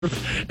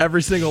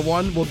Every single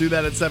one. We'll do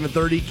that at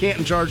 7:30.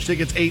 Canton Charge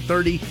tickets,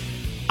 8:30.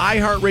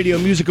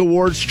 iHeartRadio Music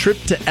Awards trip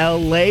to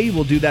L.A.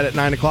 We'll do that at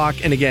 9 o'clock.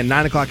 And again,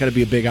 9 o'clock got to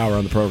be a big hour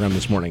on the program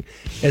this morning,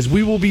 as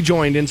we will be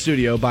joined in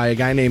studio by a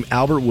guy named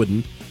Albert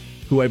Woodin,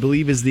 who I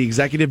believe is the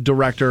executive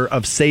director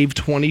of Save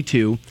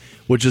 22,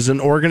 which is an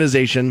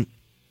organization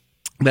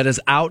that is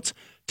out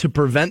to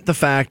prevent the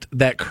fact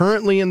that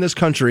currently in this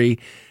country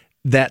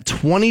that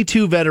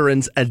 22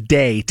 veterans a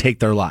day take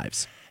their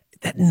lives.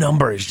 That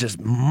number is just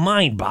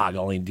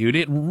mind-boggling, dude.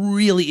 It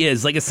really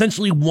is. Like,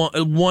 essentially,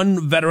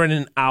 one veteran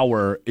an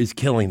hour is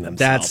killing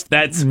themselves.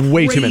 That's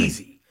way too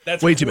many.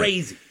 That's way crazy. Too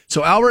many.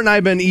 So Albert and I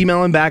have been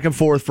emailing back and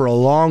forth for a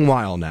long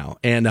while now,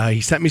 and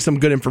he sent me some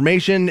good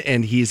information,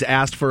 and he's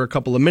asked for a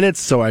couple of minutes,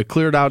 so I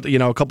cleared out,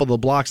 a couple of the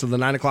blocks of the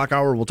 9 o'clock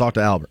hour. We'll talk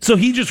to Albert. So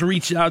he just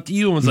reached out to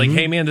you and was like,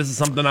 hey, man, this is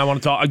something I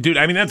want to talk. Dude,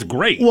 I mean, that's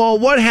great. Well,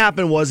 what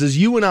happened was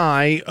you and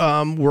I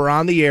were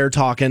on the air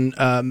talking,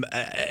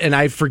 and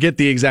I forget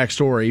the exact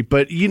story,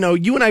 but, you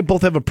and I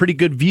both have a pretty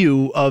good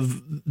view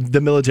of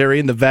the military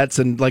and the vets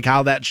and, like,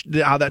 how that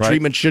Right.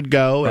 treatment should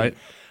go. Right.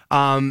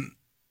 And,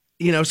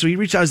 so he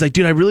reached out. I was like,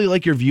 dude, I really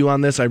like your view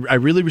on this. I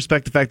really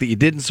respect the fact that you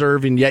didn't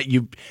serve, and yet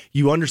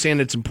you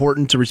understand it's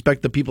important to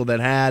respect the people that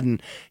had.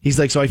 And he's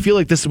like, so I feel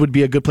like this would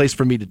be a good place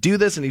for me to do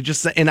this. And he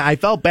just said, and I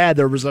felt bad.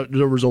 There was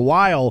a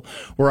while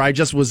where I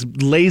just was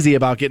lazy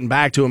about getting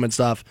back to him and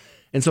stuff.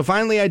 And so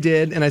finally I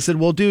did, and I said,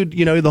 well, dude,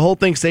 the whole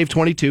thing, Save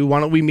 22, why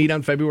don't we meet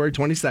on February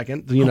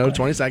 22nd,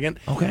 22nd.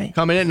 Okay.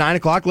 Come in at 9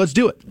 o'clock, let's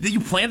do it. Did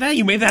you plan that?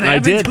 You made that happen? I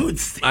did. Dude,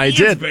 I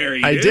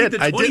did. The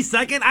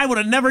 22nd? I would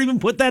have never even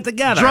put that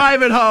together.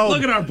 Drive it home.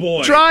 Look at our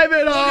boy. Drive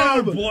it home. Look at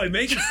our boy,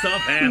 making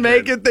stuff happen.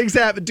 Making things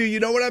happen. Dude,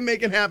 you know what I'm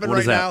making happen What right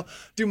is that? now?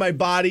 Dude, my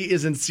body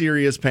is in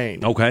serious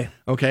pain. Okay.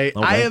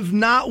 I have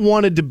not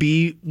wanted to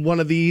be one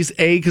of these,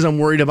 A, because I'm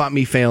worried about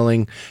me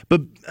failing. But,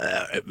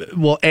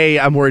 A,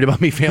 I'm worried about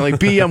me failing.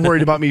 B, I'm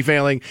worried about me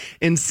failing.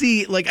 And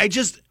C, like,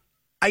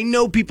 I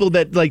know people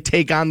that, like,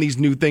 take on these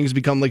new things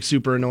become, like,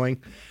 super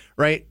annoying,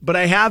 right? But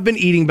I have been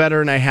eating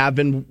better, and I have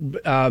been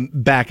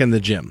back in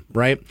the gym,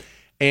 right?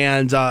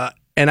 And I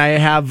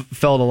have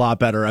felt a lot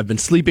better. I've been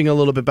sleeping a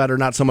little bit better,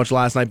 not so much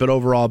last night, but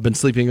overall I've been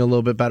sleeping a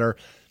little bit better.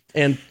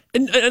 And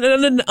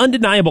an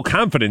undeniable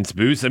confidence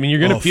boost. I mean, you're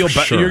going to feel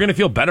sure. You're going to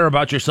feel better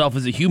about yourself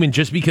as a human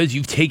just because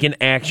you've taken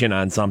action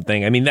on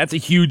something. I mean, that's a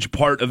huge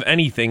part of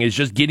anything, is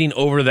just getting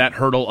over that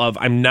hurdle of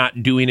I'm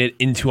not doing it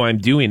into I'm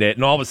doing it.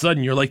 And all of a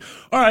sudden you're like,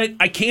 all right,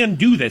 I can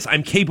do this.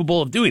 I'm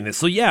capable of doing this.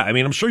 So yeah, I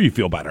mean, I'm sure you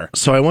feel better.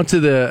 So I'm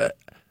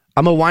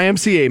a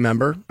YMCA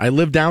member. I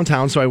live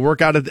downtown, so I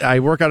work out at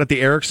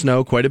the Eric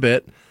Snow quite a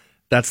bit.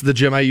 That's the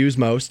gym I use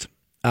most.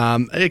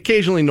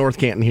 Occasionally North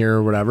Canton here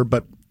or whatever,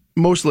 but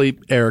mostly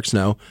Eric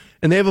Snow,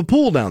 and they have a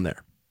pool down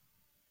there.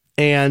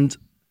 And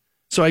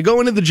so I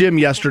go into the gym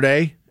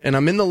yesterday, and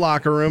I'm in the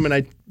locker room, and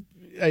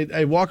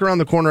I walk around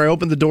the corner. I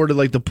open the door to,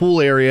 like, the pool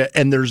area,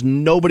 and there's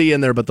nobody in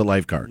there but the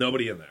lifeguard.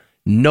 Nobody in there.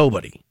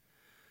 Nobody.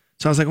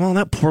 So I was like, well,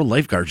 that poor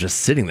lifeguard's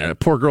just sitting there.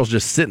 That poor girl's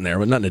just sitting there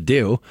with nothing to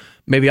do.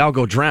 Maybe I'll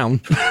go drown.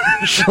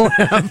 She'll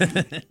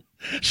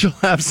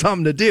have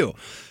something to do.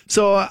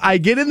 So I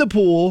get in the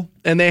pool,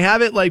 and they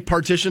have it, like,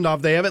 partitioned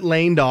off. They have it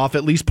laned off,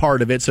 at least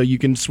part of it, so you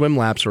can swim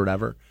laps or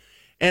whatever.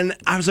 And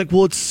I was like,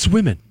 well, it's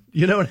swimming.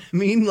 You know what I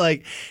mean?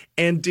 Like,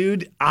 and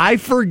dude, I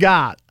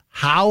forgot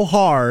how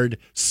hard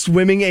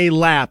swimming a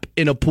lap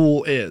in a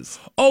pool is.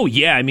 Oh,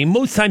 yeah. I mean,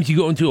 most times you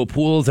go into a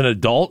pool as an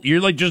adult, you're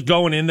like just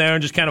going in there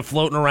and just kind of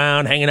floating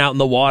around, hanging out in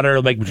the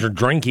water, like you're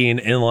drinking.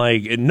 And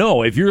like,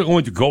 no, if you're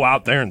going to go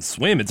out there and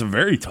swim, it's a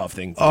very tough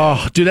thing.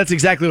 Oh, dude, that's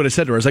exactly what I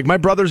said to her. I was like, my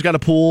brother's got a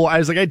pool. I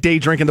was like, I day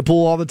drink in the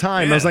pool all the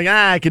time. Yeah. I was like,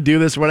 I could do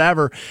this,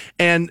 whatever.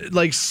 And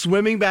like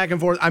swimming back and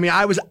forth. I mean,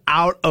 I was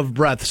out of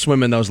breath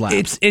swimming those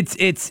laps.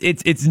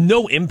 It's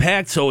no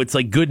impact, so it's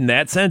like good in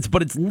that sense,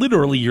 but it's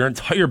literally your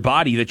entire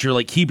body that you're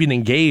like keeping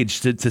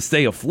engaged to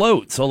stay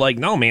afloat. So like,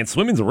 no, man,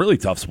 swimming's a really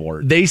tough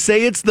sport. They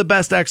say it's the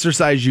best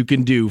exercise you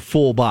can do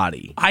full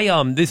body. I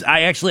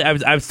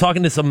was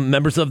talking to some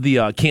members of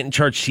the Canton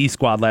Charge C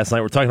Squad last night.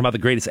 We're talking about the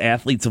greatest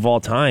athletes of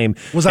all time.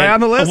 Was I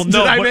on the list? Well, Did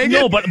I make it?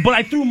 No, but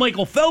I threw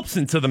Michael Phelps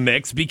into the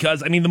mix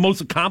because I mean the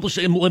most accomplished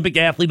Olympic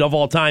athlete of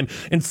all time,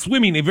 and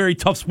swimming a very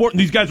tough sport. And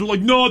these guys were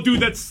like, "No,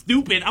 dude, that's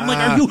stupid." I'm like,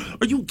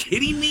 "Are you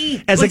kidding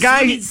me?" As like, a guy,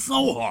 swimming's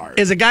so hard.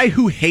 As a guy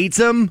who hates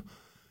him.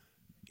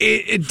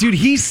 Dude,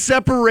 he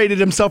separated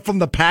himself from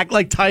the pack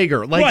like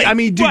Tiger. Like, right, I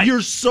mean, dude,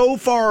 you're so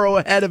far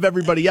ahead of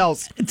everybody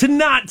else. To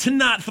not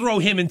throw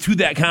him into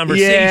that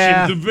conversation,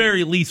 at the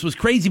very least, was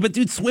crazy. But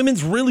dude,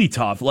 swimming's really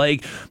tough.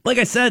 Like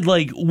I said,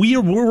 like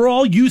we're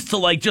all used to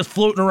like just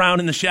floating around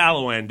in the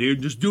shallow end,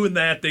 dude, just doing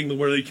that thing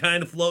where they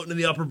kind of float into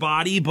the upper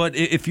body. But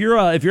if you're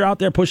out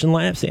there pushing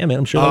laps, yeah, man,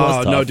 I'm sure that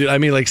was tough. No, dude, I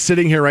mean, like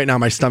sitting here right now,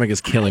 my stomach is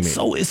killing me.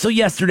 So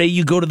yesterday,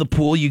 you go to the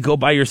pool, you go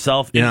by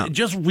yourself. Yeah. And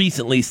just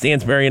recently,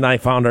 Stansberry and I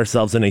found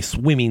ourselves in a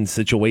swimming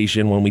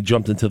situation when we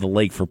jumped into the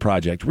lake for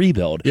Project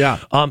Rebuild. Yeah.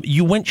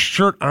 You went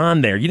shirt on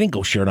there. You didn't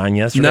go shirt on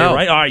yesterday,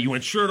 right? All right, you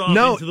went shirt on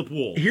into the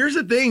pool. Here's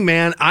the thing,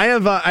 man. I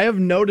have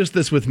noticed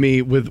this with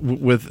me with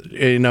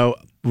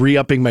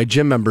re-upping my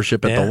gym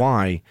membership at the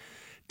Y.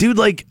 Dude,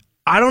 like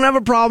I don't have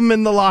a problem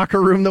in the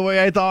locker room the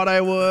way I thought I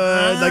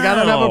would. Like, I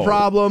don't have a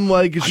problem,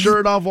 like,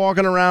 shirt off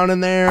walking around in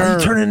there. Are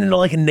you turning into,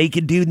 like, a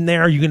naked dude in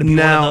there? Are you going to be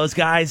one of those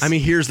guys? I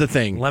mean, here's the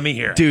thing. Let me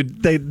hear it.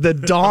 Dude, the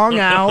dong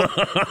out.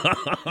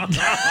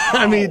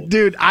 I mean,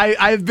 dude,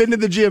 I've been to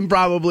the gym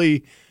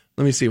probably,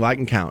 let me see, well, I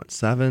can count,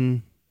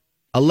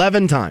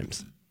 11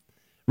 times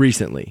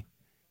recently,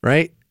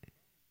 right?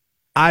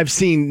 I've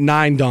seen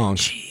 9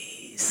 dongs.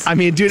 I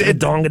mean, dude, it's a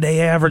dong a day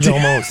average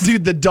almost.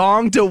 Dude, the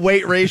dong to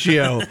weight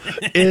ratio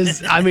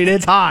is, I mean,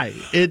 it's high.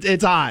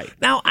 It's high.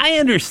 Now, I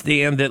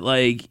understand that,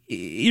 like,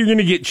 you're going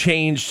to get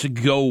changed to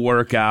go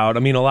work out. I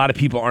mean, a lot of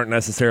people aren't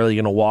necessarily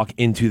going to walk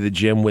into the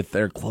gym with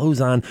their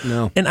clothes on.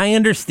 No. And I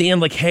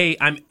understand, like, hey,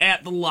 I'm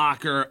at the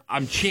locker,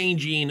 I'm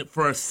changing,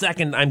 for a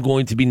second I'm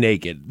going to be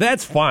naked.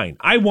 That's fine.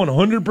 I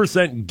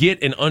 100%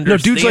 get and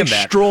understand that. No, dude's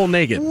like stroll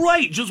naked.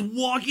 Right, just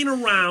walking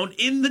around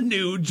in the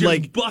nude, just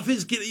like, buff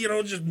his,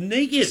 just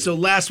naked. So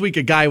last week,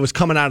 a guy was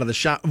coming out of the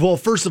shop. Well,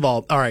 first of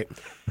all right,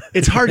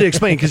 it's hard to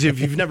explain because if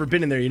you've never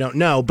been in there, you don't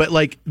know. But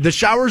like the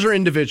showers are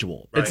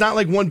individual. Right. It's not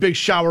like one big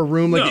shower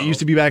room like it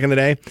used to be back in the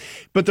day.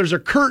 But there's a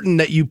curtain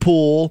that you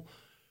pull.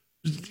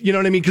 You know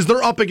what I mean? Because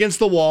they're up against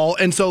the wall,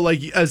 and so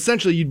like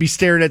essentially you'd be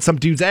staring at some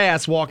dude's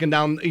ass walking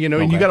down. And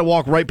you got to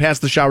walk right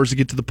past the showers to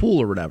get to the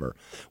pool or whatever.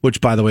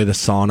 Which, by the way, the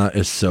sauna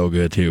is so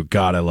good too.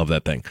 God, I love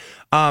that thing.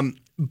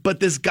 But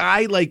this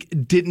guy like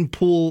didn't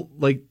pull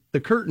like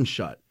the curtain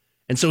shut.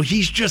 And so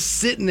he's just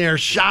sitting there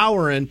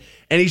showering,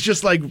 and he's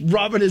just like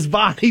rubbing his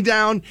body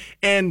down,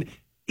 and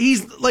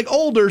he's like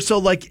older, so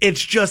like it's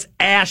just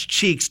ass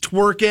cheeks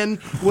twerking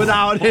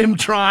without him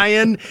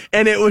trying.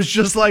 And it was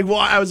just like, well,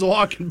 I was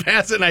walking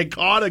past it and I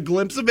caught a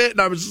glimpse of it, and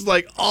I was just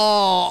like,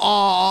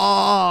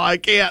 I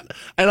can't.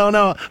 I don't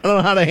know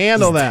how to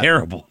handle that.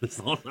 Terrible.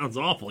 This all sounds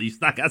awful. You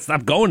got to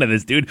stop going to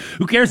this, dude.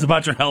 Who cares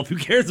about your health? Who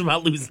cares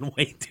about losing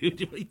weight, dude?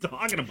 What are you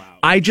talking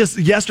about?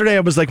 Yesterday I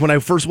was like, when I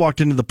first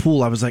walked into the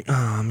pool, I was like,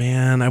 oh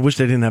man, I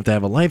wish I didn't have to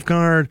have a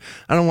lifeguard.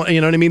 I don't want,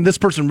 you know what I mean? This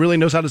person really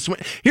knows how to swim.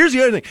 Here's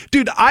the other thing,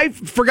 dude. I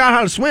forgot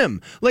how to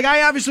swim. Like,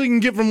 I obviously can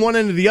get from one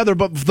end to the other,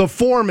 but the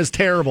form is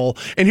terrible.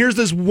 And here's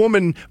this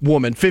woman,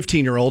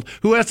 15-year-old,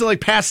 who has to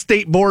like pass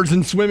state boards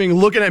in swimming,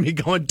 looking at me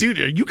going, dude,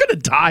 are you gonna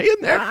die in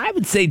there? I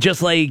would say,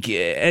 just like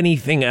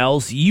anything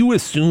else, you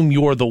assume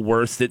you're the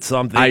worst at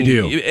something. I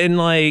do. And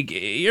like,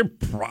 you're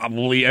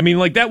probably, I mean,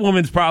 like, that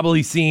woman's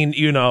probably seen,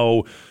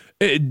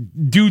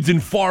 dudes in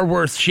far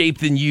worse shape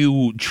than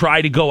you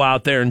try to go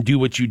out there and do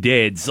what you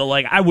did. So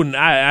like, I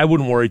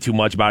wouldn't worry too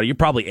much about it. You're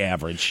probably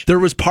average. There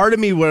was part of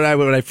me when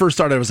I first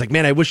started, I was like,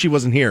 man, I wish she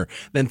wasn't here.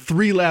 Then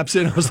 3 laps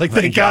in, I was like,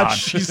 thank God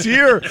she's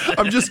here.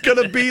 I'm just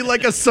gonna be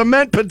like a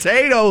cement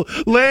potato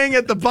laying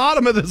at the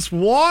bottom of this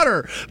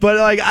water. But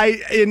like,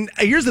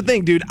 here's the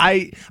thing, dude.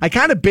 I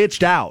kind of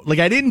bitched out. Like,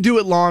 I didn't do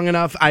it long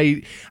enough.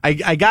 I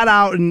got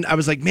out and I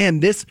was like, man,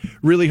 this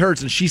really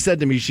hurts. And she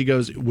said to me, she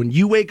goes, when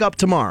you wake up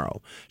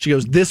tomorrow, she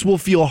goes, this will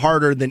feel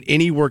harder than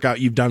any workout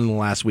you've done in the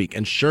last week.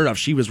 And sure enough,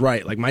 she was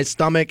right. Like, my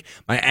stomach,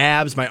 my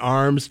abs, my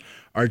arms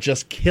are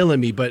just killing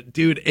me. But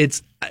dude,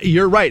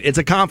 you're right. It's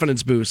a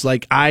confidence boost.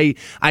 Like, I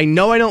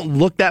know I don't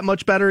look that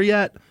much better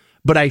yet,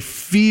 but I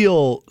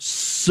feel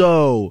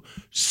so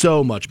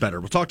much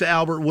better. We'll talk to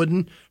Albert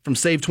Woodin from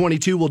Save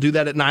 22. We'll do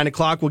that at 9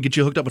 o'clock. We'll get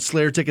you hooked up with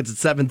Slayer tickets at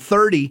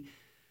 7:30.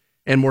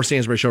 And more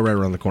Stansbury Show right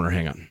around the corner.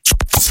 Hang on.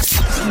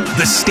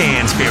 The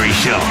Stansbury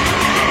Show,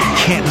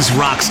 Canton's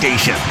rock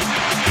station.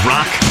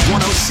 Rock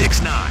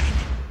 106.9.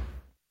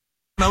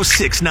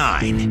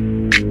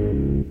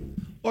 106.9.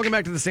 Welcome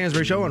back to the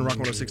Stansbury Show on Rock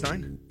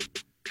 106.9.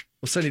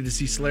 We'll send you to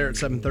see Slayer at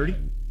 7:30.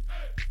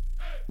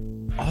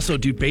 Also,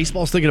 dude,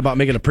 baseball's thinking about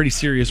making a pretty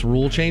serious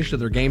rule change to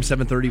their game,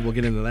 7:30. We'll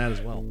get into that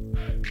as well.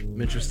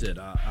 I'm interested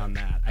on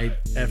that.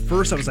 At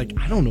first, I was like,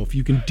 I don't know if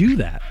you can do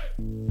that.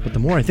 But the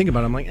more I think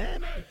about it, I'm like, I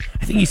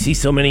think you see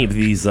so many of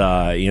these,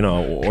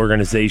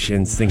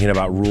 organizations thinking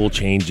about rule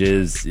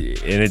changes,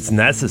 and it's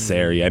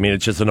necessary. I mean,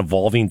 it's just an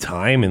evolving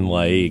time, and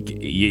like,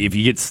 if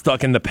you get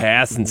stuck in the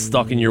past and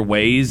stuck in your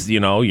ways,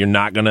 you're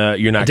not gonna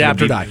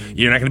adapt or die.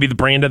 You're not gonna be the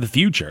brand of the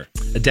future.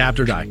 Adapt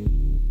or die.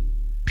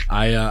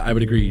 I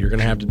would agree. You're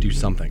gonna have to do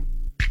something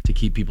to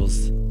keep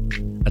people's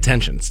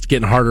attention. It's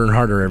getting harder and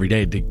harder every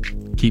day to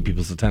keep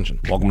people's attention.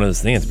 Welcome to the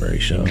Stansbury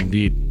Show.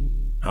 Indeed.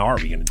 How are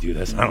we going to do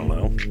this? I don't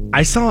know.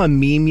 I saw a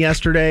meme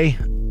yesterday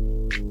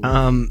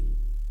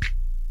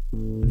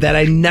that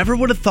I never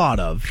would have thought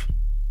of,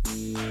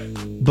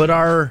 but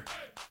our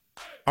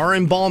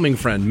embalming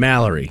friend,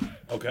 Mallory,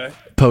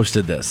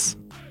 posted this.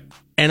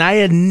 And I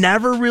had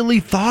never really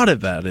thought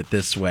about it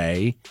this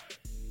way,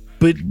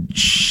 but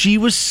she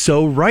was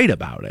so right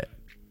about it.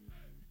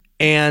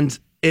 And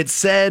it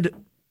said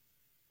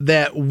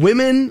that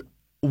women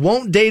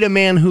won't date a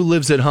man who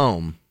lives at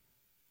home,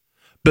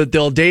 but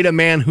they'll date a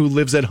man who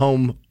lives at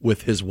home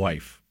with his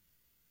wife.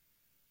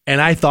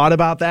 And I thought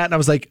about that, and I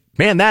was like,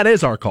 man, that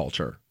is our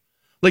culture.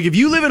 Like, if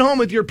you live at home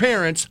with your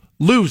parents,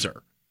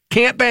 loser.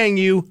 Can't bang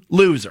you,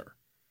 loser.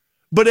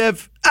 But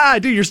if,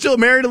 Dude, you're still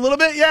married a little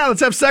bit? Yeah,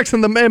 let's have sex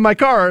in my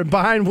car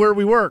behind where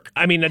we work.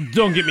 I mean,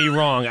 don't get me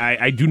wrong.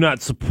 I do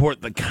not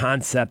support the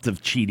concept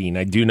of cheating.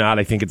 I do not.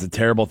 I think it's a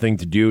terrible thing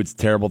to do. It's a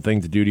terrible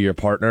thing to do to your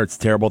partner. It's a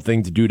terrible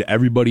thing to do to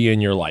everybody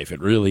in your life. It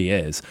really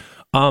is.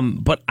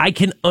 But I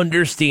can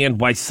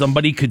understand why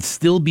somebody could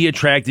still be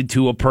attracted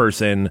to a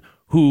person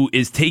who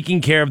is taking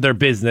care of their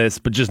business,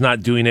 but just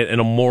not doing it in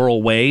a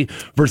moral way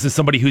versus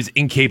somebody who's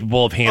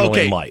incapable of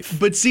handling life.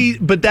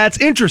 But that's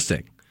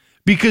interesting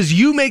because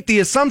you make the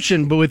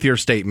assumption with your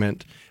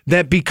statement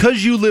that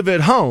because you live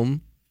at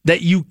home,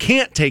 that you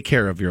can't take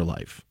care of your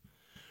life.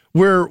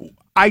 Where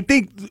I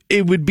think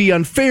it would be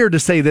unfair to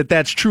say that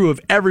that's true of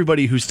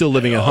everybody who's still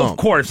living at home. Of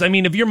course. I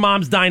mean, if your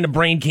mom's dying of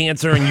brain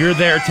cancer and you're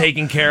there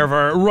taking care of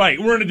her, right,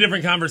 we're in a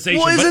different conversation.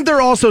 Well, isn't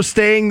there also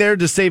staying there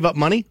to save up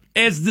money?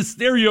 As the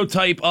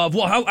stereotype of,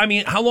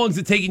 how long is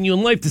it taking you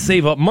in life to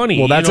save up money?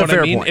 Well, that's a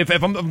fair point.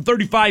 If I'm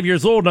 35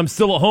 years old and I'm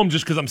still at home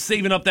just because I'm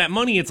saving up that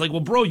money, it's like,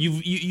 well, bro,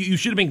 you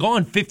should have been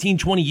gone 15,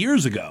 20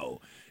 years ago.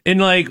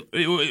 And, like,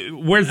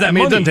 where's that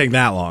money? It doesn't take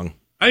that long.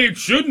 It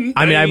shouldn't.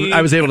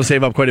 I was able to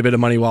save up quite a bit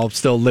of money while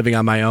still living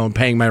on my own,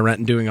 paying my rent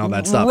and doing all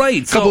that stuff.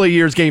 Right. A couple of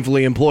years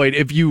gainfully employed.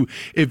 If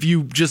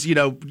you just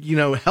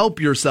help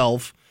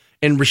yourself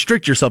and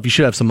restrict yourself, you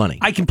should have some money.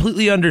 I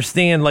completely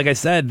understand, like I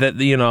said, that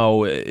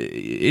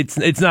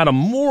it's not a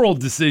moral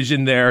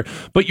decision there,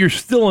 but you're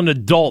still an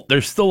adult.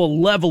 There's still a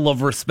level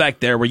of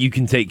respect there where you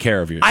can take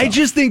care of yourself. I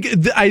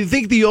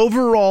think the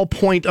overall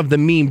point of the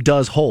meme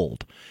does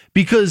hold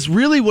because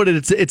really what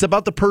it's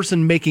about the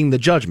person making the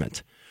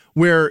judgment.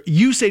 Where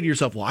you say to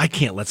yourself, well, I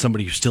can't let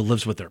somebody who still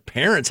lives with their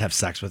parents have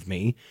sex with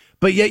me,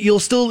 but yet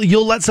you'll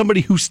let somebody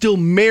who's still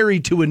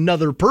married to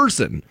another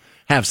person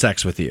have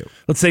sex with you.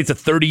 Let's say it's a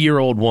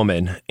 30-year-old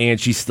woman and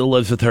she still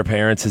lives with her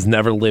parents, has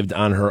never lived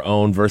on her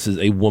own versus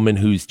a woman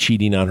who's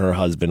cheating on her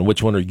husband.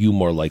 Which one are you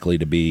more likely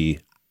to be?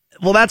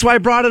 Well, that's why I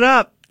brought it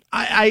up.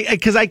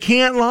 Because I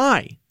can't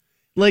lie.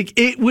 Like,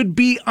 it would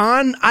be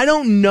I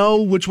don't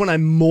know which one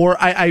I'm more,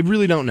 I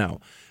really don't know.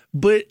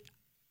 But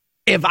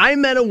if I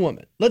met a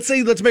woman, let's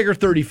make her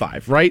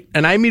 35, right?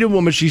 And I meet a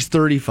woman, she's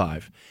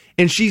 35,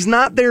 and she's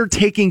not there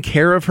taking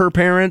care of her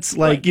parents,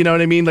 like, right. You know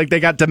what I mean? Like they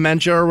got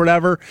dementia or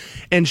whatever,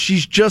 and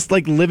she's just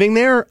like living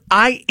there.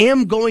 I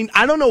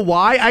don't know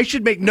why, I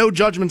should make no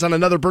judgments on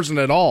another person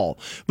at all,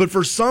 but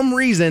for some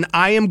reason,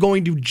 I am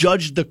going to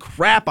judge the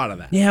crap out of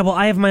that. Yeah, well,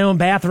 I have my own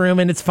bathroom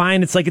and it's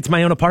fine. It's like it's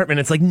my own apartment.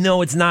 It's like,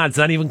 no, it's not. It's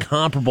not even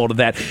comparable to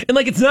that. And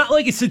like, it's not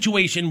like a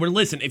situation where,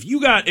 listen, if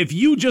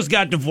you just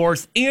got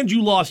divorced and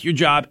you lost your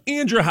job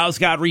and your house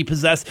got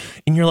repossessed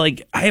and you're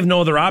like, I have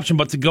no other option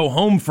but to go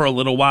home for a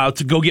little while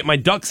to go get my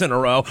ducks in a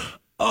row.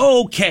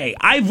 Okay,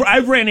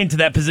 I've ran into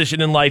that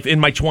position in life in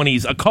my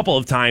 20s a couple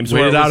of times.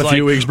 Waited out a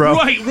few weeks, bro.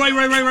 Right.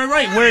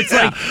 Where it's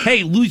like,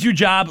 hey, lose your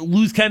job,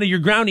 lose kind of your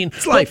grounding.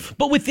 It's life.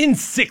 But within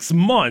 6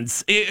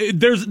 months,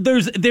 there's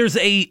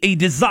a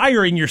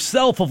desire in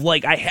yourself of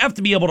like, I have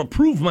to be able to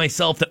prove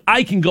myself that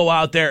I can go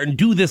out there and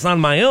do this on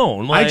my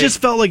own. Like, I just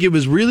felt like it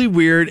was really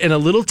weird and a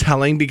little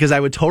telling because I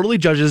would totally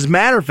judge it. As a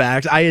matter of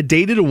fact, I had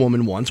dated a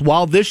woman once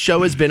while this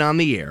show has been on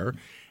the air.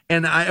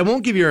 And I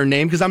won't give you her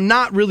name because I'm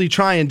not really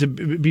trying to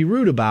be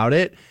rude about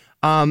it.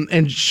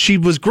 And she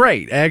was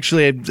great.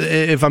 Actually,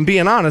 if I'm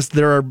being honest,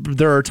 there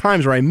are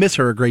times where I miss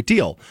her a great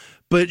deal.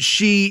 But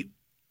she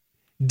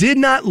did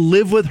not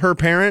live with her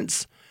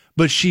parents,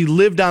 but she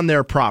lived on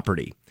their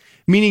property.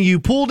 Meaning you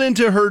pulled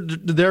into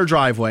their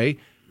driveway,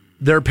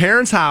 their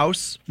parents'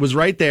 house was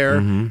right there,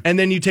 and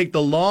then you take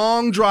the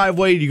long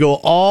driveway, you go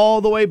all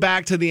the way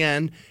back to the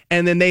end,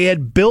 and then they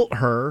had built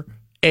her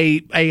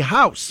a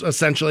house,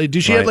 essentially.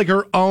 She had like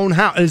her own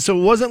house. And so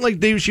it wasn't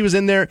like she was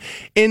in there.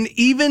 And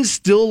even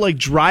still, like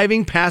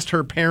driving past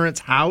her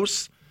parents'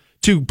 house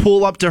to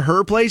pull up to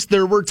her place,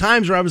 there were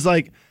times where I was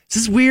like,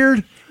 is this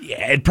weird?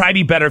 Yeah, it'd probably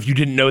be better if you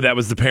didn't know that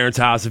was the parents'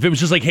 house. If it was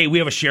just like, hey, we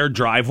have a shared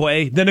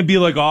driveway, then it'd be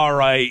like, all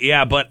right,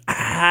 yeah, but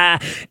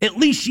at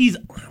least she's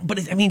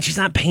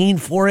not paying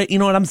for it. You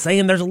know what I'm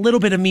saying? There's a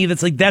little bit of me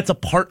that's like, that's a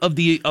part of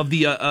the.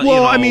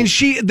 Well, I mean,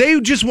 they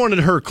just wanted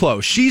her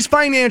close. She's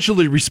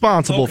financially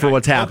responsible for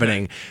what's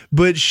happening,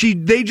 but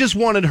they just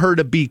wanted her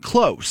to be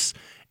close.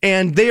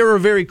 And they are a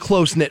very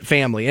close-knit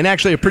family, and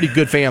actually a pretty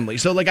good family.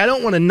 So, like, I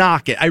don't want to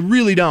knock it. I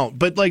really don't.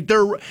 But, like,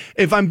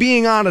 if I'm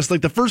being honest,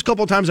 like, the first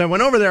couple of times I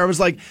went over there, I was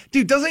like,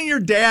 dude, doesn't your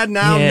dad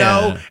now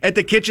know at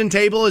the kitchen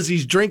table as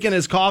he's drinking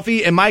his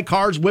coffee and my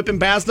car's whipping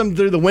past him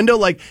through the window,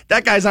 like,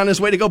 that guy's on his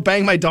way to go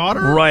bang my daughter?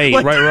 Right.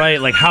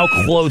 Like, how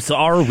close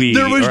are we?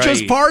 There was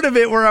just part of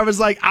it where I was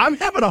like, I'm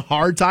having a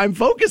hard time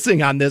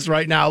focusing on this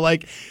right now.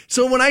 Like,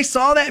 so when I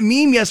saw that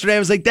meme yesterday, I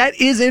was like,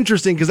 that is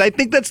interesting, because I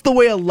think that's the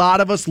way a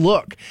lot of us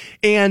look.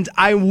 And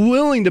I'm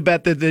willing to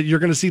bet that you're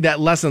going to see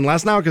that less and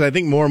less now, because I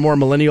think more and more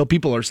millennial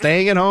people are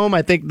staying at home.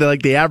 I think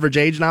the average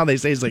age now, they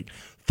say, is like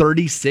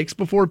 36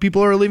 before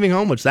people are leaving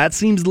home, which that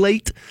seems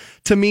late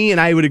to me. And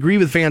I would agree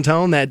with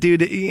Fantone that,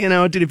 dude,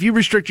 if you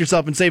restrict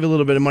yourself and save a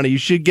little bit of money, you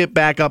should get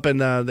back up in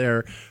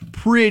there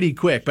pretty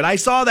quick. But I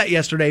saw that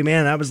yesterday,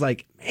 man, and I was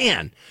like,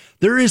 man,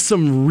 there is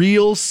some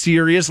real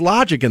serious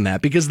logic in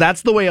that, because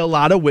that's the way a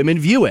lot of women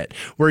view it,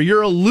 where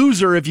you're a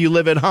loser if you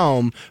live at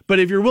home, but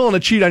if you're willing to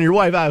cheat on your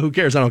wife, who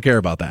cares? I don't care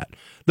about that.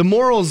 The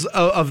morals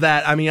of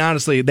that, I mean,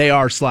 honestly, they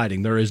are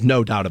sliding. There is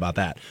no doubt about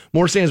that.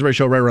 More Stansberry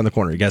Show right around the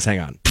corner. You guys hang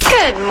on.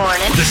 Good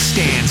morning. The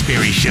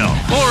Stansberry Show.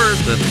 Or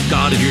the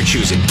god of your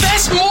choosing.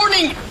 Best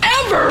morning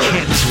ever.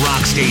 Canton's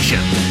Rock Station.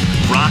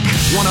 Rock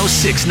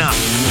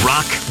 106.9.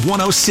 Rock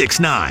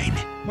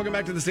 106.9. Welcome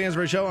back to the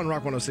Stansberry Show on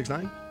Rock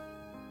 106.9.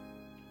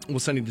 We'll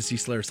send you to see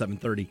Slayer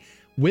 7:30.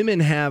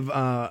 Women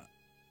have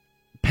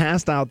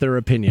passed out their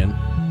opinion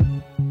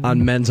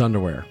on men's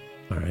underwear.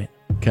 All right.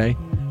 Okay?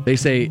 They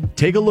say,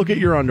 take a look at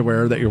your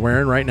underwear that you're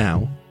wearing right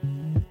now,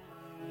 and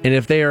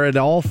if they are at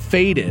all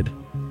faded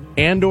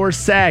and or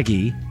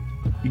saggy,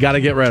 you got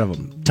to get rid of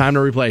them. Time to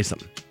replace them.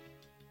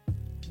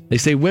 They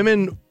say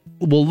women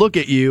will look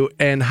at you,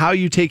 and how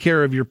you take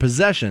care of your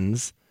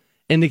possessions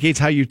indicates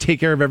how you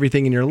take care of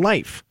everything in your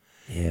life.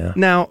 Yeah.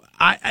 Now,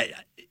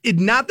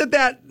 not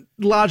that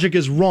logic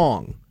is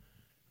wrong,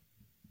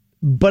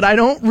 but I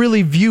don't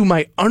really view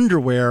my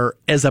underwear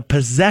as a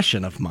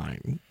possession of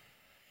mine.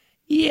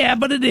 Yeah,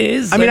 but it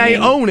is. I mean, I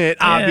own it,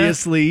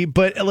 obviously,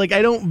 but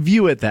I don't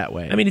view it that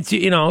way. I mean, it's,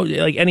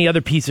 like any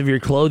other piece of your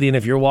clothing,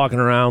 if you're walking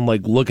around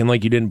like looking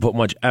like you didn't put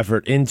much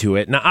effort into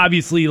it. Now,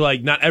 obviously,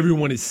 like not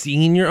everyone is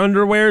seeing your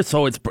underwear,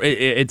 so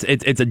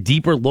it's a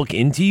deeper look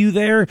into you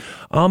there.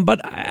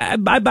 But I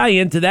buy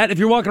into that. If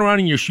you're walking around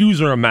and your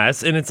shoes are a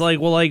mess, and it's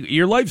like, well, like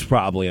your life's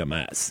probably a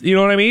mess. You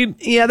know what I mean?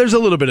 Yeah, there's a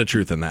little bit of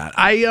truth in that.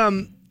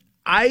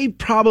 I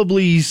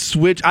probably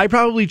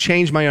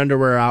change my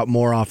underwear out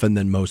more often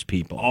than most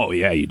people. Oh,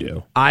 yeah, you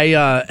do.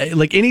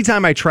 Like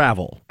anytime I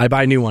travel, I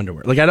buy new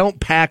underwear. Like I don't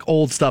pack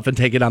old stuff and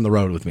take it on the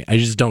road with me. I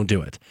just don't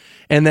do it.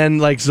 And then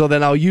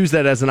then I'll use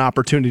that as an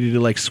opportunity to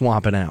like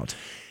swap it out.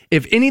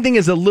 If anything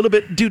is a little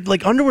bit, dude,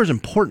 like underwear is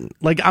important.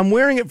 Like I'm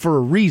wearing it for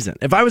a reason.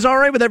 If I was all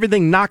right with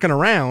everything knocking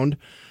around,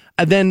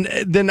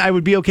 then I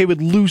would be okay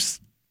with loose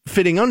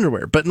fitting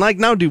underwear. But like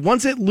now, dude,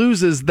 once it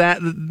loses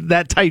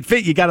that tight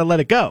fit, you got to let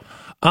it go.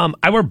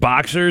 I wear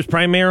boxers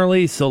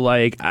primarily, so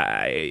like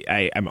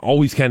I'm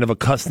always kind of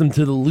accustomed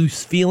to the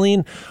loose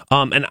feeling.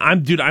 And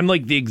I'm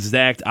like the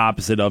exact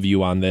opposite of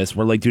you on this.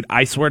 Where like, dude,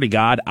 I swear to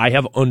God, I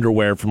have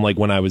underwear from like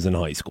when I was in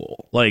high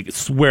school. Like,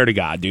 swear to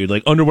God, dude,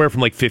 like underwear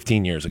from like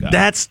 15 years ago.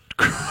 That's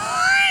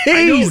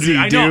crazy.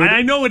 I know,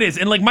 I know it is.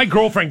 And like my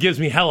girlfriend gives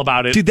me hell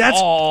about it. Dude,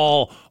 that's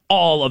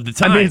all of the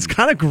time. I mean, it's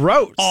kind of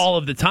gross. All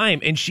of the time.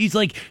 And she's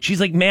like,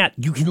 Matt,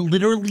 you can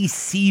literally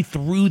see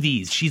through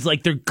these. She's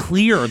like, they're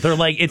clear. They're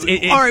like, it's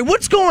all right,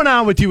 what's going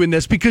on with you in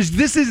this? Because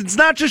it's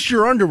not just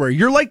your underwear.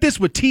 You're like this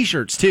with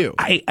t-shirts too.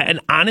 And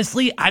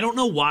honestly, I don't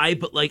know why,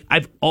 but like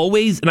I've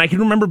always, and I can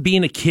remember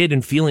being a kid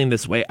and feeling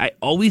this way. I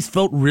always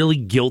felt really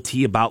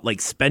guilty about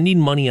like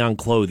spending money on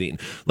clothing.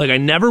 Like I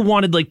never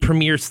wanted like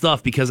premier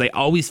stuff because I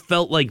always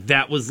felt like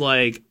that was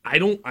like, I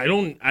don't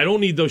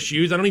need those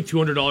shoes. I don't need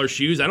 $200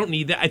 shoes. I don't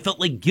need that. I felt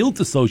like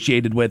guilt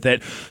associated with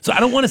it. So I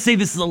don't want to say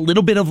this is a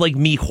little bit of like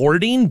me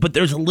hoarding, but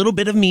there's a little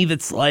bit of me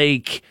that's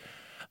like,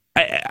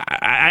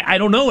 I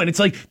don't know. And it's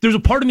like, there's a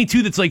part of me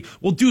too that's like,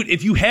 well, dude,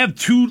 if you have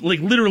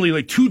literally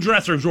like two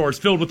dresser drawers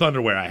filled with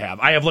underwear, I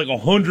have like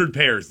 100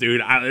 pairs,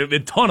 dude, a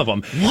ton of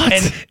them.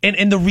 What?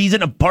 And the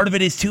reason a part of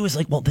it is too is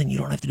like, well, then you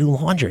don't have to do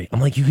laundry. I'm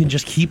like, you can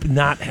just keep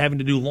not having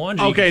to do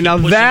laundry. Okay, now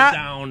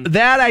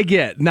that I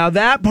get. Now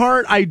that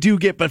part I do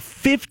get, but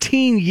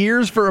 15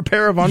 years for a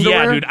pair of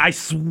underwear? Yeah, dude, I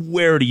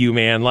swear to you,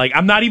 man. Like,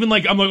 I'm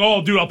like,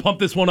 oh, dude, I'll pump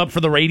this one up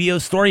for the radio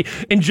story.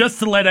 And just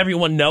to let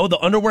everyone know, the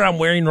underwear I'm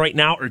wearing right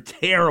now are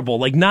terrible.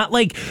 Like not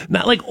like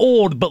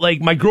old, but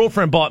like my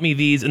girlfriend bought me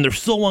these and they're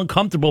so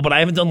uncomfortable, but I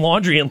haven't done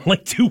laundry in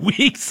like 2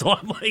 weeks. So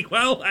I'm like,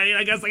 well,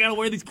 I guess I gotta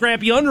wear these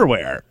crappy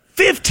underwear.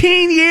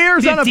 15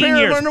 years on a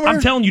pair of underwear? I'm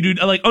telling you, dude,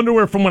 like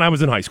underwear from when I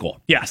was in high school.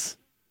 Yes.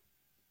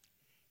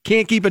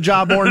 Can't keep a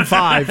job more than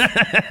 5.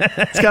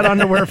 It's got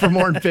underwear for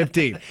more than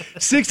 15.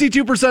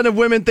 62% of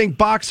women think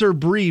boxer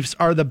briefs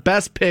are the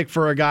best pick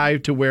for a guy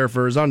to wear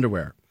for his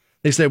underwear.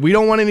 They say, we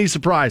don't want any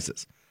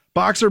surprises.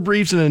 Boxer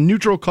briefs in a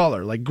neutral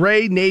color, like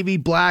gray, navy,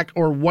 black,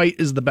 or white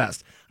is the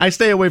best. I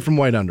stay away from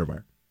white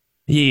underwear.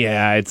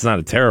 Yeah, it's not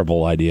a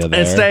terrible idea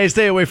there. And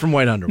stay away from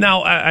white underwear.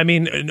 Now, I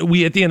mean,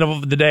 we at the end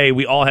of the day,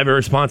 we all have a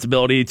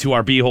responsibility to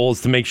our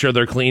beeholes to make sure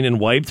they're clean and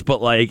wiped.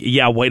 But like,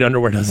 yeah, white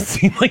underwear doesn't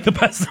seem like the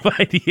best of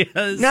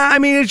ideas. Nah, I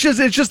mean, it's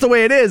just the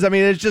way it is. I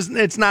mean,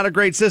 it's not a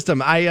great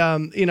system.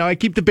 I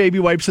keep the baby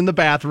wipes in the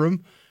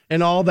bathroom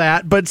and all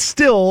that, but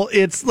still,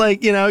 it's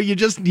like, you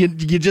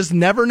just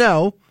never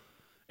know.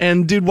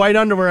 And, dude, white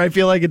underwear, I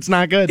feel like it's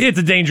not good. It's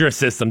a dangerous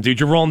system, dude.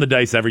 You're rolling the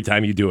dice every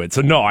time you do it.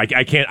 So, no, I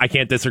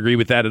can't disagree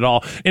with that at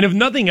all. And if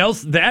nothing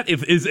else, that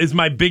is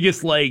my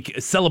biggest, like,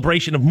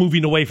 celebration of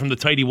moving away from the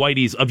tighty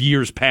whities of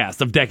years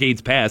past, of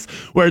decades past,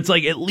 where it's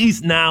like, at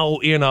least now,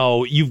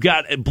 you've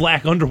got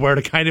black underwear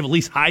to kind of at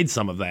least hide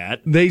some of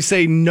that. They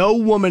say no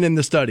woman in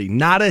the study,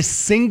 not a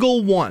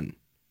single one,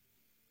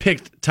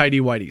 picked tighty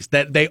whities.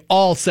 That they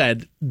all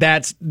said,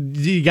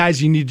 you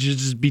guys, you need to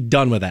just be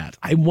done with that.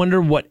 I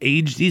wonder what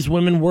age these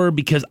women were,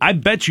 because I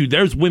bet you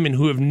there's women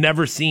who have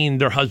never seen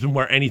their husband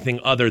wear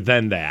anything other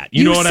than that.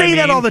 You know what I mean? You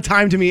say that all the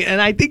time to me,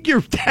 and I think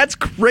that's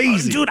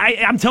crazy. Dude,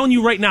 I'm telling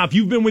you right now, if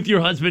you've been with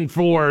your husband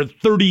for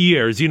 30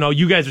 years,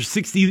 you guys are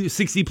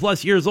 60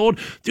 plus years old,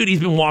 dude, he's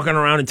been walking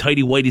around in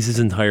tighty whities his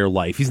entire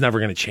life. He's never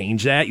going to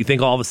change that. You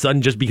think all of a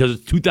sudden, just because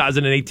it's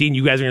 2018,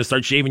 you guys are going to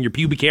start shaving your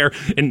pubic hair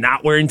and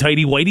not wearing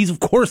tighty whities? Of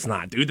course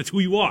not, dude. That's who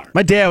you are.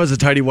 My dad was a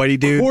tighty whitey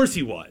dude. Of course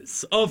he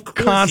was. Of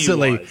course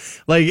constantly. He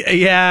was. Like,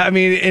 yeah, I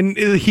mean, and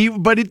he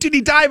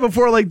died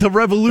before, like, the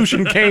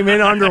revolution came in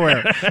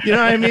underwear. You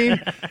know what I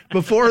mean?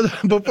 Before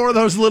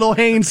those little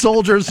Hanes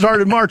soldiers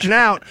started marching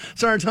out,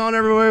 started telling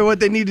everybody what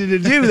they needed to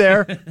do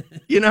there.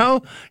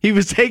 He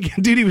was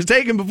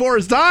taken before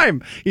his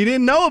time. He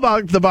didn't know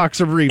about the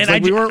boxer briefs.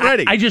 We weren't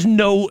ready. I just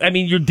know, I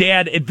mean, your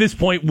dad at this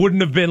point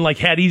wouldn't have been like,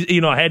 had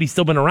he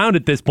still been around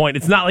at this point,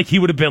 it's not like he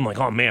would have been like,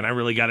 oh man,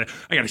 I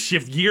gotta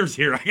shift gears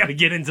here. I gotta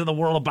get into the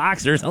world of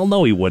boxers. Hell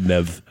no, he wouldn't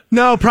have.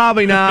 No,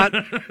 probably not.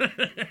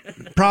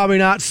 Probably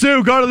not.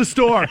 Sue, go to the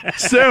store.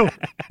 Sue,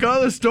 go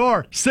to the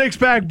store.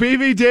 6-pack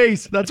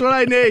BVDs. That's what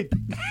I need.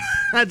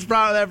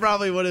 That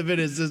probably would have been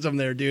his system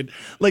there, dude.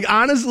 Like,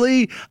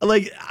 honestly,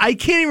 like, I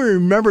can't even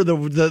remember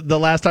the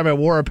last time I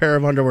wore a pair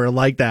of underwear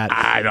like that.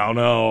 I don't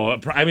know.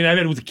 I mean,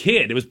 I was a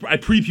kid. It was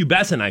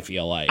prepubescent, I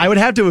feel like. I would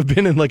have to have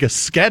been in, like, a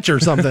sketch or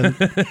something.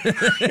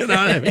 You know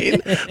what I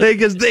mean?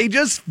 Because they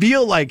just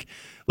feel like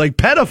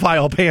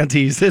pedophile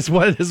panties is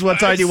what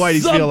tidy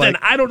whities feel like.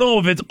 I don't know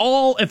if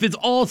it's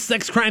all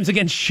sex crimes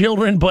against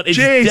children, but it's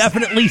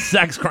definitely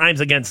sex crimes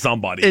against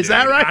somebody. Is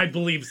that right? I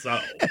believe so.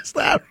 Is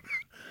that?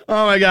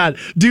 Oh my God,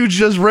 dudes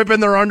just ripping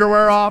their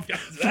underwear off,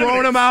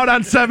 throwing them out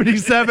on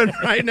 77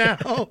 right now.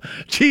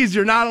 Jeez,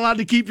 you're not allowed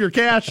to keep your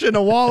cash in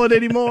a wallet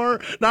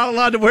anymore. Not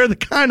allowed to wear the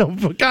kind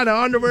of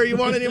underwear you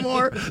want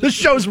anymore. This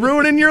show's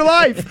ruining your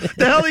life.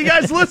 The hell are you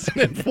guys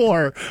listening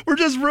for? We're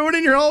just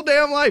ruining your whole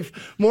damn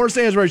life. More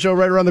Stansbury Show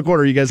right around the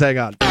corner. You guys hang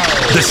on.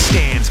 The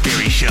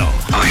Stansbury Show.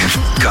 I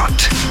have got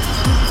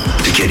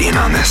to get in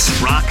on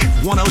this. Rock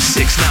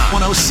 106.9.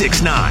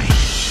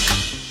 106.9.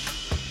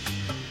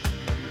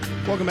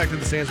 Welcome back to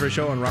the Stansbury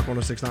Show on Rock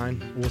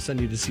 106.9. We'll send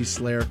you to see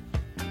Slayer,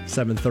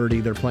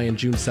 7:30. They're playing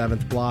June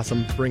 7th.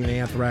 Blossom, bringing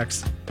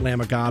Anthrax,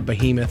 Lamb of God,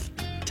 Behemoth,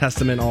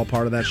 Testament, all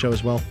part of that show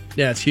as well.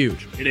 Yeah, it's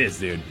huge. It is,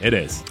 dude. It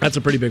is. That's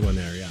a pretty big one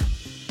there, yeah.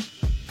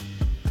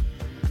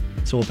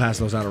 So we'll pass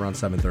those out around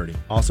 7:30.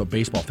 Also,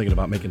 baseball thinking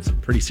about making some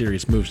pretty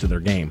serious moves to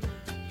their game.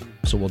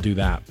 So we'll do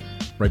that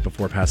right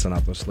before passing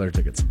out those Slayer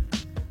tickets.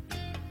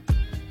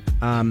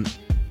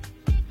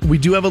 We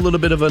do have a little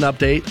bit of an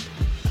update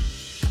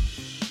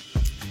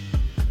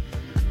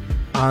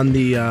on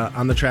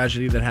the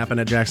tragedy that happened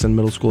at Jackson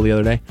Middle School the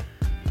other day.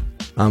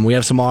 We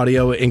have some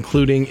audio,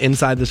 including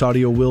inside this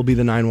audio will be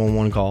the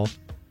 911 call.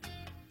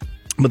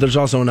 But there's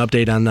also an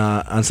update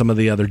on some of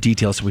the other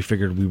details, so we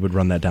figured we would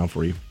run that down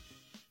for you.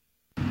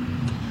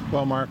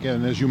 Well, Mark,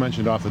 and as you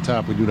mentioned off the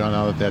top, we do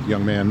know that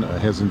young man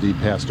has indeed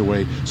passed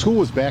away. School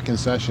was back in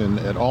session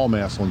at all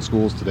Massillon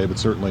schools today, but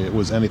certainly it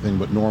was anything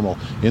but normal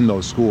in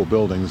those school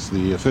buildings.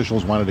 The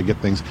officials wanted to get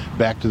things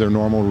back to their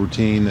normal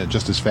routine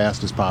just as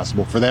fast as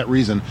possible. For that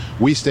reason,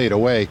 we stayed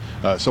away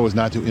so as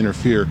not to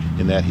interfere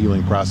in that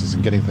healing process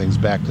and getting things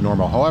back to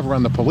normal. However,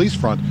 on the police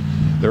front,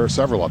 there are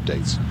several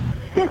updates.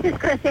 This is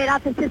Chris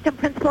Adolph, Assistant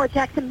Principal at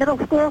Jackson Middle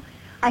School.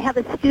 I have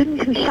a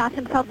student who shot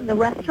himself in the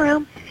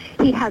restroom.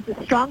 He has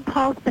a strong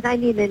pulse, but I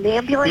need an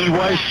ambulance. He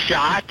was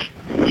shot?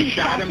 He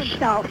shot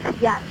himself,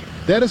 yes.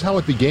 That is how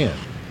it began.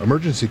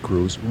 Emergency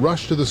crews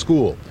rushed to the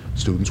school.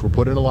 Students were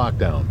put in a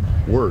lockdown.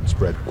 Word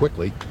spread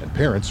quickly, and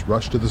parents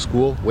rushed to the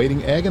school,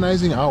 waiting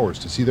agonizing hours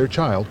to see their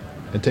child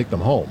and take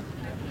them home.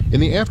 In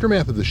the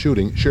aftermath of the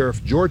shooting,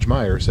 Sheriff George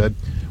Meyer said,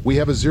 "We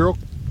have a zero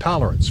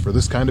tolerance for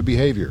this kind of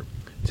behavior."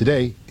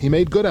 Today, he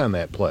made good on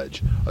that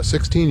pledge. A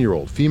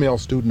 16-year-old female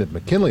student at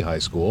McKinley High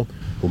School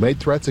who made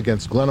threats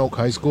against Glen Oak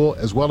High School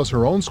as well as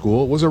her own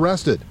school was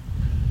arrested.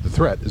 The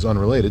threat is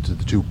unrelated to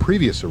the two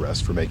previous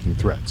arrests for making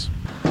threats.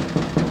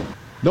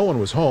 No one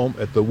was home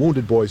at the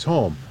wounded boy's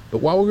home,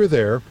 but while we were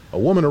there, a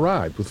woman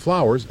arrived with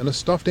flowers and a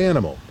stuffed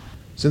animal.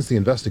 Since the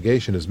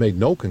investigation has made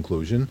no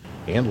conclusion,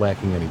 and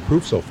lacking any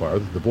proof so far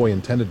that the boy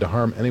intended to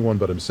harm anyone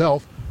but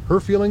himself, her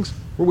feelings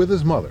were with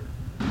his mother.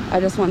 I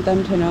just want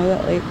them to know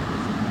that,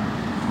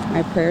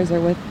 my prayers are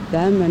with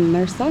them and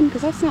their son,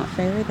 because that's not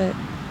fair that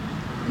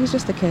he's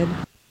just a kid.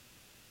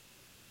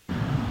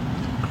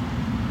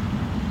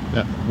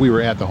 We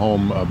were at the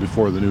home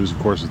before the news, of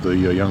course, of the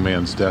young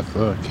man's death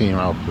came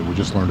out. We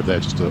just learned of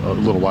that just a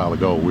little while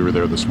ago. We were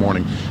there this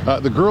morning.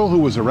 The girl who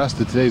was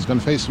arrested today is going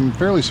to face some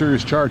fairly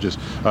serious charges.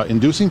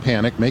 Inducing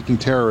panic, making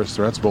terrorist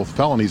threats, both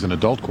felonies in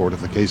adult court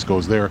if the case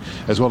goes there,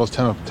 as well as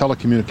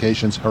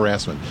telecommunications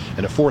harassment.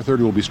 And at 4:30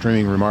 we'll be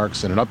streaming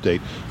remarks and an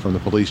update from the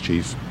police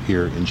chief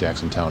here in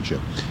Jackson Township.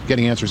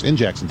 Getting answers in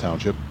Jackson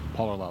Township,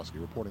 Paul Orlowski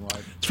reporting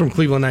live. It's from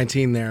Cleveland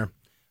 19 there.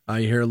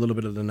 You hear a little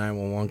bit of the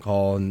 911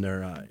 call, and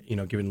they're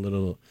giving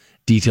little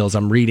details.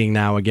 I'm reading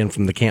now again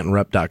from the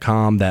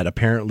CantonRep.com that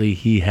apparently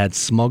he had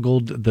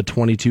smuggled the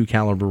 .22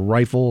 caliber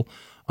rifle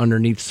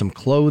underneath some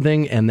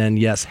clothing, and then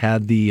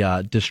had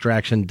the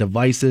distraction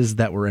devices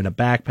that were in a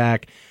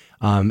backpack.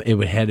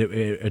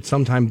 It's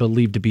sometimes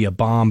believed to be a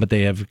bomb, but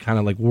they have kind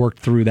of like worked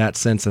through that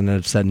since and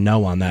have said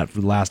no on that.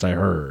 For the last I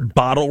heard,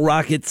 bottle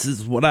rockets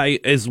is what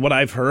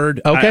I've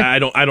heard. Okay, I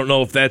don't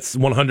know if that's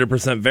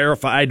 100%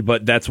 verified,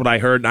 but that's what I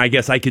heard. And I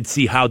guess I could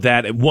see how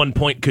that at one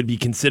point could be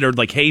considered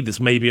like, hey, this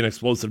may be an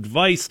explosive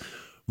device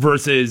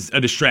versus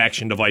a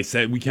distraction device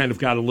that we kind of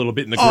got a little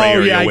bit in the gray area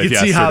with yesterday. I could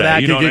see how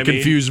that could get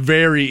confused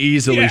very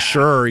easily. Yeah.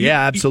 Sure,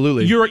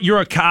 absolutely. You're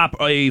a cop,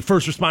 a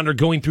first responder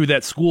going through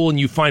that school, and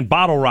you find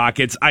bottle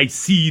rockets. I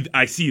see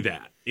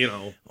that.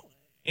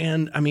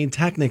 And I mean,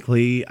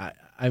 technically,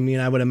 I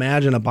would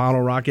imagine a bottle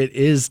rocket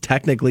is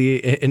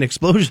technically an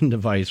explosion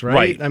device,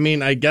 right? I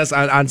mean, I guess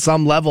on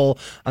some level,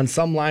 on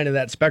some line of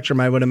that spectrum,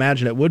 I would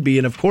imagine it would be.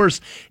 And of course,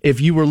 if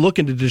you were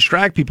looking to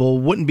distract people,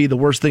 it wouldn't be the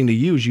worst thing to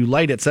use. You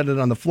light it, set it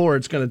on the floor,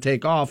 it's going to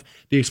take off.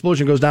 The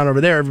explosion goes down over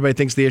there. Everybody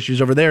thinks the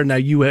issue's over there. Now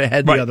you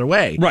head the other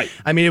way. Right.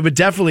 I mean, it would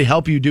definitely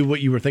help you do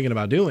what you were thinking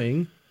about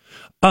doing.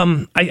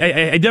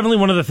 I definitely,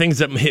 one of the things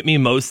that hit me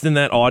most in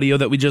that audio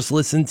that we just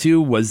listened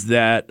to was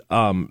that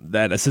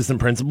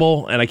assistant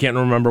principal, and I can't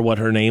remember what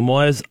her name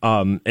was.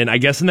 And I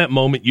guess in that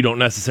moment, you don't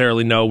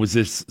necessarily know, was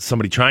this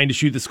somebody trying to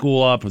shoot the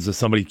school up? Was this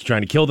somebody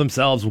trying to kill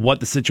themselves? What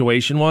the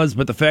situation was?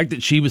 But the fact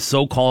that she was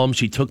so calm,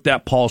 she took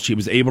that pulse, she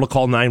was able to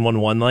call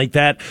 911 like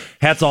that.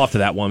 Hats off to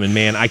that woman,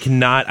 man. I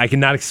cannot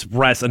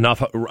express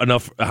enough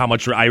how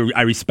much I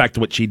respect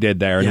what she did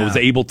there, and was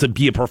able to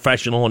be a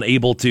professional and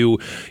able to,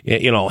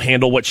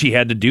 handle what she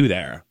had to do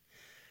there.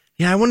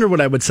 Yeah, I wonder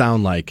what I would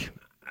sound like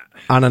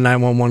on a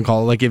 911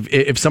 call. Like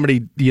if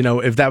somebody,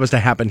 if that was to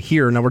happen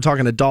here. Now we're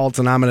talking adults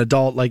and I'm an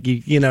adult, like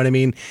you know what I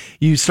mean?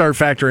 You start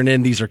factoring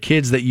in these are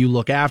kids that you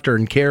look after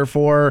and care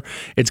for.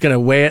 It's going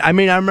to weigh it. I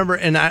mean, I remember,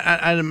 and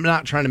I'm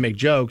not trying to make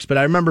jokes, but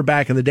I remember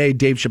back in the day,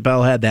 Dave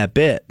Chappelle had that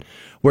bit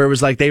where it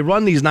was like they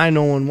run these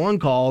 911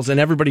 calls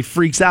and everybody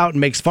freaks out and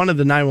makes fun of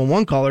the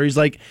 911 caller. He's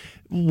like,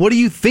 what do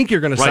you think you're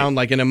going to sound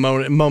like in a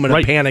moment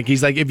of panic?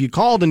 He's like, if you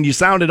called and you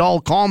sounded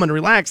all calm and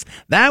relaxed,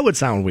 that would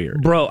sound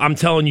weird. Bro, I'm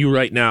telling you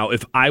right now,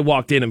 if I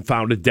walked in and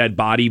found a dead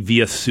body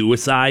via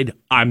suicide,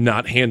 I'm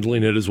not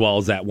handling it as well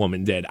as that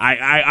woman did.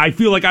 I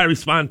feel like I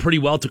respond pretty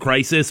well to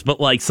crisis,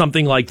 but like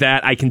something like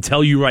that, I can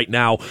tell you right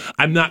now,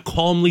 I'm not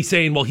calmly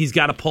saying, well, he's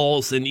got a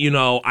pulse, and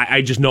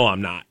I just know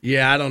I'm not.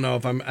 Yeah, I don't know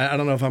if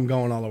I'm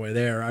going all the way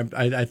there.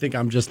 I think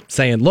I'm just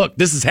saying, look,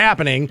 this is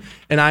happening,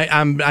 and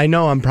I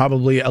know I'm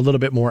probably a little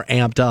bit more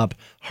amped up,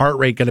 heart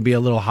rate going to be a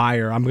little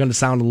higher. I'm going to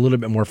sound a little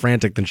bit more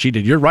frantic than she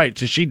did. You're right.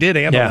 She did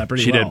handle that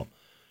pretty well.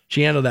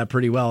 She handled that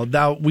pretty well.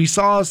 Now, we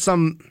saw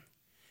some,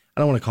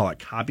 I don't want to call it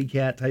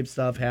copycat type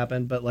stuff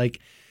happen, but like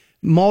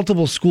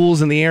multiple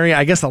schools in the area.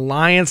 I guess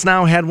Alliance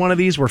now had one of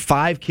these where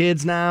 5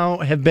 kids now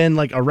have been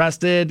like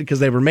arrested because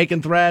they were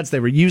making threats,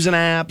 they were using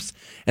apps,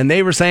 and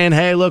they were saying,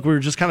 hey, look, we were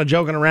just kind of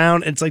joking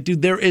around. It's like,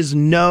 dude, there is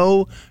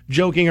no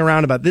joking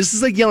around about this.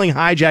 Is like yelling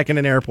hijack in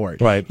an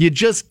airport. Right. You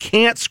just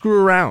can't screw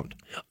around.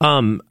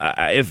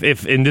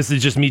 If and this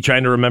is just me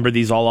trying to remember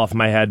these all off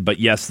my head, but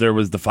yes, there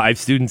was the 5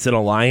 students in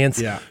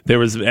Alliance. Yeah. There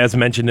was, as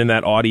mentioned in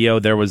that audio,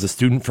 there was a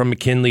student from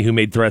McKinley who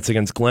made threats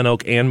against Glen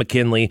Oak and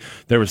McKinley.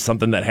 There was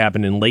something that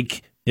happened in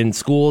Lake in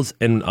schools,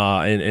 and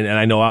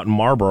I know out in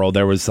Marlboro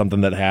there was something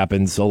that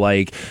happened. So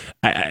like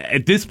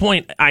at this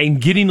point, I'm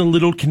getting a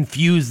little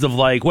confused of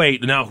like,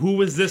 wait, now who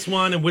was this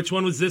one and which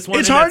one was this one?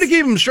 It's hard to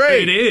keep them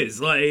straight. It is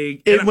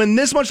like when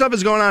this much stuff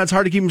is going on, it's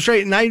hard to keep them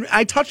straight. And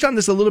I touched on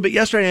this a little bit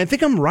yesterday, and I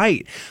think I'm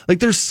right. Like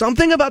there's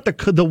something about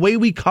the way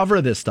we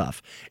cover this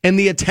stuff and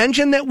the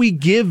attention that we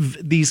give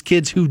these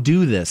kids who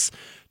do this,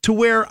 to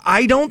where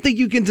I don't think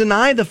you can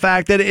deny the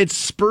fact that it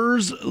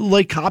spurs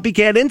like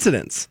copycat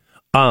incidents.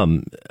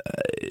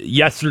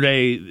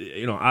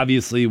 Yesterday,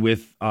 obviously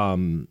with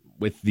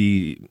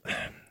the,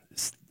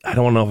 I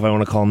don't know if I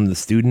want to call him the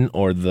student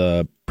or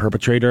the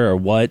perpetrator or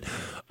what,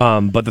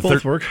 but the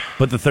both work.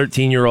 But the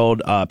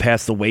 13-year-old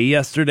passed away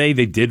yesterday.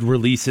 They did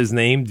release his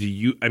name.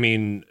 I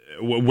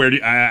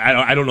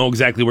don't know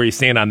exactly where you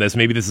stand on this.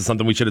 Maybe this is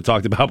something we should have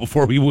talked about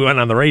before we went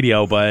on the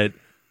radio, but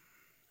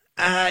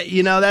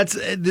that's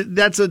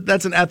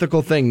an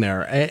ethical thing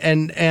there,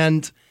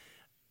 and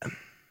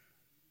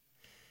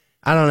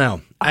I don't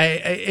know.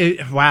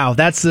 Wow,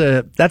 that's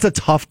a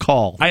tough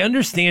call. I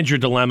understand your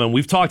dilemma, and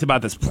we've talked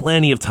about this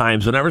plenty of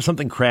times. Whenever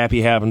something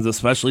crappy happens,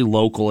 especially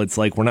local, it's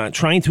like we're not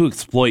trying to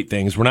exploit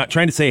things. We're not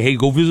trying to say, hey,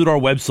 go visit our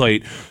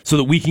website so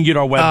that we can get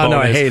our web bonus. No,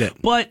 I hate it.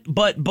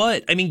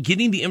 But, I mean,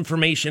 getting the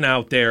information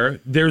out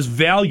there, there's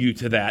value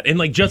to that. And,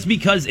 like, just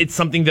because it's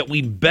something that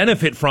we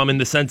benefit from in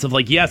the sense of,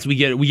 like, yes, we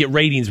get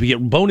ratings, we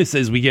get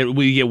bonuses, we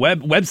get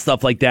web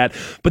stuff like that,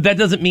 but that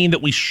doesn't mean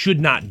that we should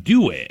not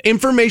do it.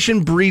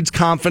 Information breeds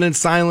confidence,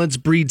 silence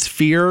breeds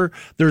fear.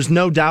 There's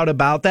no doubt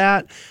about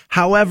that.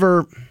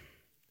 However,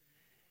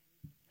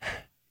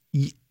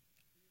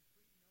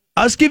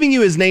 us giving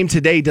you his name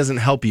today doesn't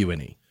help you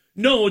any.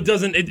 No, it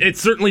doesn't. It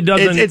certainly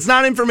doesn't. It's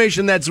not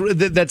information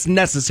that's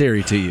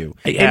necessary to you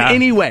in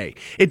any way.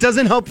 It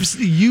doesn't help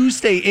you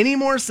stay any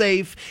more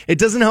safe. It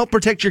doesn't help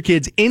protect your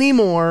kids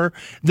anymore.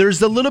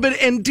 There's a little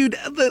bit, and dude,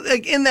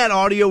 like in that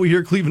audio we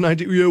hear Cleveland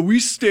 19, yeah, we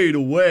stayed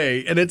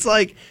away, and it's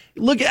like,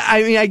 look,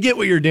 I mean, I get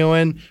what you're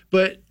doing,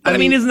 but I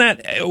mean, isn't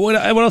that what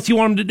else you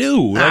want him to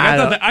do?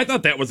 Like, I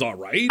thought that was all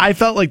right. I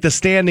felt like the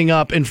standing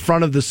up in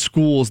front of the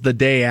schools the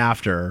day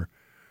after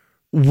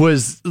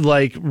was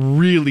like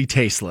really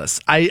tasteless.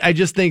 I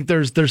just think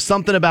there's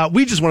something about,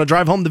 we just want to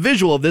drive home the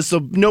visual of this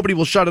so nobody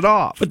will shut it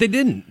off. But they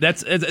didn't.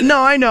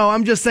 No, I know.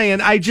 I'm just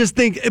saying. I just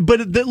think, but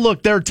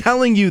look, they're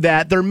telling you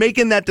that. They're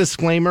making that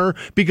disclaimer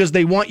because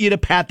they want you to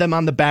pat them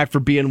on the back for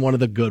being one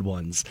of the good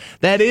ones.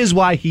 That is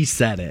why he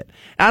said it.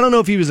 I don't know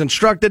if he was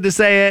instructed to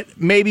say it.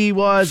 Maybe he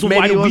was. So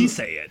maybe why do we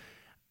say it?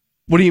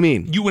 What do you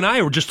mean? You and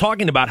I were just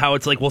talking about how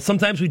it's like, well,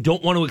 sometimes we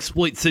don't want to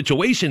exploit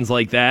situations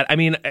like that. I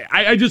mean,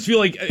 I just feel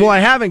like... Well, I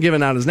haven't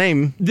given out his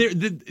name.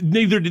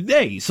 Neither did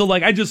they. So,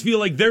 like, I just feel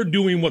like they're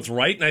doing what's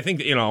right, and I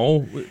think, you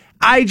know...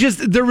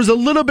 There was a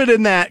little bit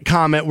in that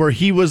comment where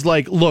he was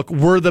like, look,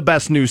 we're the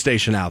best news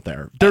station out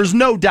there. There's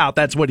no doubt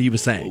that's what he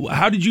was saying.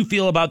 How did you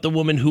feel about the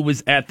woman who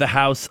was at the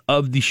house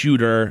of the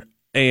shooter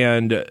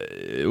and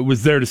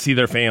was there to see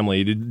their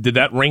family? Did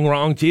that ring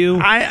wrong to you?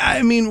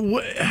 I mean...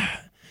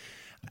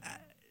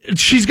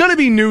 She's going to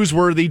be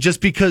newsworthy just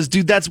because,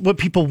 dude, that's what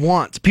people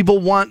want. People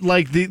want,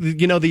 like,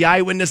 the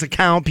eyewitness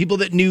account, people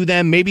that knew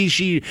them. Maybe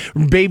she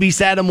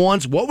babysat him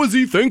once. What was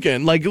he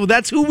thinking? Like,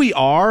 that's who we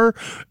are.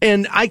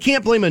 And I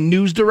can't blame a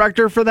news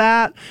director for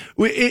that.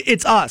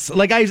 It's us.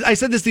 Like, I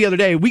said this the other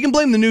day. We can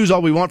blame the news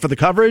all we want for the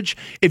coverage.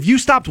 If you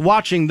stopped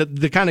watching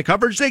the kind of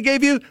coverage they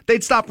gave you,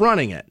 they'd stop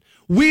running it.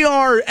 We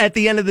are, at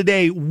the end of the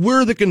day,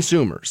 we're the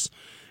consumers.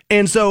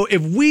 And so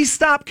if we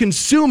stop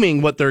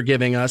consuming what they're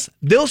giving us,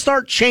 they'll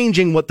start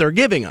changing what they're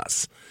giving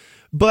us.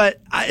 But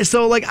I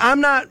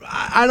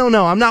don't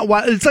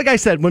know. It's like I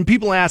said, when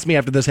people ask me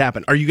after this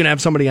happened, are you going to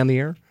have somebody on the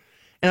air?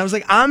 And I was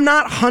like, I'm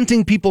not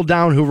hunting people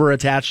down who were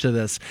attached to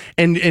this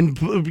and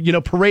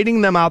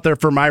parading them out there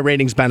for my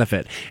ratings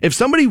benefit. If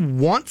somebody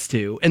wants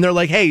to, and they're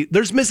like, hey,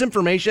 there's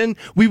misinformation,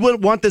 we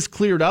would want this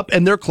cleared up,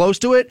 and they're close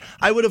to it,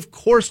 I would, of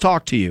course,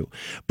 talk to you.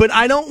 But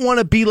I don't want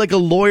to be like a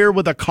lawyer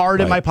with a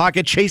card in my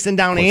pocket chasing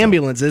down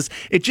ambulances.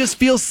 It just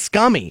feels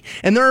scummy.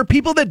 And there are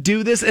people that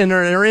do this and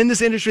are in this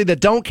industry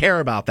that don't care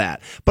about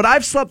that. But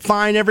I've slept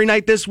fine every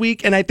night this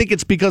week, and I think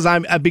it's because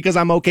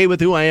I'm okay with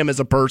who I am as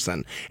a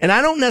person. And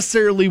I don't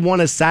necessarily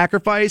want to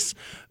sacrifice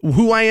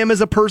who I am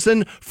as a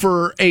person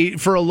for a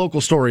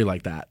local story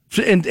like that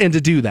and to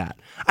do that.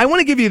 I want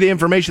to give you the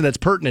information that's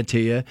pertinent to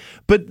you,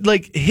 but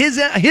like his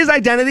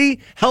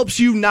identity helps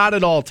you not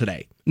at all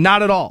today.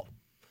 Not at all.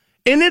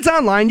 And it's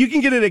online. You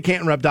can get it at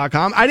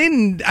cantonrep.com. I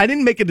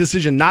didn't make a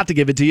decision not to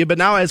give it to you, but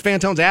now as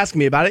Fantone's asking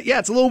me about it, yeah,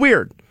 it's a little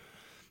weird.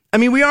 I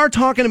mean, we are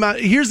talking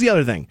about, here's the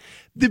other thing.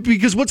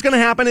 Because what's going to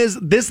happen is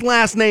this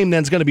last name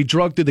then is going to be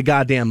drugged through the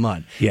goddamn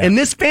mud. Yeah. And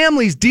this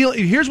family's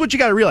here's what you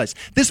got to realize.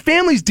 This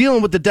family's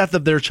dealing with the death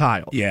of their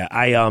child. Yeah,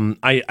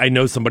 I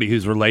know somebody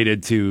who's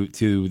related to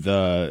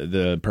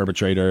the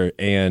perpetrator,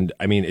 and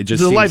I mean, it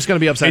just seems, life's going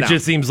to be upside down. It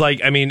just seems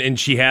like, I mean, and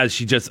she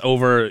just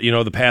over,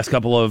 the past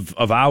couple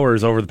of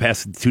hours, over the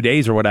past 2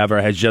 days or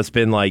whatever, has just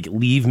been like,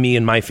 leave me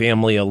and my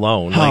family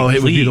alone. Oh,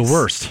 it would be the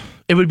worst.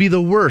 It would be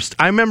the worst.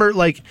 I remember,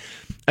 like,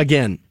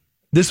 again,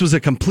 this was a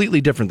completely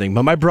different thing,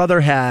 but my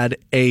brother had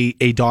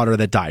a daughter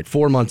that died,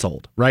 4 months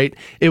old, right?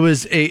 It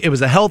was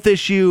a health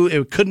issue.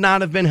 It could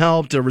not have been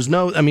helped. There was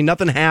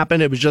nothing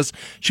happened. It was just,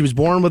 she was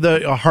born with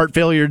a heart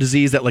failure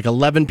disease that like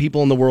 11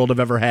 people in the world have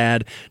ever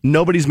had.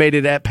 Nobody's made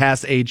it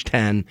past age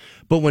 10.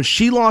 But when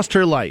she lost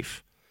her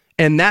life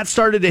and that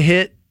started to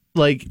hit,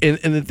 like,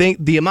 and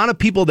the amount of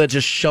people that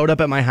just showed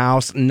up at my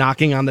house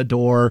knocking on the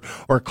door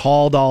or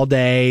called all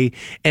day.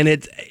 And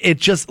it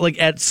just like,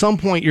 at some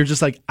point you're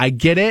just like, I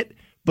get it,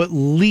 but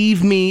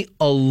leave me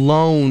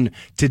alone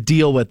to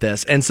deal with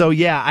this. And so,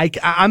 yeah,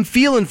 I'm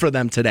feeling for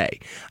them today.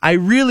 I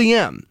really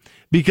am.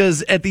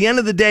 Because at the end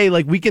of the day,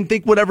 like, we can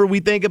think whatever we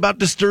think about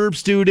disturbed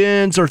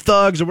students or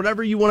thugs or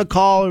whatever you want to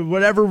call or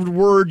whatever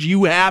words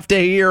you have to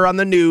hear on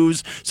the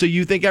news so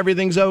you think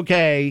everything's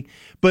okay.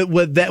 But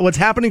what's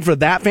happening for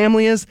that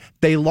family is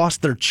they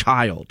lost their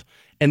child.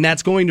 And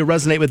that's going to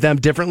resonate with them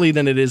differently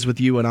than it is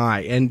with you and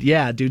I. And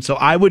yeah, dude, so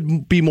I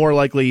would be more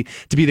likely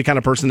to be the kind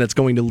of person that's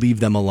going to leave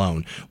them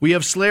alone. We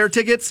have Slayer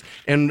tickets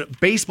and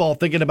baseball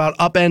thinking about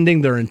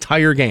upending their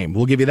entire game.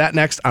 We'll give you that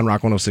next on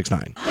Rock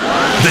 106.9.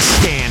 The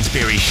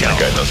Stansberry Show. That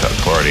guy knows how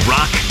to party.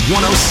 Rock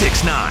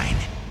 106.9.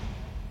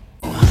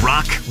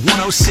 Rock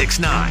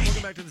 106.9.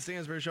 Welcome back to the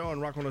Stansberry Show on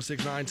Rock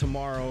 106.9.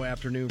 Tomorrow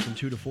afternoon from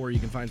 2 to 4, you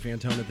can find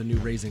Fantone at the new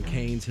Raising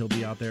Cane's. He'll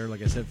be out there,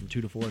 like I said, from 2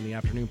 to 4 in the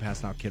afternoon,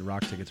 passing out Kid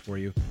Rock tickets for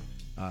you.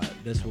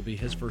 This will be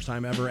his first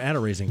time ever at a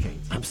Raising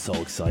Cane's. I'm so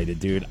excited,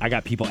 dude. I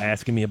got people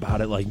asking me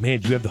about it, like, man,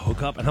 do you have the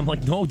hookup? And I'm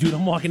like, no, dude,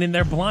 I'm walking in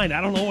there blind.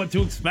 I don't know what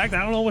to expect.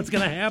 I don't know what's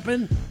going to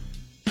happen.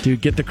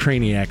 Dude, get the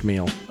Craniac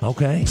meal.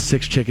 Okay.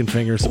 6 chicken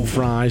fingers, some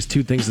fries,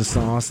 2 things of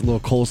sauce, a little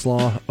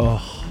coleslaw.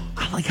 Oh,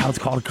 I like how it's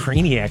called a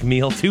Craniac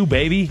meal, too,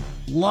 baby.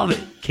 Love it.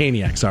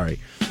 Caniac, sorry.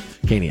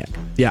 Caniac.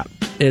 Yeah,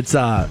 it's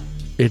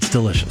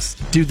delicious.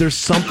 Dude, there's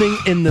something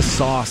in the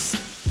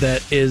sauce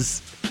that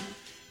is...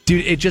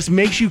 Dude, it just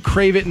makes you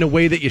crave it in a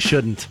way that you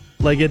shouldn't.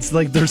 Like, it's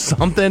like there's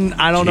something,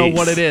 I don't know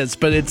what it is,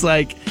 but it's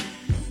like,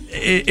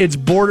 it's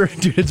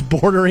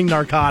bordering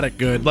narcotic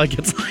good. Like,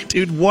 it's like,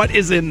 dude, what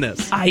is in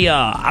this?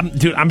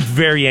 I'm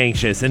very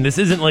anxious, and this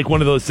isn't like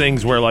one of those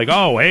things where like,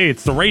 oh, hey,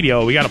 it's the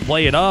radio, we got to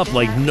play it up.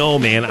 Like, no,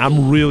 man,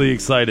 I'm really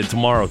excited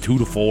tomorrow, 2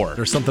 to 4.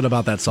 There's something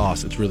about that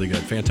sauce. It's really good.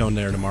 Fantone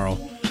there tomorrow,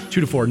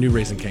 2 to 4, new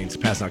Raising Cane's,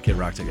 passing out Kid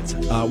Rock tickets.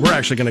 We're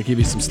actually going to give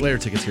you some Slayer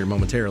tickets here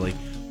momentarily.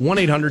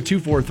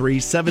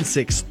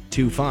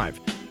 1-800-243-7625.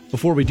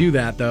 Before we do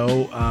that,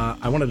 though,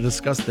 I want to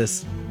discuss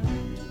this,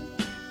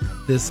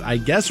 I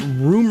guess,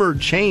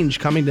 rumored change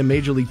coming to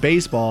Major League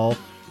Baseball.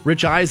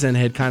 Rich Eisen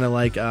had kind of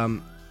like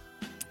had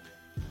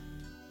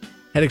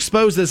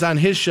exposed this on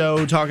his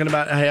show, talking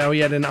about how he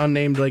had an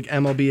unnamed like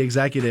MLB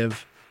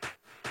executive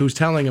who's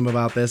telling him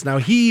about this. Now,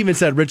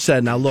 Rich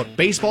said, now look,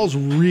 baseball's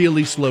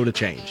really slow to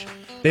change.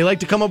 They like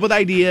to come up with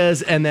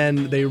ideas and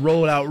then they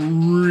roll it out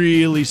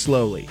really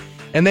slowly.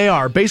 And they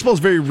are. Baseball's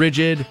very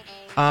rigid,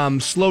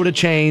 slow to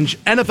change.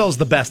 NFL's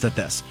the best at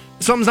this.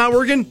 If something's not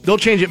working, they'll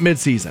change it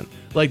mid-season.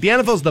 Like, the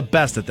NFL's the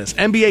best at this.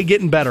 NBA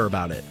getting better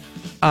about it.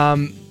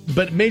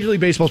 But Major League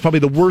Baseball is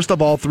probably the worst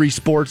of all 3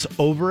 sports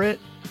over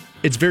it.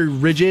 It's very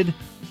rigid.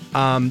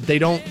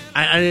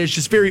 It's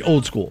just very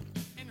old school.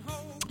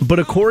 But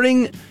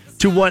according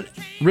to what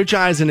Rich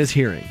Eisen is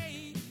hearing,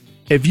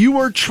 if you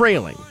were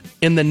trailing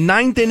in the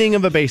 9th inning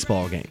of a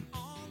baseball game,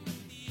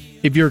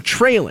 if you're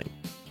trailing,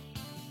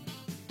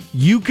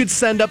 you could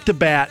send up to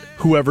bat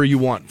whoever you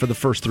want for the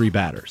first 3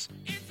 batters.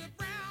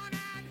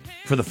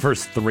 For the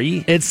first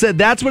 3? It said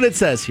that's what it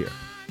says here.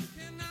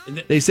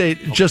 They say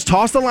just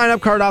toss the lineup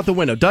card out the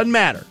window. Doesn't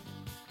matter.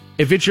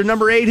 If it's your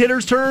number 8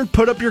 hitter's turn,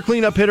 put up your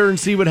cleanup hitter and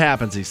see what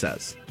happens, he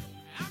says.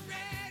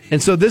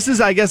 And so this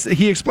is, I guess,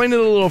 he explained it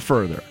a little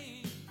further.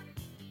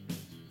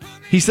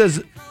 He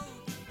says,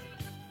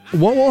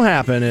 what will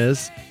happen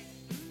is,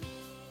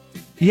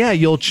 yeah,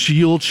 you'll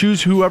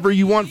choose whoever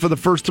you want for the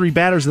first 3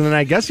 batters, and then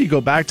I guess you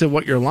go back to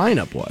what your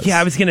lineup was. Yeah,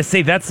 I was going to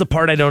say, that's the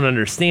part I don't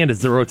understand, is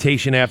the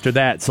rotation after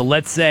that. So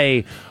let's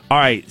say, all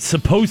right,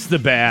 supposed to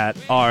bat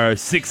are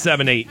 6,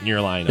 7, 8 in your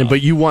lineup.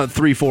 But you want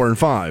 3, 4, and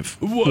 5,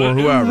 or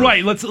whoever.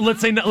 Right, let's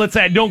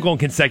say I don't go in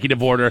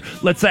consecutive order.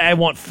 Let's say I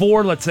want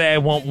 4, let's say I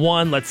want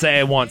 1, let's say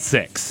I want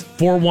 6.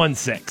 4, 1,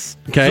 6.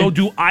 Okay. So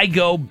do I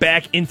go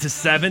back into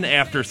 7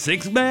 after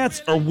 6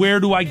 bats, or where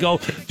do I go?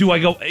 Do I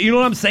go, you know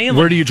what I'm saying?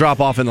 Where do you drop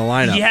off in the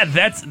lineup? Yeah,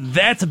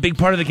 that's a big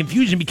part of the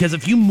confusion, because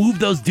if you move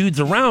those dudes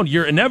around,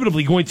 you're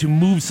inevitably going to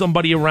move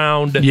somebody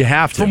around. You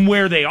have to. From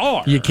where they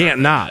are. You can't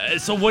not.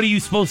 So what are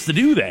you supposed to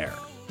do there?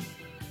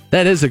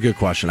 That is a good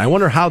question. I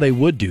wonder how they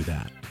would do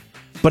that.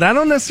 But I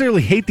don't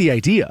necessarily hate the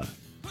idea.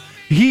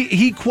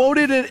 He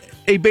quoted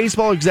a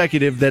baseball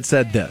executive that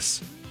said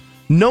this: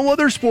 no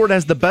other sport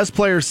has the best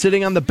players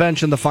sitting on the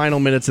bench in the final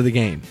minutes of the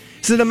game.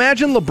 He said,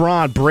 imagine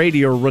LeBron,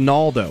 Brady, or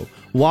Ronaldo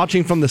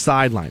watching from the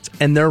sidelines.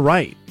 And they're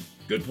right.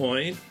 Good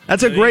point.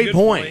 That's a great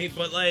point.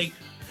 But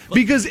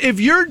because if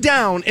you're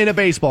down in a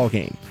baseball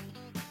game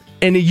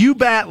and you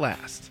bat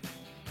last,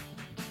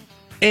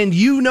 and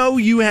you know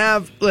you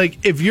have,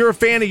 like, if you're a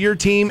fan of your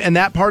team and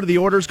that part of the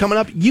order is coming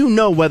up, you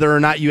know whether or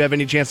not you have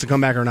any chance to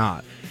come back or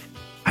not.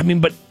 I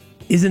mean, but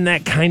isn't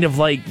that kind of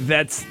like,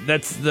 that's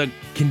the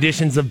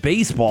conditions of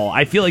baseball?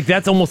 I feel like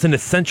that's almost an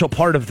essential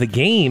part of the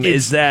game,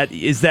 is that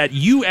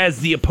you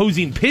as the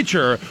opposing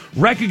pitcher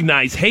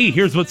recognize, hey,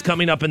 here's what's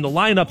coming up in the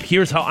lineup,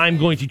 here's how I'm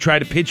going to try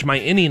to pitch my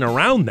inning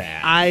around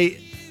that. I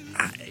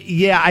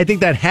think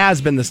that has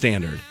been the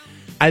standard.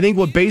 I think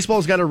what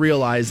baseball's got to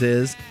realize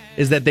is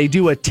that they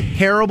do a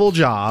terrible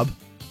job.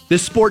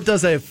 This sport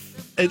does a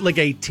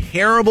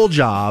terrible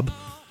job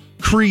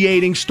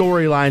creating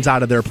storylines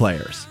out of their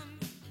players.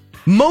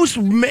 Most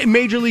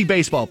Major League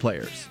Baseball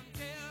players,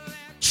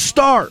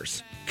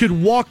 stars, could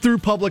walk through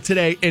public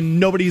today and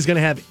nobody's going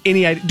to have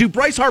any idea. Dude,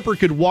 Bryce Harper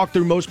could walk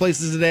through most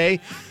places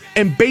today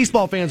and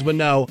baseball fans would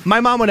know.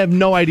 My mom would have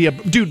no idea.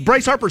 Dude,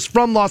 Bryce Harper's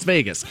from Las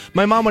Vegas.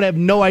 My mom would have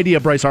no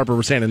idea Bryce Harper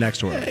was standing next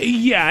to her.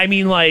 Yeah, I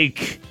mean,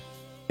 like...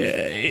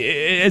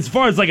 as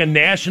far as like a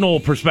national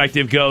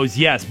perspective goes,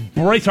 yes,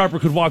 Bryce Harper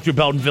could walk through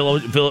Belden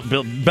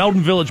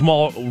Village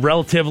Mall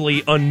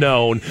relatively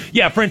unknown.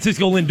 Yeah,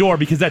 Francisco Lindor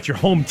because that's your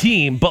home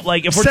team. But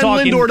like if we're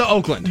talking Lindor to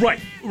Oakland, right,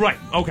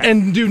 okay.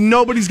 And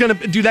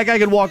that guy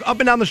could walk up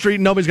and down the street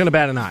and nobody's gonna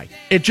bat an eye.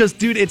 It just,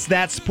 dude, it's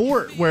that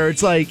sport where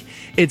it's like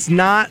it's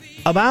not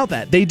about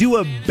that. They do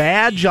a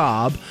bad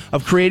job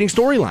of creating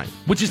storyline,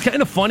 which is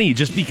kind of funny,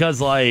 just because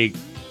like.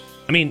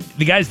 I mean,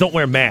 the guys don't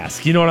wear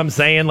masks. You know what I'm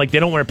saying? Like, they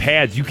don't wear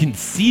pads. You can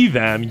see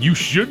them. You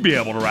should be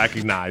able to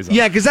recognize them.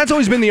 Yeah, because that's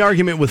always been the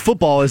argument with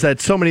football, is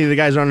that so many of the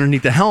guys are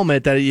underneath the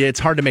helmet that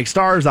it's hard to make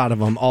stars out of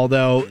them,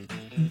 although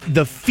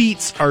the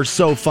feats are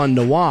so fun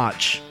to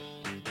watch.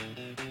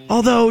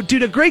 Although,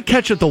 dude, a great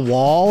catch at the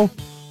wall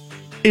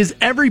is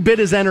every bit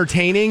as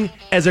entertaining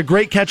as a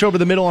great catch over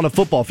the middle on a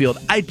football field.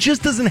 It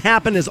just doesn't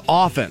happen as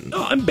often.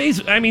 No,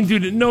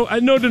 dude,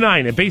 no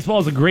denying it.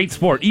 Baseball is a great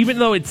sport, even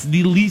though it's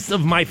the least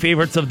of my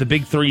favorites of the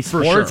big three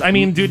sports. Sure. I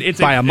mean, dude,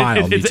 it's by a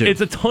mile.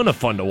 It's a ton of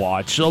fun to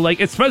watch. So, like,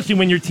 especially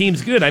when your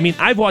team's good. I mean,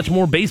 I've watched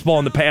more baseball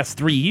in the past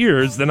 3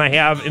 years than I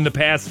have in the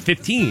past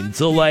 15.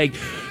 So, like,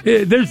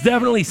 there's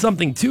definitely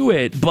something to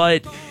it,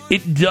 but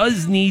it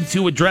does need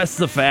to address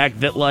the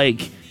fact that,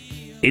 like,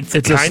 it's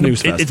a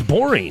snooze fest. It's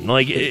boring.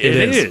 Like it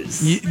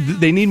is.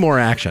 They need more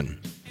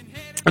action.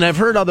 And I've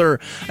heard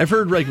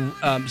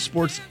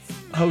sports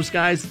host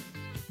guys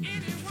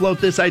float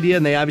this idea,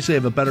 and they obviously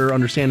have a better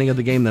understanding of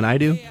the game than I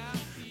do.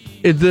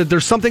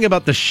 There's something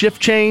about the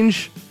shift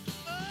change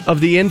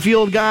of the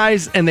infield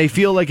guys, and they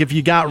feel like if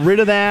you got rid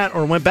of that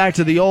or went back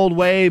to the old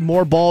way,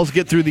 more balls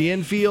get through the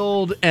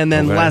infield and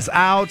then less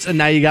outs, and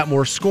now you got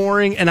more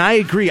scoring. And I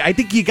agree. I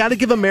think you got to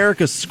give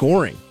America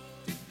scoring.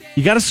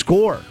 You got to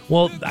score.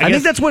 Well, I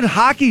think that's what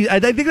hockey. I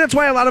think that's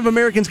why a lot of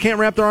Americans can't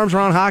wrap their arms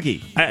around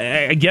hockey.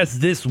 I guess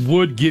this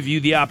would give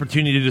you the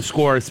opportunity to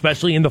score,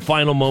 especially in the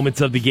final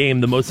moments of the game,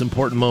 the most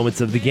important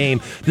moments of the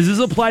game. Does this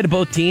apply to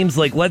both teams?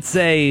 Like, let's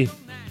say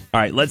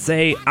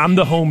I'm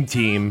the home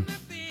team.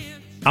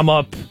 I'm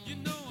up.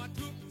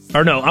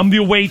 Or no, I'm the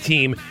away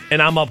team,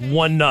 and I'm up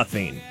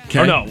 1-0. Okay.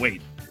 Or no,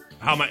 wait.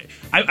 How am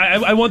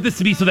I want this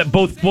to be so that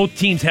both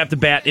teams have to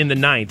bat in the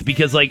ninth,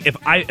 because like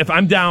if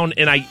I'm down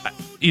and I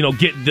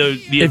get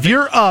the if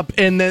you're up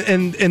in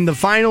the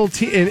final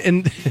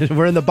and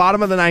we're in the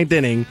bottom of the ninth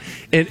inning,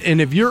 and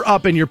if you're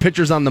up and your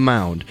pitcher's on the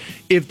mound,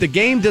 if the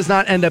game does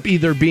not end up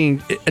either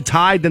being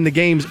tied, then the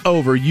game's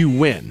over. You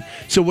win.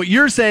 So what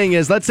you're saying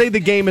is, let's say the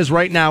game is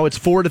right now it's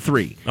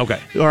 4-3. Okay.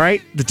 All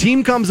right. The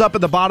team comes up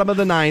at the bottom of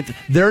the ninth.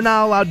 They're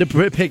not allowed to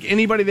pick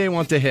anybody they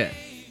want to hit.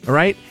 All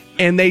right.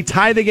 And they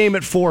tie the game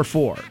at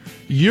 4-4.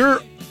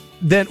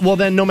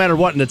 Then no matter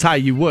what in a tie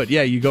you would.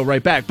 Yeah, you go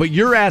right back. But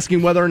you're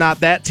asking whether or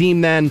not that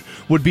team then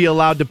would be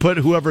allowed to put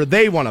whoever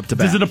they want up to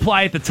bat. Does it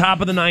apply at the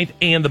top of the ninth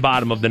and the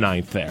bottom of the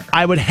ninth there?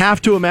 I would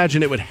have to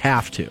imagine it would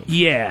have to.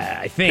 Yeah,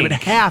 I think. It would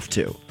have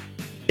to.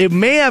 It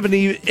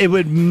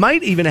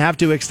might even have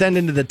to extend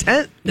into the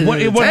 10th.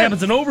 What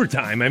happens in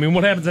overtime? I mean,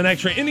 what happens in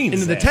extra innings?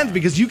 Into the 10th,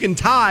 because you can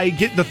tie,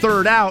 get the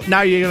third out.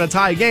 Now you're going to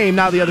tie a game.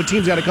 Now the other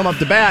team's got to come up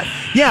to bat.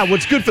 Yeah,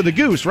 what's good for the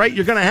goose, right?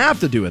 You're going to have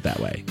to do it that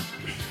way.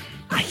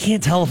 I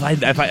can't tell if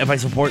I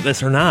support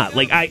this or not.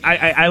 Like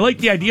I like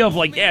the idea of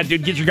like, yeah,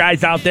 dude, get your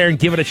guys out there and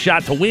give it a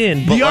shot to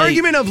win. But the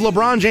argument of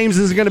LeBron James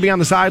isn't going to be on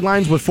the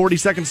sidelines with 40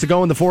 seconds to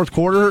go in the fourth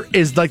quarter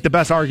is like the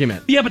best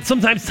argument. Yeah, but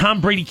sometimes Tom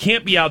Brady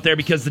can't be out there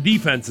because the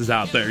defense is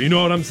out there. You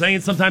know what I'm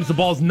saying? Sometimes the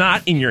ball's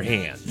not in your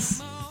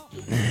hands.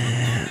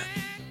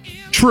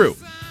 True.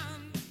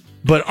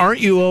 But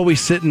aren't you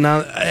always sitting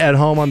at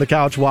home on the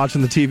couch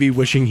watching the TV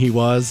wishing he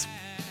was?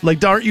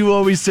 Like, aren't you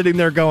always sitting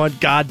there going,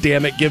 God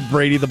damn it, give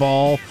Brady the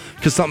ball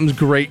because something's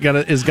great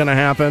is going to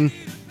happen?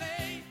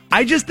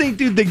 I just think,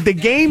 dude, the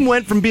game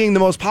went from being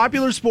the most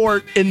popular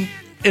sport in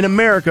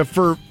America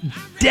for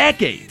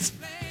decades,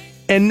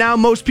 and now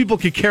most people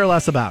could care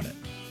less about it.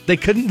 They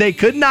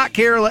could not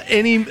care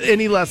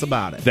any less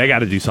about it. They got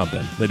to do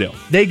something. They do.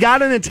 They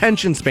got an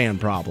attention span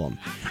problem.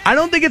 I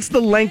don't think it's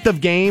the length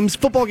of games.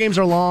 Football games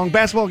are long.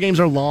 Basketball games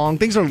are long.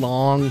 Things are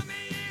long.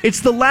 It's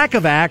the lack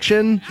of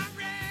action.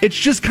 It's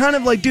just kind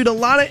of like, dude,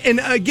 and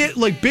again,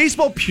 like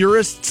baseball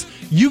purists,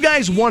 you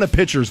guys want a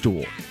pitcher's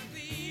duel.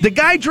 The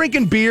guy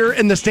drinking beer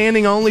in the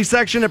standing only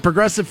section at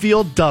Progressive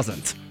Field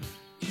doesn't.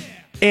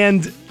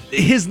 And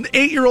his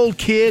 8-year-old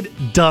kid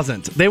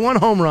doesn't. They want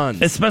home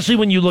runs. Especially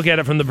when you look at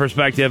it from the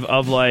perspective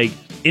of like,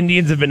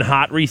 Indians have been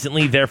hot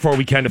recently, therefore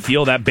we kind of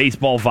feel that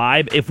baseball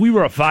vibe. If we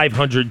were a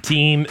 500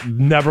 team,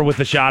 never with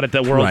a shot at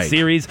the World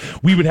Series,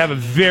 we would have a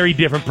very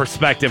different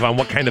perspective on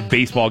what kind of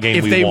baseball game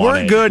we wanted. If they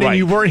weren't good and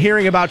you weren't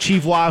hearing about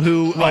Chief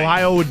Wahoo,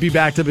 Ohio would be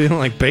back to being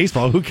like,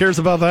 baseball, who cares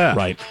about that?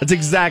 Right. That's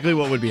exactly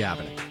what would be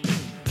happening.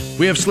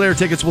 We have Slayer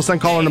tickets. We'll send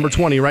caller number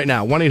 20 right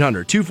now,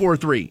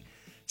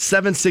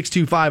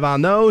 1-800-243-7625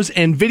 on those,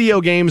 and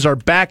video games are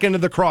back into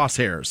the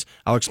crosshairs.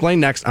 I'll explain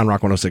next on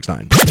Rock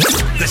 106.9.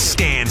 The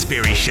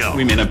Stansberry Show.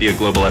 We may not be a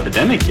global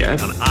epidemic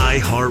yet. On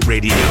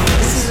iHeartRadio.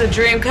 This is a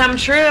dream come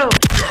true.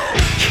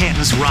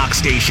 Canton's Rock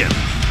Station.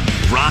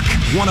 Rock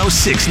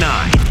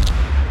 106.9.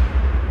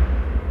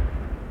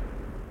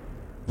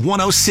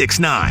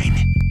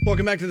 1069.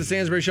 Welcome back to the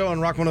Stansbury Show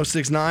on Rock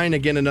 1069.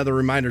 Again, another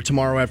reminder,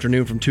 tomorrow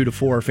afternoon from 2 to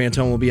 4,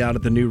 Fantone will be out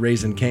at the new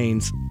Raising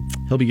Cane's.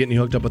 He'll be getting you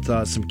hooked up with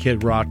some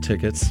Kid Rock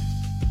tickets.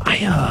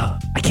 I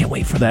can't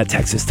wait for that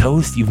Texas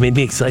toast. You've made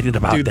me excited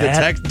about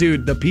that.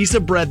 The piece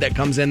of bread that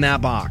comes in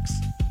that box,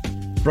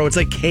 bro, it's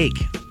like cake.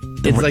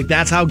 It's like,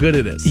 that's how good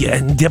it is. Yeah,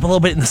 and dip a little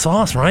bit in the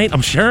sauce, right?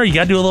 I'm sure you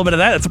got to do a little bit of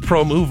that. That's a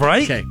pro move,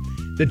 right? Okay.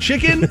 The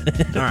chicken,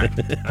 all right,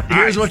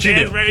 here's what you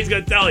do. Stansbury's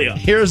going to tell you.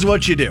 Here's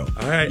what you do.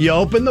 All right. You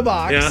open the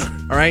box. Yeah.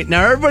 All right.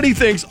 Now everybody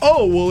thinks,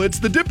 oh, well, it's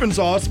the dipping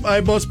sauce. I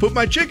must put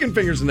my chicken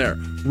fingers in there.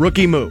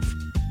 Rookie move.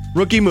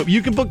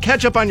 You can put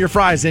ketchup on your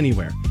fries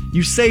anywhere.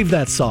 You save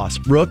that sauce,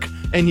 Rook,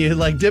 and you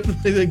get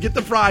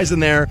the fries in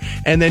there.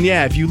 And then,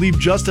 if you leave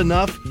just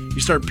enough,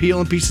 you start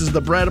peeling pieces of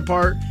the bread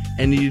apart.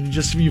 And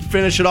you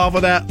finish it off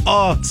with that.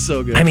 Oh, it's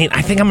so good. I mean,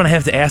 I think I'm going to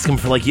have to ask him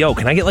for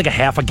can I get a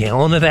half a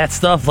gallon of that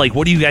stuff?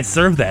 What do you guys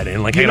serve that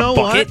in? I got a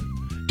bucket?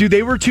 What? Dude,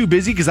 they were too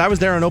busy because I was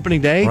there on opening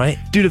day. Right.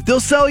 Dude, if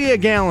they'll sell you a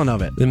gallon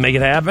of it. Then make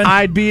it happen?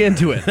 I'd be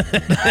into it.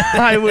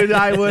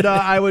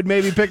 I would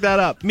maybe pick that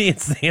up. Me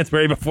and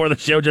Stansbury before the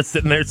show just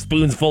sitting there,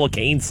 spoons full of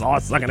cane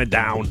sauce, sucking it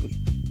down.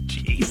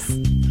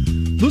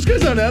 Jeez. Those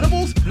guys on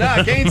edibles?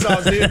 Nah, cane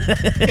sauce, dude.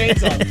 Cane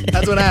sauce.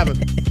 That's what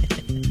happened.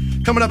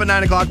 Coming up at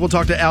 9 o'clock, we'll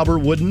talk to Albert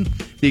Woodin,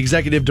 the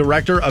executive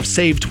director of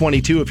Save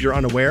 22, if you're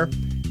unaware.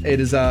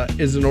 It is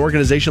an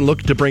organization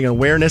looking to bring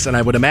awareness, and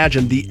I would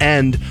imagine the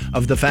end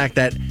of the fact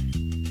that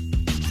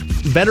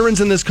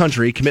veterans in this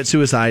country commit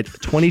suicide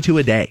 22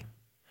 a day.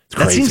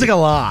 That seems like a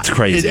lot. It's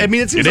crazy.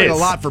 It seems like a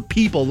lot for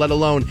people, let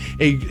alone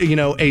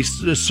a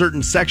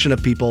certain section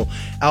of people.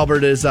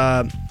 Albert is...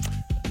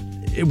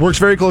 It works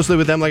very closely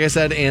with them, like I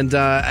said, and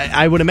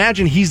I would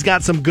imagine he's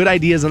got some good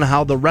ideas on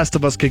how the rest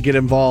of us could get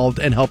involved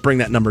and help bring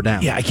that number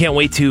down. Yeah, I can't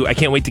wait to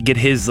get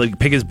his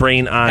pick his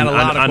brain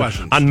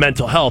on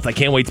mental health. I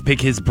can't wait to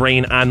pick his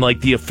brain on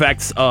the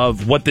effects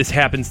of what this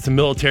happens to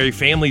military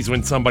families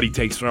when somebody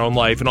takes their own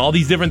life and all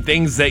these different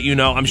things that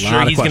I'm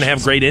sure he's going to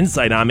have great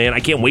insight on. Man, I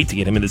can't wait to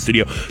get him in the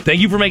studio.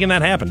 Thank you for making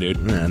that happen, dude.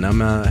 Yeah, and I'm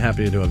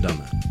happy to have done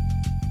that.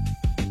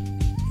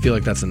 I feel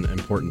like that's an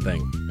important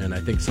thing, and I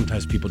think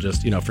sometimes people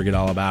just forget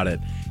all about it.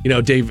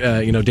 Dave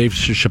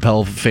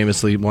Chappelle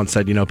famously once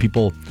said,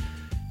 people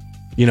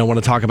want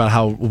to talk about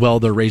how well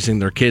they're raising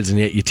their kids, and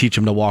yet you teach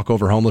them to walk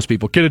over homeless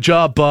people. Get a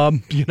job,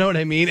 bum. You know what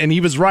I mean? And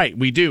he was right.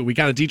 We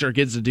kind of teach our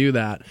kids to do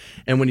that.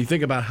 And when you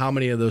think about how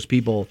many of those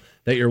people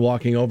that you're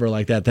walking over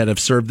like that have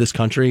served this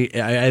country,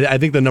 I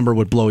think the number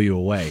would blow you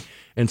away.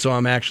 And so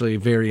I'm actually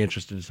very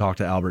interested to talk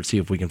to Albert, see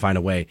if we can find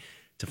a way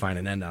to find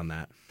an end on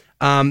that.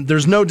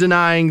 There's no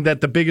denying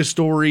that the biggest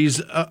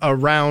stories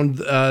around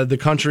the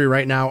country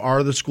right now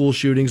are the school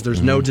shootings.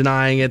 There's no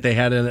denying it. They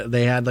had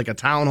a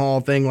town hall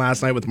thing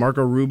last night with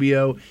Marco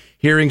Rubio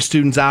hearing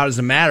students out. As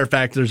a matter of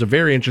fact, there's a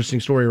very interesting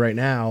story right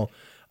now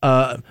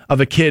of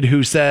a kid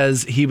who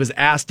says he was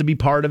asked to be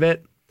part of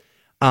it.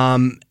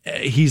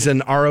 He's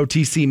an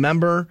ROTC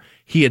member.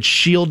 He had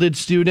shielded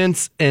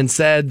students and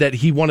said that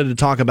he wanted to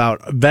talk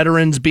about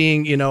veterans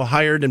being,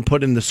 hired and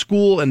put in the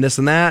school and this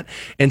and that.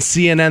 And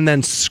CNN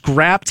then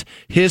scrapped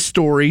his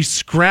story,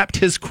 scrapped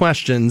his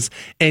questions,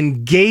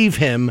 and gave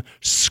him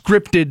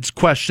scripted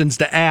questions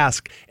to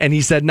ask. And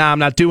he said, I'm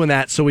not doing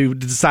that. So we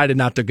decided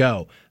not to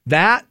go.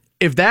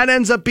 If that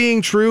ends up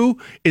being true,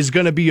 is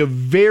going to be a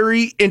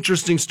very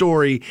interesting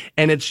story.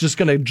 And it's just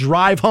going to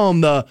drive home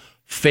the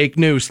fake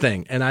news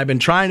thing. And I've been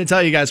trying to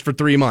tell you guys for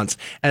 3 months,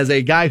 as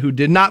a guy who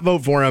did not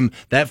vote for him,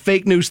 that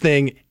fake news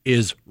thing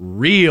is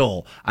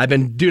real. I've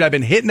been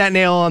hitting that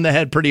nail on the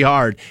head pretty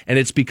hard, and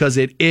it's because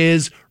it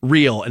is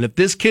real. And if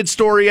this kid's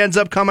story ends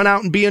up coming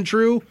out and being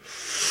true,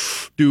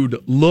 dude,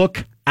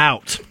 look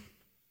out.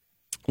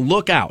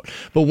 Look out.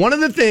 But one of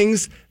the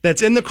things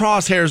that's in the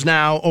crosshairs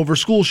now over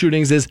school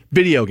shootings is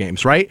video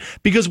games, right?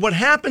 Because what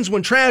happens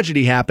when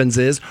tragedy happens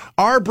is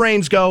our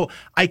brains go,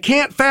 I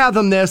can't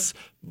fathom this,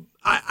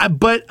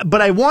 but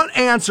I want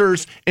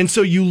answers, and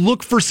so you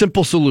look for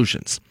simple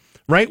solutions,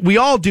 right? We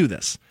all do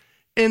this,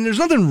 and there's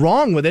nothing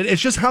wrong with it.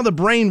 It's just how the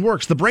brain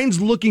works. The brain's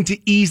looking to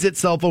ease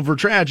itself over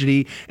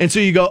tragedy, and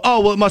so you go, oh,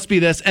 well, it must be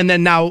this, and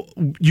then now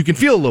you can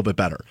feel a little bit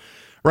better,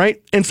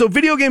 right? And so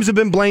video games have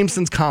been blamed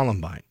since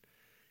Columbine.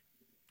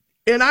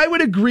 And I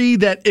would agree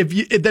that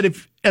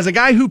if as a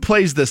guy who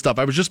plays this stuff,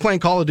 I was just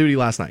playing Call of Duty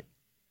last night,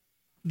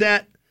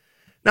 that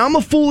now I'm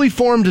a fully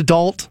formed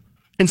adult,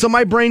 and so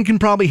my brain can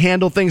probably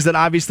handle things that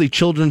obviously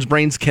children's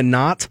brains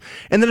cannot.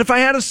 And that if I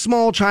had a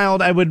small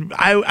child,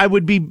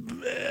 I'd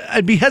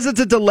be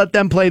hesitant to let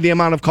them play the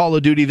amount of Call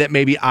of Duty that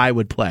maybe I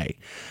would play.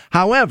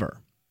 However,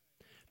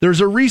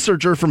 there's a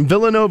researcher from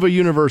Villanova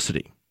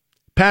University,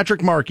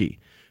 Patrick Markey,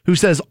 who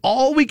says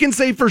all we can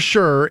say for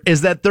sure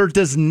is that there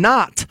does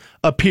not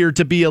appear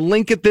to be a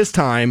link at this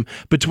time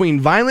between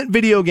violent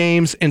video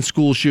games and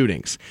school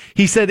shootings.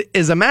 He said,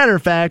 as a matter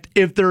of fact,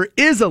 if there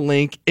is a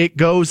link, it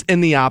goes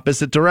in the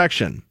opposite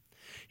direction.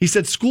 He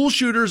said school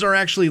shooters are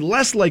actually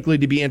less likely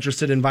to be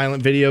interested in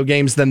violent video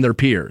games than their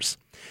peers.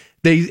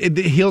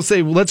 He'll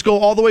say, well, let's go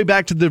all the way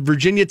back to the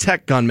Virginia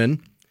Tech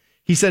gunman,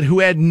 he said, who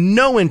had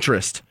no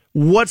interest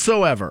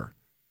whatsoever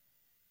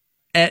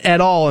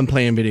at all in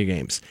playing video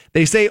games.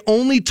 They say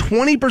only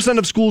 20%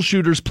 of school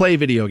shooters play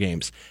video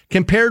games,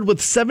 compared with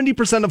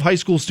 70% of high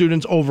school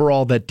students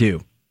overall that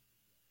do.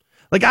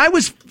 Like, I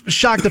was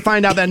shocked to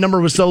find out that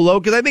number was so low,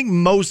 because I think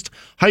most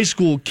high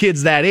school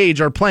kids that age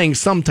are playing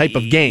some type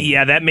of game.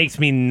 Yeah, that makes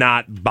me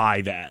not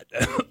buy that.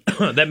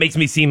 That makes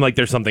me seem like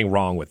there's something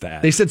wrong with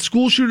that. They said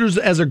school shooters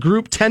as a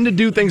group tend to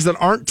do things that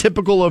aren't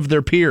typical of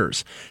their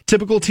peers.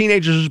 Typical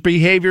teenagers'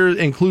 behavior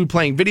include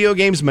playing video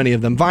games, many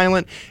of them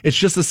violent. It's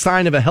just a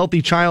sign of a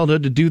healthy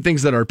childhood to do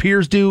things that our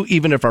peers do,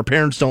 even if our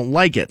parents don't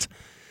like it.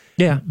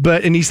 Yeah.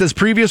 And he says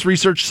previous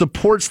research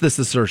supports this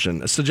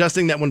assertion,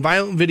 suggesting that when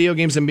violent video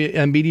games and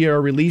media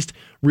are released,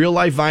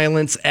 real-life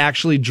violence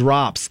actually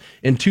drops.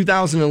 In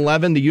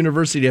 2011, the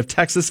University of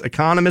Texas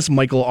economist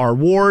Michael R.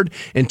 Ward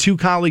and two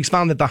colleagues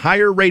found that the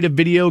higher rate of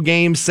video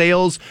game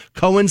sales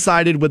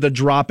coincided with a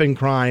drop in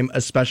crime,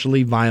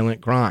 especially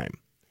violent crime.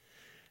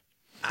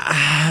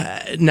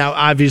 Now,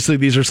 obviously,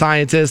 these are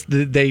scientists.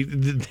 They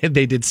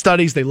did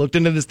studies. They looked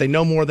into this. They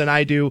know more than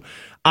I do.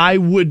 I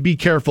would be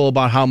careful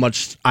about how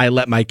much I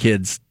let my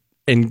kids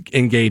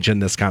engage in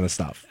this kind of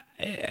stuff.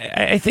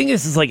 I think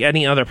this is like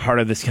any other part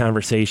of this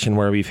conversation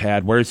where we've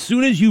had, where as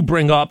soon as you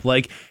bring up,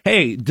 like,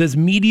 hey, does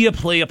media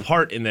play a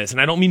part in this?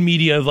 And I don't mean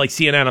media of like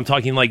CNN. I'm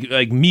talking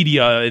like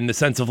media in the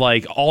sense of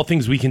like all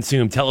things we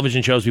consume,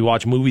 television shows we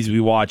watch, movies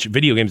we watch,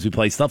 video games we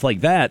play, stuff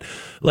like that.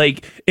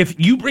 Like, if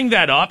you bring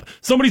that up,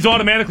 somebody's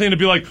automatically going to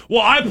be like,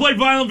 well, I played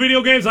violent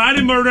video games. I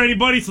didn't murder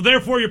anybody, so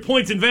therefore your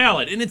point's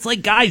invalid. And it's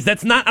like, guys,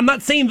 I'm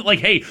not saying that like,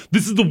 hey,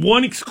 this is the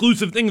one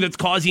exclusive thing that's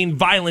causing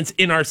violence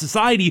in our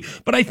society.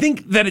 But I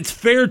think that it's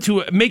fair to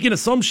make an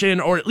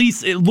assumption, or at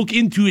least look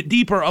into it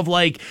deeper, of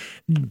like,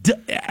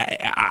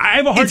 I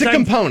have a hard time. It's a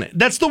component.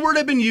 That's the word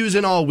I've been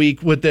using all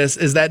week with this,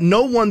 is that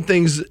no one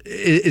thing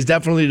is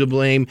definitely to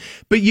blame,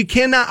 but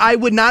I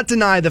would not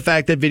deny the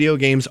fact that video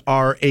games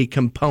are a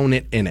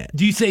component in it.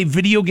 Do you say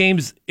video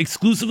games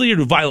exclusively, or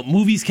do violent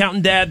movies count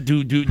in that?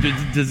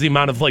 Does the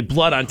amount of like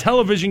blood on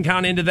television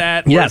count into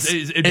that? Yes.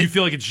 Do you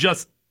feel like it's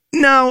just...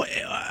 No,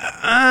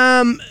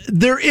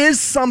 there is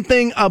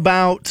something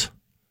about...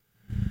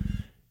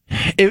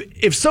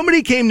 If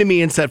somebody came to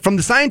me and said, from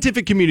the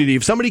scientific community,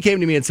 if somebody came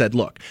to me and said,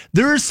 look,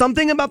 there is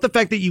something about the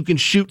fact that you can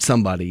shoot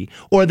somebody,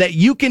 or that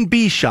you can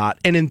be shot,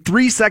 and in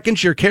 3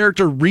 seconds your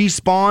character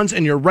respawns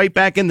and you're right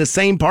back in the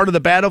same part of the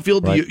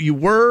battlefield you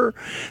were,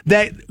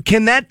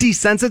 can that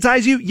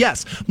desensitize you?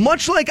 Yes.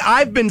 Much like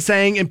I've been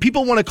saying, and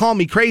people want to call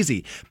me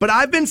crazy, but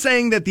I've been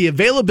saying that the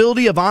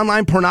availability of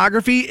online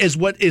pornography is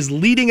what is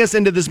leading us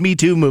into this Me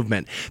Too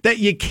movement. That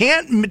you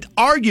can't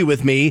argue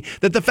with me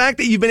that the fact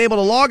that you've been able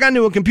to log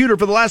onto a computer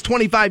for the last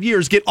 25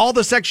 years, get all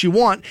the sex you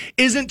want,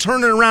 isn't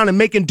turning around and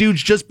making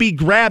dudes just be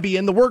grabby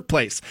in the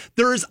workplace.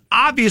 There is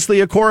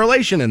obviously a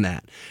correlation in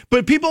that.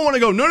 But people want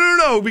to go,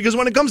 no, because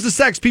when it comes to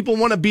sex, people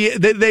want to be,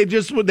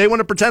 they want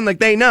to pretend like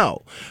they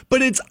know.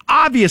 But it's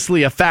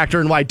obviously a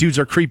factor in why dudes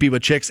are creepy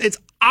with chicks. It's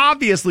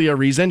obviously a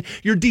reason.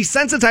 You're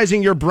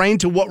desensitizing your brain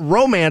to what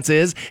romance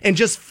is and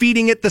just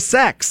feeding it the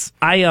sex.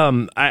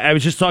 I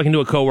was just talking to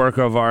a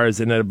coworker of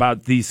ours and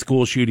about these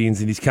school shootings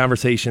and these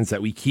conversations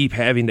that we keep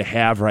having to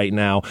have right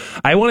now.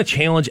 I want to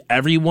challenge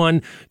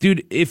everyone.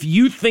 Dude, if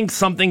you think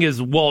something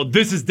is, well,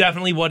 this is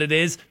definitely what it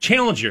is,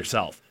 challenge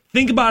yourself.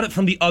 Think about it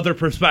from the other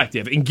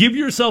perspective and give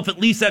yourself at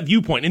least that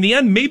viewpoint. In the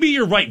end, maybe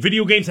you're right.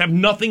 Video games have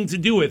nothing to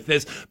do with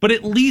this, but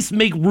at least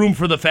make room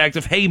for the fact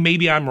of, hey,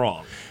 maybe I'm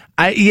wrong.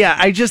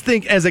 I just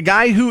think as a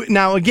guy who,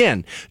 now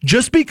again,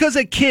 just because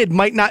a kid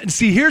might not,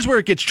 see, here's where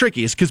it gets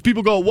tricky, is because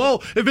people go,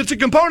 well, if it's a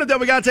component,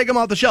 then we got to take them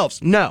off the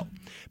shelves. No,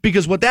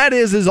 because what that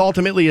is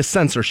ultimately a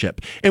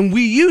censorship. And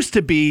we used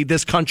to be,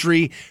 this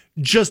country,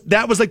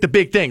 that was like the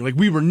big thing. Like,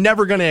 we were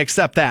never going to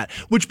accept that.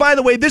 Which, by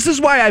the way, this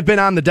is why I've been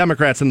on the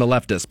Democrats and the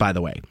leftists, by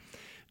the way.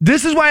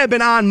 This is why I've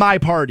been on my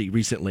party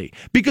recently,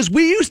 because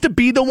we used to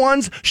be the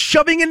ones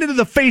shoving into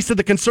the face of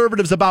the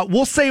conservatives about,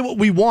 we'll say what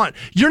we want.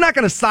 You're not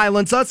going to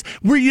silence us.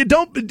 We used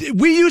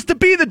to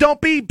be the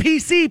don't be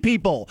PC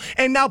people.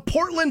 And now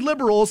Portland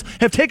liberals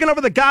have taken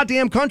over the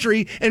goddamn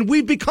country, and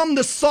we've become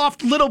the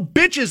soft little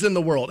bitches in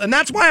the world. And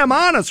that's why I'm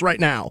on us right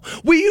now.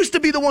 We used to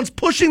be the ones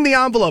pushing the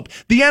envelope,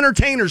 the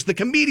entertainers, the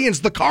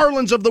comedians, the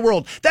Carlins of the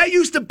world. That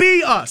used to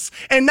be us.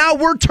 And now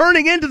we're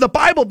turning into the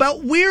Bible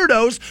Belt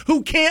weirdos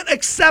who can't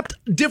accept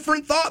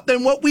different thought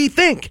than what we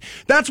think.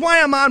 That's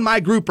why I'm on my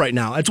group right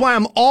now. That's why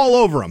I'm all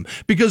over them,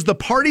 because the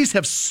parties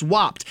have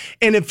swapped.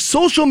 And if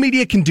social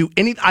media can do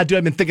anything, I've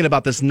been thinking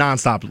about this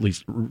nonstop, at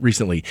least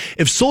recently.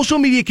 If social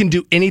media can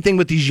do anything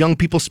with these young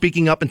people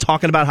speaking up and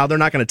talking about how they're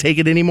not going to take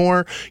it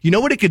anymore, you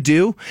know what it could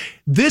do?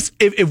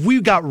 If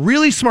we got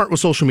really smart with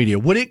social media,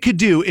 what it could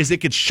do is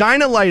it could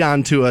shine a light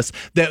onto us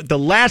that the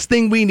last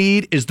thing we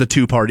need is the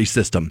two-party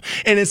system.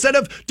 And instead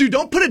of, dude,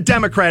 don't put a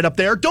Democrat up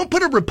there, don't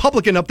put a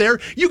Republican up there,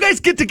 you guys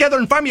get together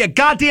and find me a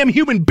goddamn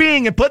human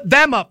being and put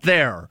them up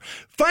there.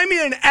 Find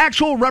me an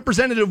actual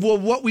representative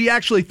of what we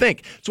actually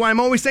think. That's why I'm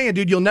always saying,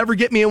 dude, you'll never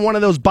get me in one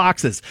of those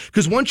boxes.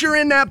 Because once you're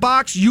in that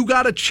box, you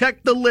got to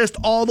check the list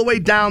all the way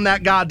down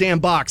that goddamn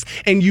box.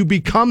 And you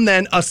become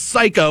then a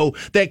psycho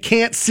that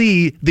can't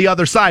see the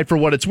other side for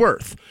what it's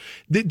worth.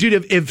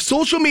 Dude, if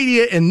social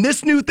media and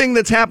this new thing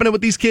that's happening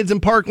with these kids in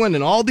Parkland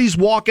and all these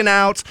walking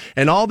outs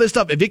and all this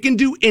stuff, if it can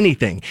do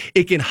anything,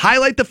 it can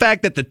highlight the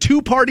fact that the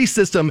two-party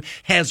system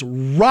has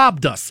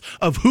robbed us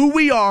of who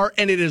we are,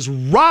 and it has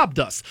robbed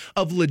us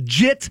of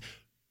legit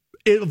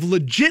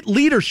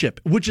leadership,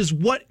 which is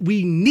what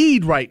we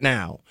need right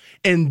now.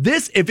 And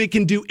this, if it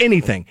can do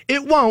anything,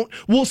 it won't.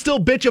 We'll still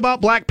bitch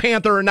about Black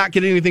Panther and not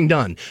get anything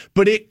done.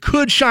 But it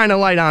could shine a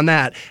light on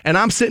that. And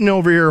I'm sitting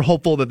over here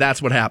hopeful that that's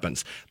what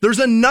happens. There's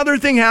another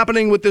thing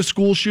happening with the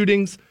school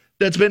shootings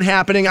that's been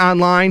happening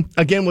online.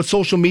 Again, with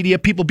social media,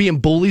 people being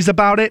bullies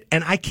about it.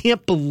 And I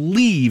can't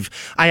believe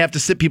I have to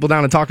sit people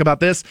down and talk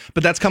about this.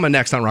 But that's coming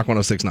next on Rock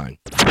 106.9.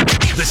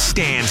 The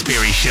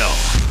Stansberry Show.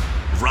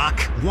 Rock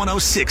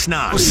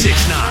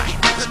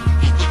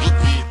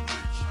 106.9.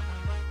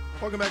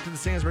 Welcome back to the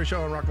Stansberry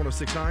Show on Rock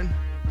 106.9.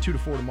 2 to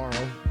 4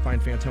 tomorrow.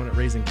 Find Fantone at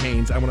Raising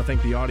Cane's. I want to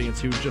thank the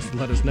audience who just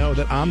let us know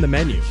that on the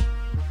menu,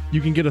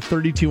 you can get a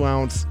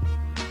 32-ounce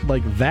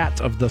vat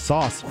of the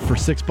sauce for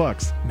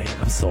 $6. Man,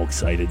 I'm so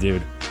excited,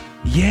 dude.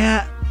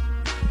 Yeah.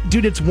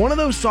 Dude, it's one of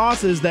those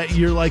sauces that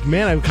you're like,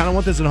 man, I kind of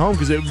want this at home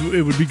because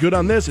it would be good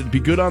on this. It'd be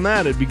good on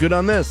that. It'd be good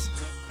on this.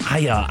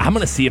 I'm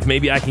going to see if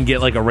maybe I can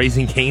get a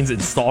Raising Cane's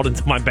installed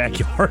into my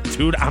backyard,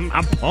 dude. I'm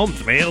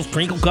pumped, man. Those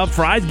crinkle cut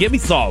fries, give me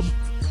some.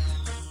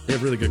 They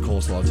have really good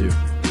coleslaw, too.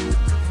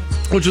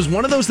 Which was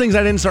one of those things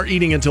I didn't start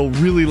eating until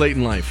really late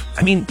in life.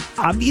 I mean,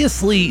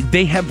 obviously,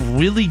 they have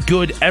really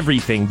good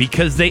everything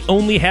because they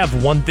only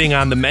have one thing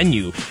on the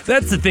menu.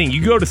 That's the thing.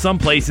 You go to some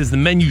places, the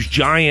menu's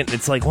giant, and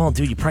it's like, well,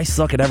 dude, you probably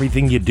suck at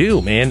everything you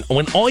do, man.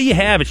 When all you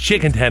have is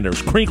chicken tenders,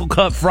 crinkle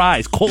cut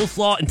fries,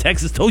 coleslaw, and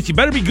Texas toast, you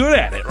better be good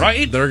at it,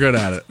 right? They're good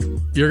at it.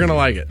 You're going to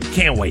like it.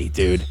 Can't wait,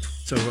 dude.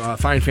 So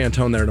find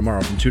Fantone there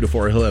tomorrow from 2 to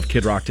 4. He'll have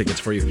Kid Rock tickets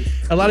for you.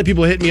 A lot of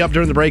people hit me up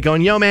during the break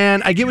going, yo,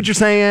 man, I get what you're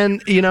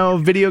saying. You know,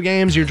 video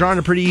games, you're drawing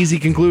a pretty easy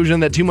conclusion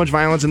that too much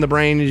violence in the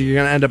brain, you're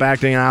going to end up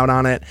acting out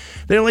on it.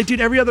 They're like,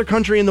 dude, every other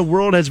country in the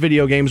world has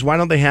video games. Why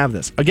don't they have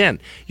this? Again,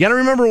 you got to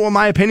remember what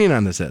my opinion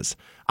on this is.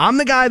 I'm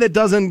the guy that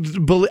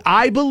doesn't believe,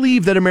 I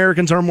believe that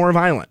Americans are more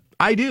violent.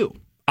 I do.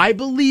 I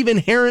believe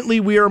inherently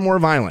we are more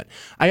violent.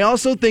 I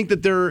also think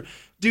that they're...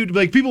 Dude,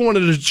 people wanted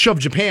to shove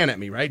Japan at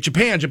me, right?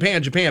 Japan,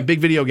 big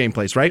video game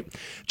place, right?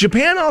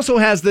 Japan also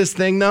has this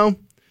thing, though,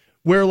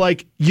 where,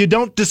 you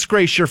don't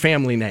disgrace your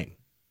family name.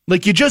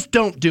 You just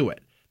don't do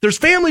it. There's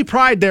family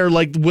pride there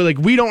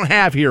we don't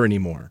have here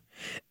anymore.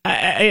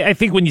 I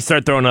think when you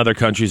start throwing other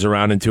countries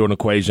around into an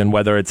equation,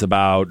 whether it's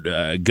about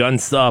gun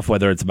stuff,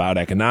 whether it's about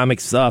economic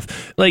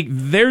stuff,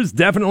 there's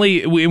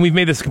definitely, and we've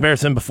made this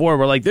comparison before,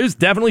 where there's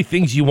definitely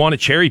things you want to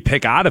cherry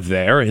pick out of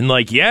there, and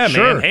yeah,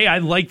 sure. Man, hey, I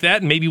like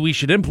that, and maybe we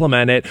should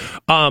implement it.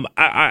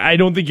 I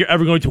don't think you're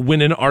ever going to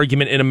win an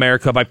argument in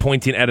America by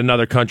pointing at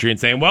another country and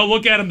saying, well,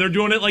 look at them, they're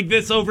doing it like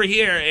this over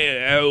here.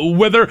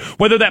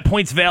 Whether that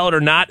point's valid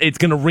or not, it's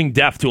going to ring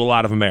deaf to a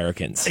lot of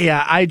Americans.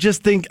 Yeah, I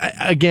just think,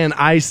 again,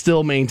 I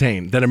still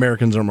maintain that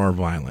Americans are more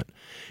violent.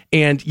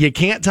 And you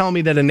can't tell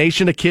me that a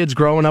nation of kids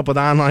growing up with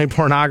online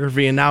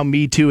pornography and now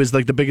Me Too is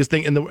the biggest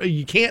thing.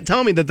 You can't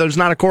tell me that there's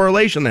not a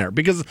correlation there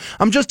because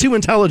I'm just too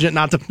intelligent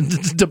not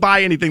to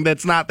buy anything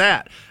that's not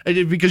that.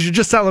 Because you're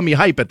just selling me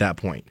hype at that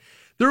point.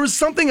 There was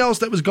something else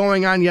that was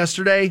going on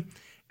yesterday.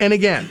 And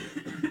again,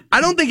 I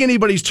don't think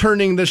anybody's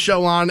turning this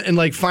show on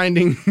and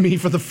finding me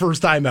for the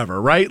first time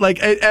ever, right?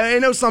 I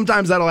know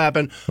sometimes that'll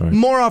happen. Right.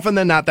 More often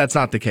than not, that's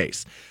not the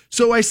case.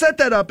 So I set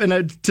that up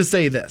to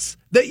say this,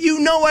 that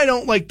I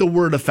don't like the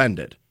word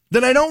offended,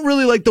 that I don't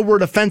really like the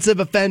word offensive,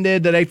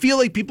 offended, that I feel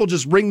like people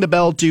just ring the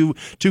bell too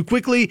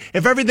quickly.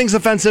 If everything's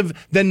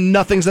offensive, then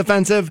nothing's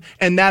offensive,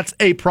 and that's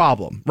a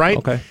problem, right?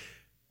 Okay.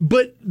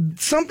 But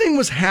something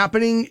was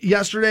happening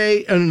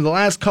yesterday and in the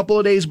last couple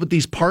of days with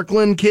these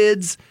Parkland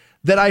kids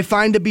that I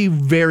find to be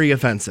very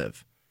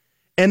offensive.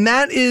 And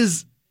that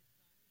is,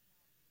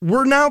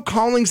 we're now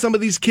calling some of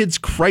these kids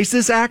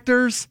crisis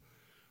actors,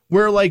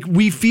 where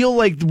we feel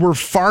like we're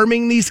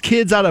farming these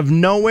kids out of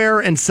nowhere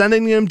and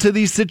sending them to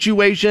these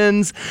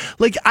situations.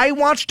 I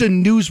watched a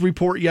news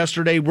report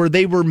yesterday where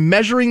they were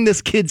measuring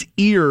this kid's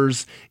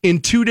ears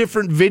in 2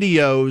 different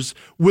videos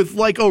with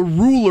a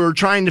ruler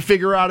trying to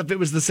figure out if it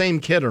was the same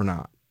kid or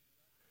not.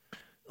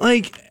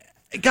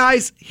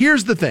 Guys,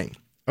 here's the thing,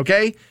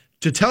 okay?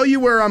 To tell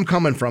you where I'm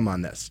coming from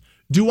on this.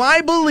 Do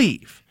I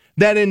believe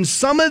that in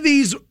some of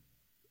these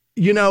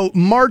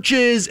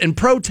marches and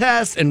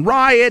protests and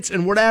riots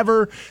and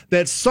whatever,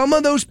 that some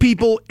of those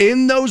people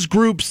in those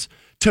groups,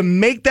 to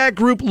make that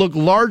group look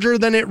larger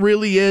than it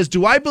really is,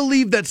 do I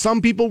believe that some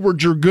people were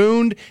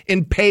dragooned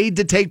and paid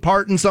to take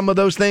part in some of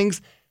those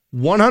things?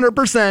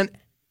 100%.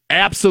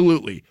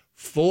 Absolutely.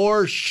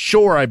 For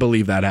sure, I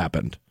believe that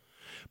happened.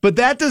 But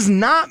that does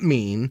not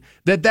mean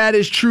that that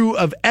is true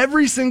of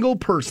every single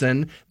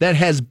person that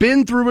has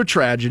been through a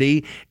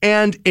tragedy.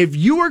 And if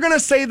you are going to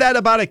say that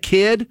about a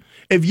kid,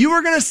 if you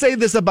are going to say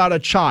this about a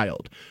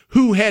child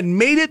who had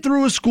made it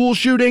through a school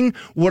shooting,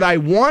 what I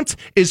want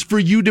is for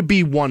you to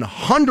be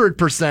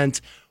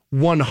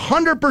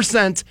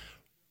 100%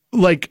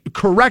 like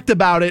correct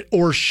about it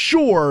or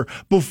sure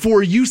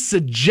before you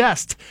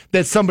suggest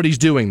that somebody's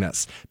doing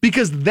this.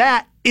 Because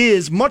that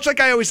is, much like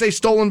I always say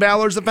stolen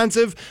valor is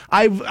offensive,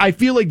 I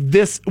feel like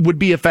this would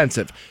be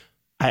offensive.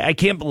 I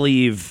can't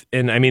believe,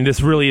 and I mean, this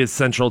really is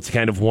central to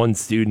kind of one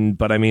student,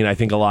 but I mean, I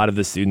think a lot of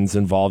the students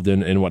involved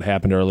in what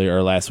happened earlier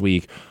or last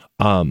week,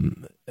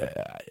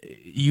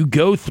 you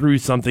go through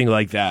something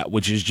like that,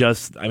 which is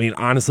just, I mean,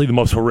 honestly, the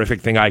most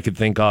horrific thing I could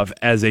think of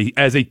as a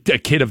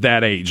kid of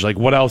that age. Like,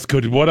 what else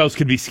could be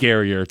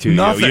scarier to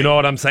Nothing. you? You know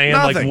what I'm saying?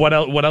 Nothing.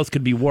 Like, what else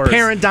could be worse?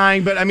 Parent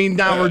dying, but I mean,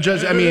 now we're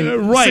just,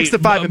 right, 6 to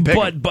 5 and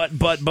pick.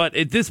 But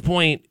at this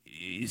point,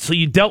 so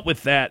you dealt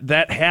with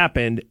that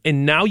happened,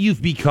 and now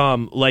you've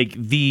become like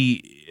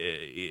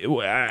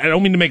I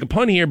don't mean to make a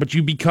pun here, but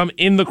you become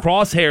in the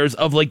crosshairs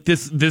of like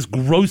this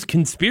gross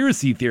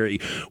conspiracy theory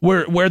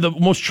where the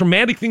most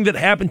traumatic thing that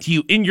happened to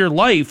you in your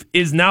life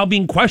is now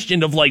being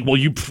questioned of like, well,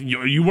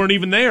 you weren't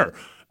even there.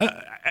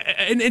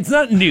 And it's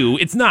not new.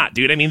 It's not,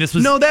 dude. I mean, this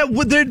was... No,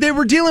 they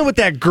were dealing with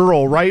that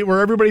girl, right? Where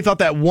everybody thought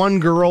that one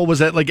girl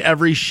was at like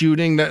every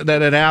shooting that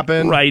had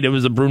happened. Right. It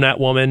was a brunette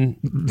woman.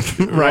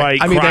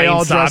 Right. I mean, they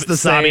all dressed the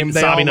same.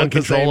 They all sobbing look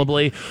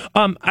uncontrollably.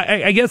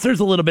 I guess there's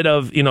a little bit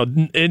of,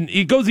 and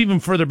it goes even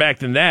further back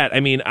than that. I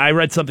mean, I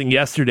read something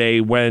yesterday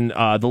when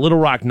the Little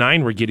Rock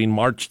Nine were getting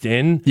marched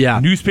in.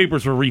 Yeah.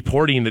 Newspapers were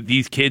reporting that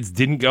these kids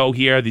didn't go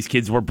here. These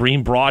kids were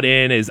being brought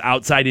in as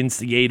outside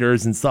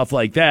instigators and stuff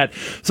like that.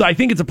 So I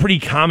think it's a pretty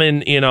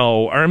common,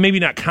 or maybe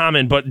not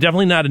common, but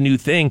definitely not a new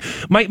thing.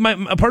 My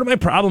part of my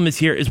problem is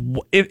here is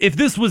if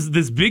this was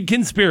this big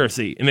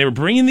conspiracy and they were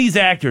bringing these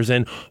actors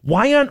in,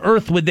 why on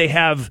earth would they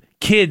have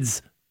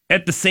kids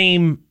at the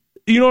same?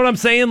 You know what I'm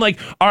saying? Like,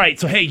 all right,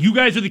 so hey, you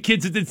guys are the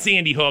kids that did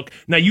Sandy Hook.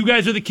 Now you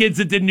guys are the kids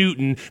that did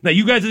Newton. Now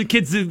you guys are the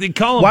kids that did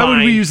Columbine. Why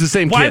would we use the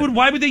same kid?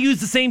 Why would they use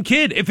the same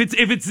kid if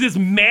it's this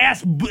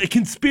mass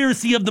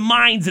conspiracy of the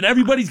minds and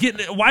everybody's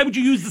getting? Why would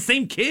you use the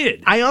same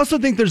kid? I also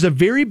think there's a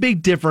very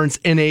big difference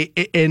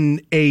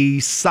in a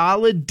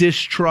solid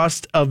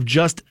distrust of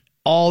just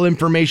all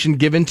information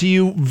given to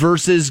you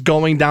versus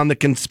going down the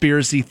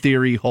conspiracy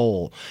theory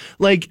hole.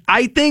 Like,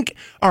 I think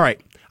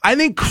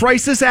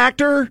crisis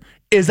actor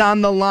is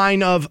on the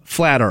line of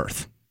flat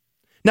earth.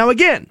 Now,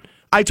 again,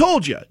 I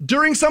told you,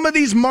 during some of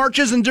these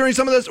marches and during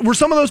some of this, were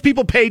some of those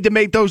people paid to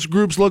make those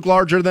groups look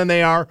larger than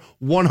they are?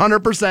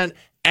 100%.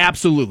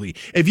 Absolutely.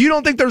 If you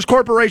don't think there's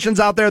corporations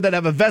out there that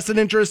have a vested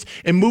interest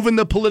in moving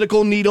the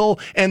political needle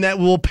and that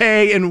will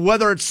pay, and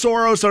whether it's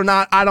Soros or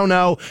not, I don't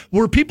know,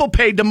 were people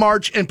paid to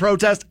march and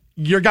protest?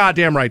 You're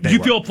goddamn right.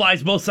 You feel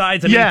applies both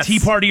sides? I mean, Tea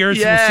Partiers,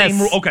 the same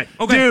rule. Okay.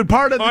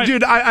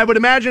 Dude, I would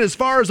imagine as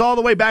far as all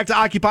the way back to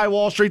Occupy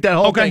Wall Street, that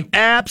whole thing.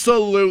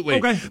 Absolutely.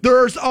 Okay. There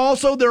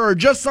are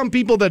just some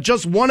people that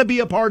just want to be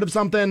a part of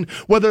something,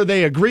 whether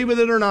they agree with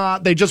it or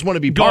not. They just want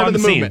to be part of the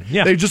movement.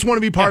 Yeah. They just want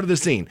to be part of the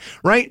scene,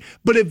 right?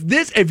 But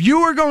if you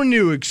are going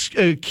to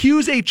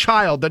accuse a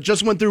child that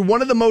just went through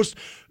one of the most,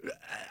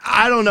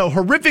 I don't know,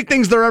 horrific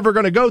things they're ever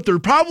going to go through,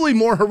 probably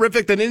more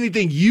horrific than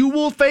anything you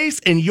will face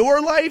in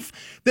your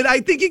life, that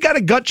I think you got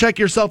to gut check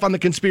yourself on the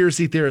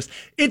conspiracy theorists.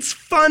 It's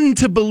fun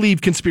to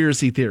believe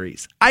conspiracy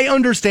theories. I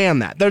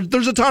understand that.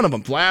 There's a ton of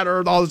them. Flat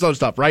Earth, all this other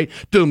stuff, right?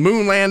 The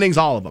moon landings,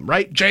 all of them,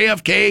 right?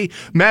 JFK,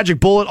 Magic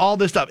Bullet, all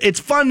this stuff. It's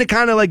fun to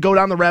kind of like go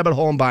down the rabbit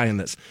hole and buy in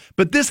this.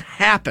 But this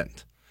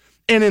happened.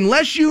 And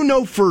unless you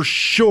know for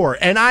sure,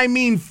 and I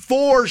mean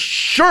for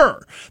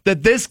sure,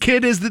 that this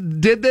kid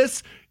did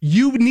this,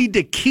 you need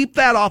to keep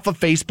that off of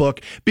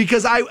Facebook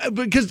because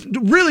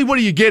really, what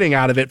are you getting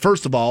out of it,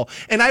 first of all?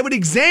 And I would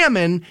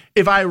examine,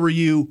 if I were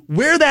you,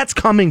 where that's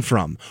coming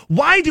from.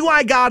 Why do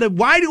I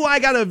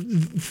gotta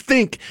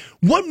think,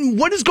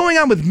 what is going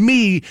on with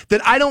me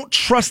that I don't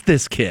trust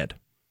this kid?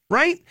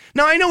 Right?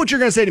 Now, I know what you're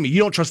going to say to me.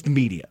 You don't trust the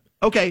media.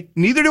 Okay,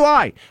 neither do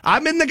I.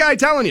 I've been the guy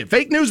telling you,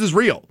 fake news is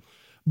real.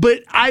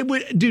 But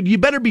you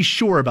better be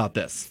sure about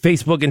this.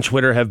 Facebook and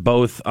Twitter have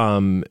both,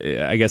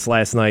 I guess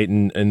last night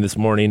and this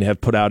morning,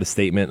 have put out a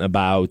statement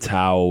about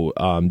how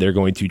they're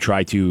going to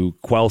try to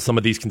quell some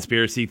of these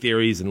conspiracy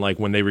theories and like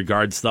when they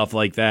regard stuff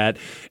like that,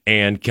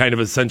 and kind of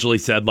essentially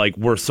said like,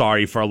 we're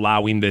sorry for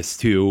allowing this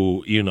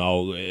to,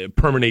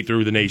 permeate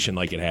through the nation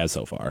like it has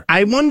so far.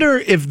 I wonder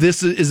if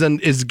this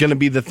is going to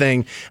be the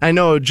thing. I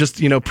know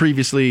just,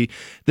 previously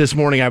this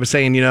morning I was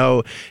saying,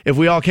 if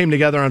we all came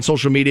together on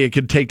social media, it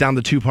could take down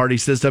the two-party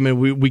system and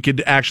we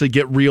could actually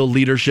get real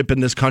leadership in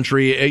this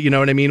country. You know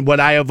what I mean?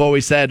 What I have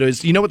always said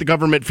is, what the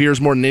government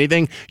fears more than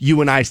anything? You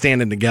and I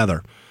standing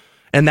together.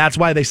 And that's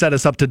why they set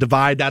us up to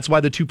divide. That's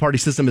why the two-party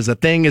system is a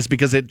thing, is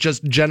because it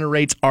just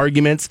generates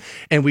arguments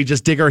and we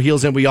just dig our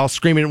heels in. We all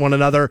scream at one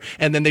another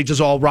and then they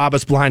just all rob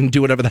us blind and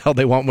do whatever the hell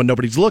they want when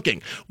nobody's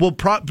looking. Well,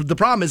 the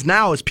problem is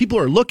now is people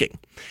are looking.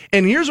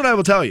 And here's what I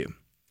will tell you.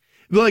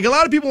 Like, a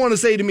lot of people want to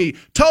say to me,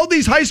 tell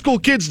these high school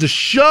kids to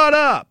shut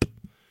up.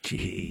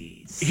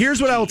 Jeez.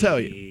 Here's what I will tell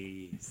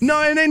you. No,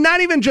 and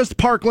not even just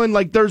Parkland.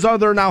 Like, there's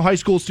other now high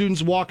school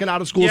students walking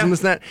out of schools and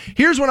this and that.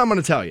 Here's what I'm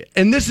going to tell you.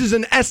 And this is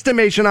an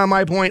estimation on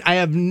my point. I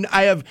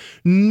have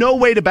no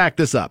way to back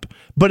this up,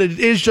 but it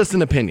is just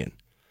an opinion.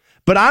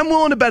 But I'm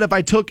willing to bet if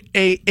I took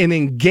an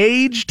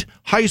engaged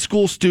high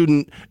school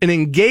student, an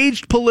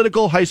engaged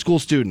political high school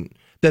student,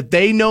 that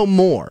they know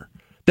more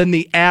than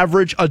the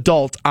average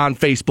adult on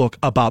Facebook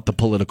about the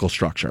political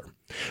structure.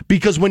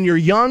 Because when you're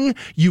young,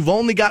 you've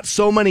only got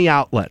so many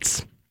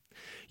outlets.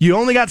 You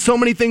only got so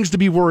many things to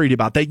be worried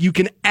about that you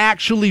can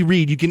actually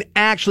read. You can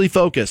actually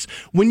focus.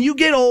 When you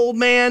get old,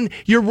 man,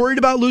 you're worried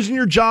about losing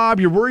your job.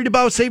 You're worried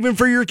about saving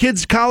for your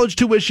kids' college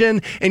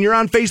tuition. And you're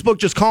on Facebook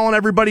just calling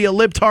everybody a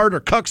libtard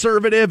or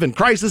cuckservative and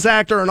crisis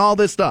actor and all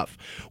this stuff.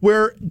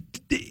 Where,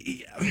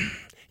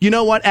 you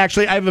know what?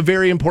 Actually, I have a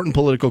very important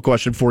political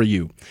question for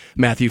you,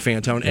 Matthew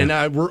Fantone.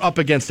 And we're up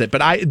against it.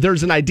 But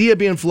there's an idea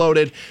being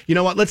floated. You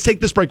know what? Let's take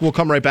this break. We'll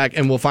come right back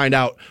and we'll find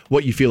out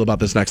what you feel about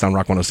this next on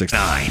Rock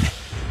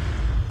 106.9.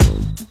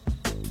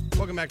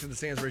 Welcome back to the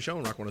Stansbury Show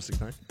on Rock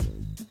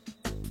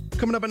 106.9.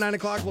 Coming up at 9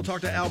 o'clock, we'll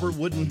talk to Albert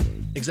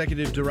Woodin,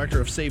 Executive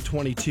Director of Save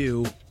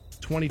 22.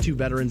 22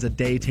 veterans a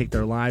day take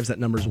their lives. That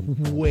number's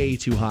way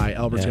too high.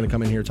 Albert's going to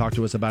come in here and talk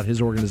to us about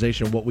his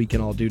organization, what we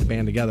can all do to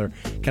band together,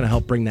 kind of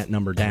help bring that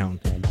number down.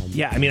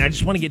 Yeah, I mean, I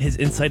just want to get his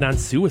insight on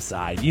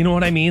suicide. You know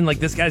what I mean? Like,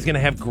 this guy's going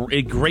to have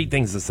great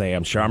things to say,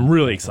 I'm sure. I'm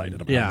really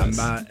excited about this.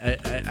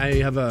 I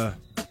have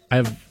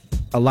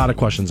a lot of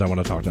questions I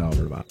want to talk to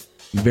Albert about.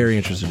 I'm very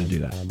interested to do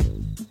that.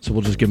 So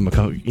we'll just give him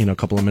a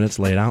couple of minutes,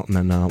 lay it out, and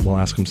then we'll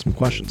ask him some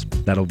questions.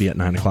 That'll be at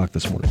 9 o'clock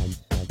this morning.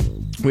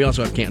 We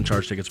also have Canton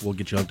Charge tickets. We'll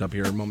get you hooked up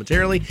here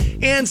momentarily.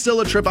 And still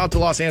a trip out to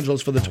Los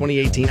Angeles for the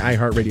 2018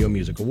 iHeartRadio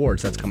Music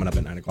Awards. That's coming up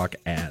at 9 o'clock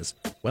as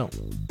well.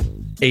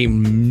 A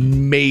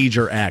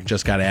major act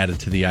just got added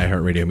to the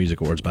iHeartRadio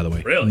Music Awards, by the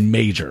way. Really?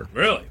 Major.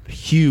 Really?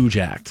 Huge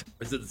act.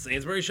 Is it the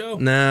Stansbury Show?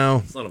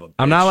 No. Son of a bitch.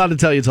 I'm not allowed to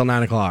tell you till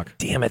 9 o'clock.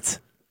 Damn it.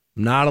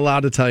 I'm not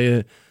allowed to tell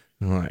you.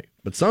 All right.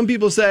 But some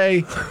people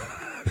say...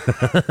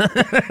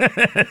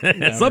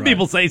 Some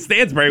people say,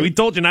 Stansbury, we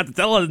told you not to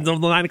tell us until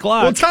 9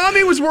 o'clock. Well,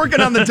 Tommy was working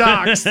on the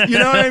docks. You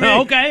know what I mean?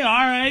 Okay, all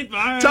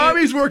right.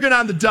 Tommy's working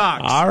on the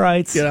docks. All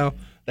right. You know,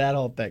 that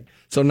whole thing.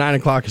 So 9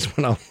 o'clock is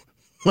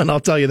when I'll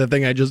tell you the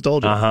thing I just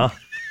told you. Uh-huh.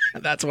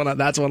 That's when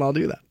I'll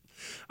do that.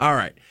 All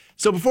right.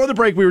 So before the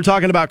break, we were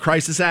talking about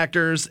crisis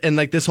actors and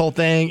like this whole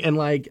thing. And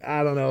like,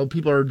 I don't know,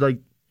 people are like,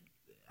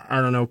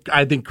 I don't know,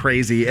 I think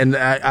crazy. And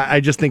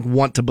I just think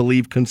want to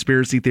believe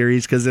conspiracy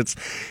theories because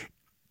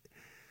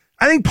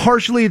I think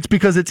partially it's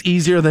because it's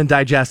easier than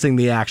digesting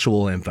the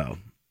actual info.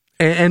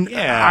 And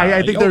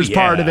I think there's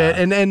part of it.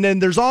 And then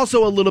there's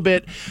also a little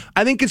bit,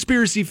 I think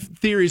conspiracy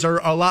theories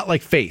are a lot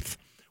like faith,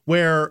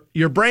 where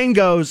your brain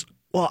goes,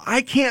 well,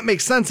 I can't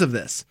make sense of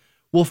this.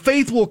 Well,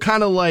 faith will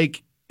kind of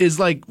is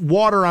like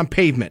water on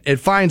pavement. It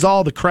finds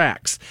all the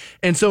cracks.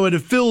 And so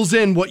it fills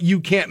in what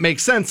you can't make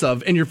sense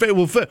of. And your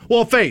faith,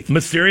 faith.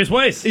 Mysterious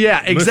ways.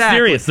 Yeah,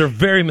 exactly. Mysterious. They're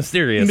very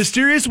mysterious.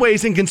 Mysterious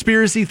ways and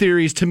conspiracy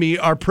theories to me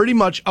are pretty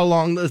much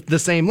along the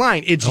same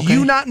line. It's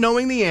you not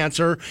knowing the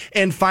answer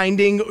and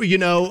finding,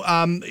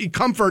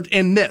 comfort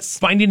in this.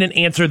 Finding an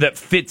answer that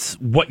fits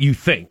what you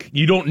think.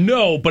 You don't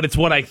know, but it's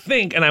what I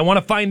think, and I want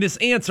to find this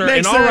answer.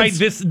 Makes and all right,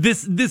 sense.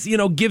 this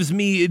gives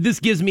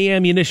me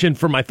ammunition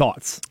for my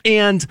thoughts.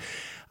 And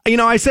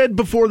I said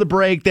before the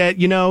break that,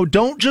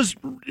 don't just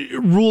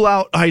rule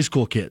out high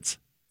school kids.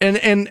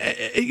 And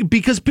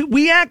because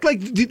we act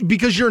like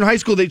because you're in high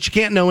school that you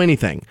can't know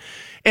anything.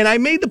 And I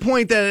made the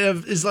point that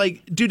is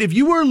like, dude, if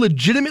you were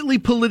legitimately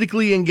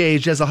politically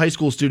engaged as a high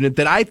school student,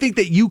 that I think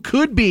that you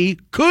could be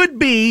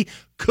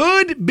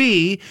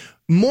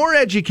more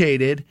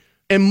educated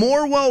and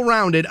more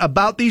well-rounded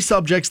about these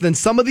subjects than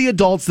some of the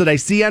adults that I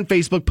see on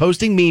Facebook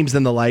posting memes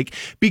and the like,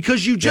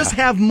 because you just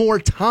have more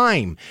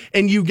time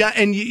and you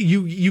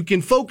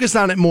can focus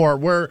on it more.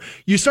 Where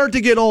you start to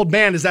get old,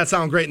 man, does that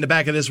sound great in the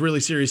back of this really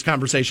serious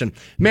conversation?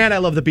 Man, I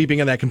love the beeping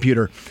of that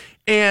computer.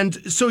 And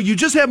so you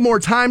just have more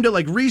time to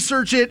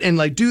research it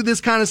and do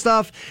this kind of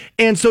stuff.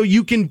 And so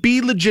you can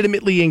be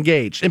legitimately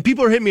engaged. And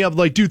people are hitting me up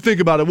like, dude, think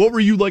about it. What were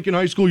you like in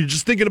high school? You're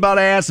just thinking about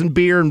ass and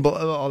beer and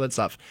all that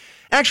stuff.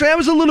 Actually, I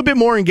was a little bit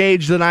more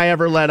engaged than I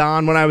ever let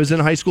on when I was in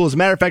high school. As a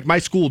matter of fact, my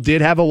school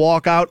did have a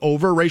walkout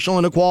over racial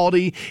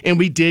inequality, and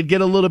we did get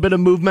a little bit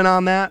of movement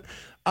on that.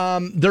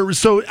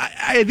 So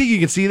I think you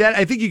can see that.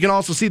 I think you can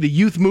also see the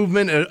youth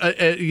movement,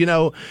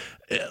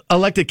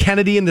 elected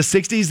Kennedy in the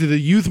 60s. The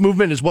youth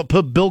movement is what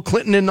put Bill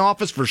Clinton in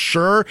office for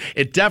sure.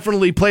 It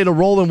definitely played a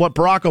role in what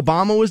Barack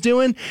Obama was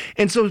doing.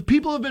 And so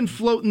people have been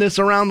floating this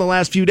around the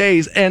last few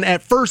days. And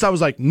at first I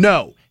was like,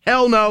 no,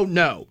 hell no,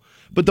 no.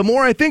 But the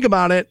more I think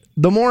about it,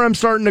 the more I'm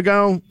starting to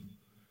go,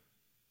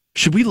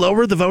 should we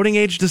lower the voting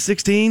age to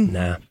 16?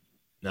 Nah.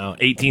 No,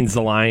 18's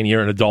the line.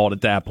 You're an adult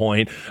at that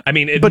point. I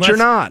mean, but you're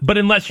not. But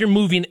unless you're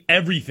moving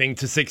everything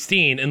to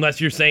 16, unless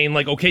you're saying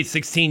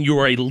 16, you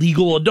are a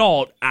legal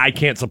adult, I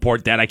can't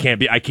support that. I can't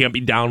be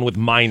down with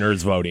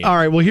minors voting. All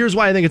right. Well, here's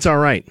why I think it's all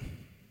right.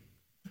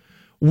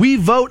 We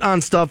vote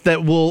on stuff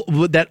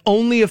that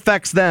only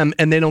affects them,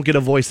 and they don't get a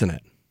voice in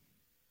it.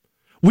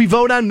 We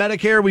vote on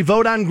Medicare. We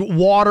vote on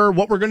water,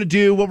 what we're going to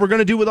do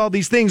with all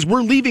these things.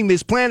 We're leaving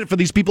this planet for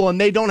these people, and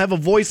they don't have a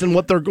voice in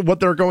what they're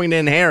going to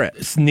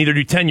inherit. Neither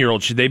do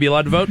 10-year-olds. Should they be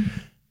allowed to vote?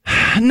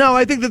 No,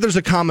 I think that there's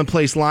a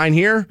commonplace line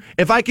here.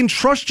 If I can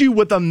trust you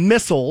with a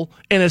missile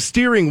and a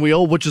steering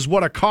wheel, which is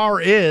what a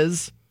car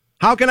is,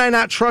 how can I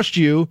not trust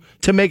you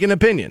to make an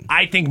opinion?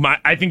 I think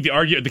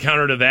the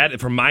counter to that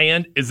from my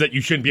end is that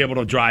you shouldn't be able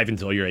to drive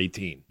until you're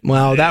 18.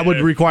 Well, that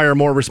would require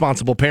more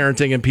responsible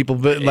parenting and people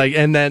they're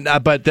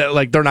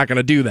not going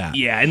to do that.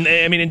 Yeah, and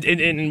I mean,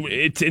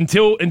 it's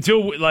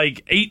until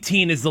like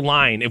 18 is the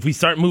line. If we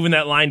start moving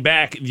that line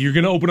back, you're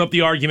going to open up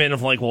the argument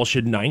of like, well,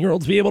 should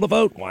 9-year-olds be able to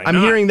vote? Why not?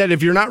 I'm hearing that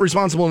if you're not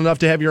responsible enough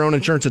to have your own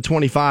insurance at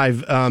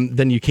 25,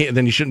 then you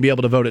shouldn't be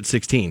able to vote at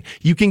 16.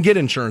 You can get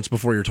insurance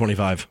before you're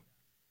 25.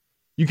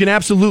 You can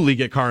absolutely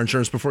get car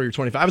insurance before you're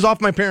 25. I was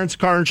off my parents'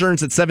 car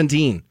insurance at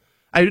 17.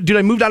 I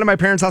moved out of my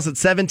parents' house at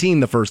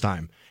 17 the first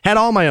time. Had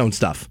all my own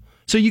stuff.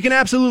 So you can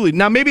absolutely.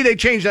 Now, maybe they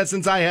changed that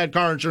since I had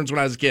car insurance when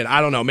I was a kid.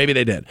 I don't know. Maybe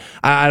they did.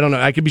 I don't know.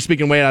 I could be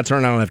speaking way out of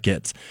turn. I don't have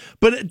kids.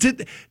 But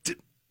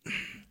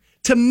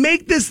to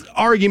make this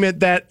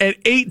argument that at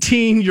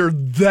 18 you're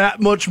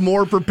that much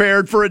more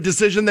prepared for a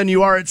decision than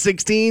you are at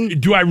 16?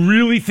 Do I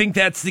really think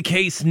that's the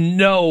case?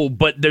 No,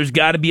 but there's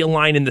got to be a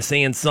line in the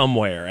sand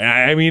somewhere.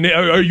 I mean,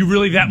 are you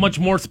really that much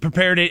more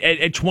prepared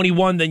at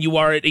 21 than you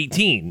are at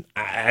 18?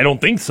 I don't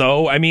think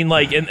so. I mean,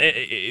 like...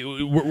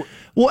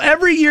 Well,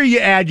 every year you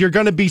add, you're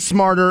going to be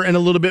smarter and a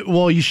little bit,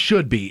 well, you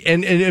should be,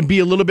 and be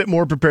a little bit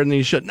more prepared than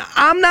you should. Now,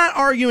 I'm not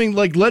arguing,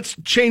 like, let's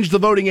change the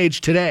voting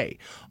age today.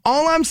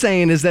 All I'm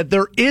saying is that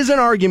there is an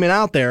argument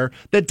out there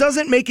that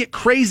doesn't make it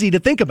crazy to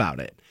think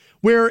about it,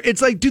 where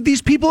it's like, dude,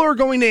 these people are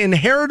going to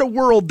inherit a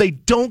world they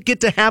don't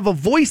get to have a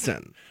voice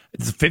in.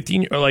 It's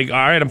 15, or like, all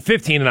right, I'm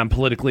 15 and I'm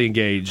politically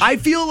engaged. I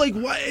feel like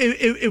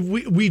if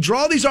we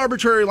draw these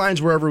arbitrary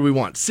lines wherever we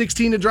want.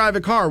 16 to drive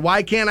a car.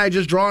 Why can't I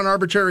just draw an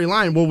arbitrary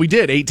line? Well, we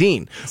did,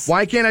 18.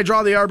 Why can't I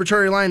draw the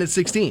arbitrary line at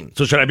 16?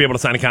 So should I be able to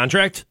sign a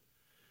contract?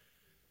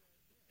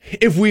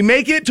 If we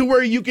make it to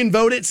where you can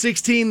vote at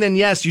 16, then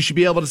yes, you should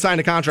be able to sign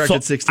a contract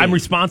at 16. I'm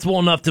responsible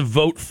enough to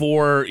vote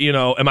for,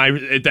 am I,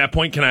 at that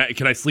point, can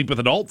I sleep with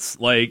adults?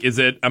 Like,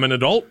 I'm an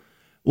adult?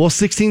 Well,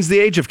 16's the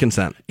age of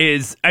consent.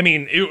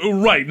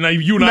 Right. Now,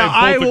 you and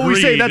I both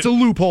always say that's a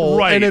loophole.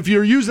 Right. And if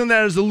you're using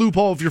that as a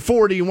loophole, if you're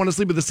 40, you want to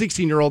sleep with a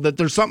 16-year-old, that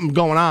there's something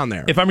going on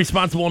there. If I'm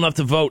responsible enough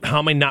to vote, how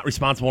am I not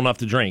responsible enough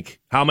to drink?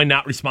 How am I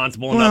not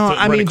responsible enough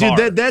to rent a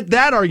car? Dude,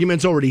 that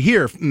argument's already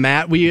here,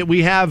 Matt.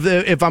 We have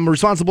if I'm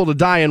responsible to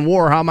die in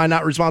war, how am I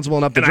not responsible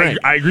enough to drink?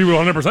 I agree with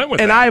 100% with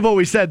that. And I've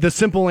always said the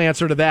simple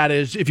answer to that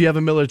is if you have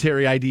a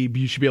military ID,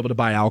 you should be able to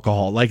buy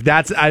alcohol. Like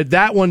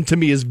that one to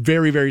me is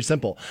very, very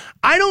simple.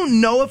 I don't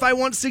know if I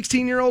want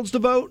 16-year-olds to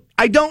vote.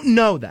 I don't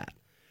know that.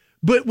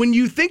 But when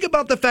you think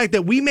about the fact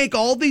that we make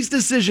all these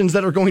decisions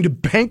that are going to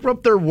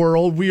bankrupt their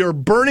world, we are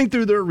burning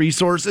through their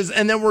resources,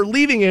 and then we're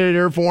leaving it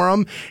here for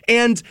them,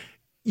 and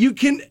you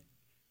can,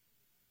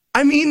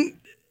 we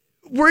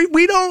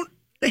don't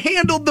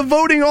handle the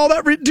voting all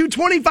that,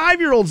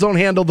 25-year-olds don't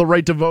handle the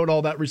right to vote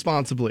all that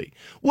responsibly.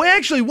 Well,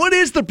 actually, what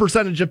is the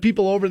percentage of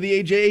people over the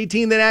age of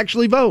 18 that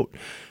actually vote?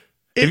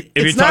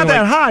 It's not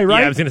that high,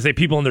 right? Yeah, I was going to say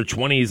people in their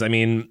 20s. I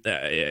mean,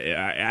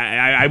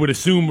 I would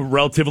assume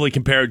relatively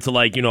compared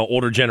to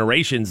older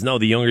generations. No,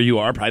 the younger you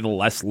are, probably the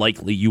less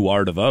likely you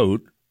are to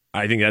vote.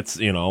 I think that's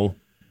older,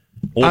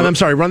 I'm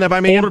sorry, run that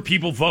by me. Older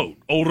people vote.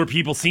 Older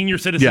people, senior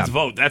citizens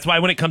vote. That's why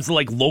when it comes to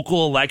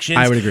local elections,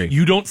 I would agree.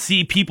 You don't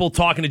see people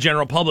talking to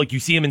general public. You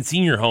see them in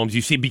senior homes.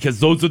 You see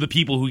because those are the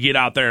people who get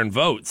out there and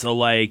vote.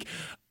 So I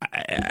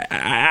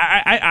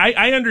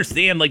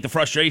understand the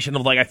frustration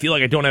of I feel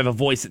like I don't have a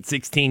voice at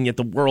 16, yet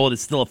the world is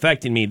still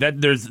affecting me.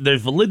 That there's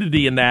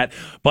validity in that,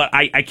 but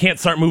I can't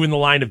start moving the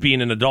line of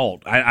being an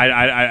adult.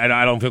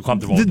 I don't feel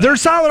comfortable with that.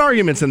 There's solid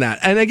arguments in that.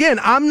 And again,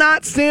 I'm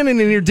not standing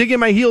in here digging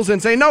my heels and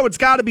saying, no, it's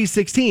got to be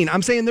 16.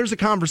 I'm saying there's a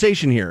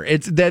conversation here.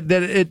 It's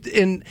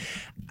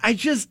I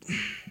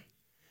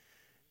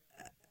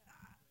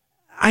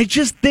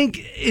just think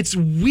it's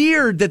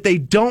weird that they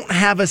don't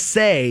have a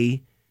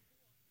say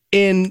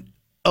in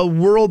a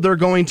world they're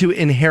going to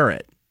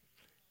inherit.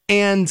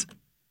 And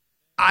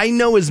I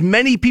know as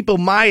many people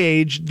my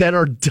age that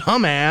are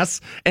dumbass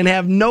and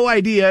have no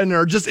idea and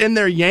are just in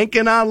there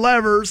yanking on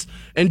levers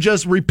and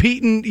just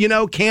repeating,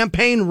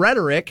 campaign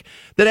rhetoric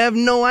that have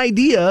no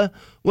idea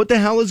what the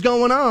hell is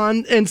going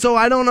on. And so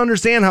I don't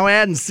understand how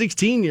adding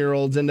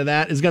 16-year-olds into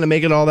that is going to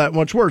make it all that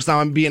much worse. Now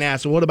I'm being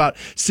asked, well, what about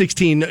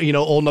 16,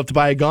 old enough to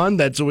buy a gun?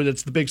 That's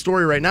the big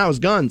story right now is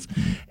guns.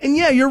 And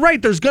yeah, you're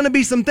right. There's going to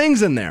be some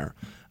things in there.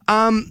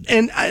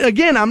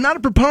 Again, I'm not a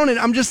proponent.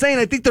 I'm just saying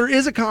I think there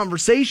is a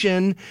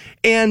conversation,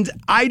 and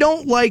I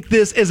don't like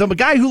this as a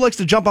guy who likes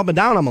to jump up and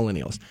down on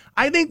millennials.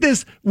 I think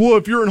this,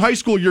 if you're in high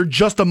school, you're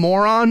just a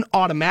moron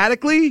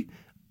automatically.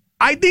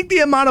 I think the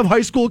amount of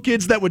high school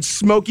kids that would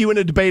smoke you in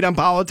a debate on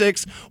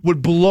politics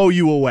would blow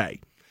you away.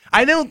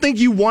 I don't think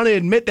you want to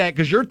admit that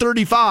because you're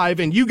 35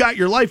 and you got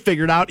your life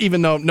figured out,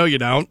 even though, no, you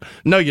don't.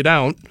 No, you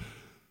don't.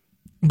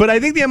 But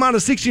I think the amount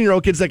of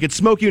 16-year-old kids that could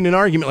smoke you in an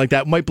argument like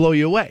that might blow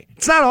you away.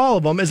 It's not all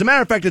of them. As a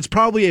matter of fact, it's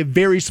probably a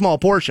very small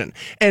portion.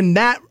 And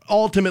that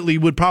ultimately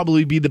would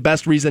probably be the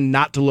best reason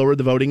not to lower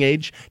the voting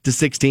age to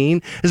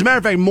 16. As a matter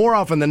of fact, more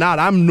often than not,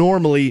 I'm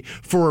normally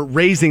for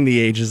raising the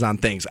ages on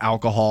things,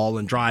 alcohol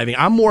and driving.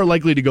 I'm more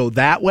likely to go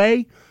that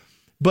way.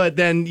 But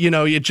then,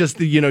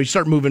 you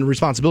start moving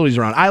responsibilities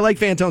around. I like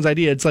Fantone's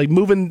idea. It's like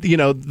moving,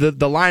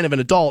 the line of an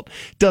adult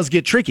does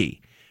get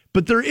tricky.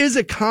 But there is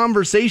a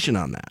conversation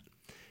on that.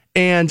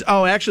 And,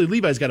 actually,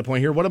 Levi's got a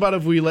point here. What about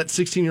if we let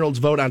 16-year-olds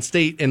vote on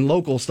state and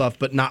local stuff,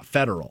 but not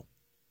federal?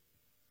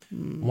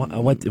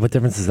 What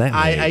difference does that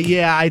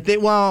make? I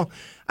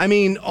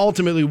think,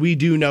 ultimately, we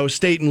do know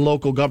state and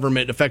local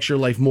government affects your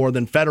life more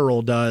than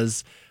federal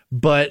does.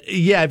 But,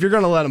 yeah, if you're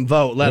going to let them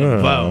vote, let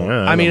them vote.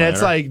 Yeah,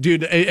 it's like,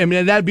 dude,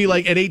 that'd be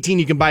like at 18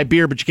 you can buy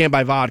beer, but you can't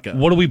buy vodka.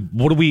 What do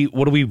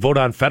we vote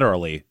on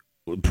federally?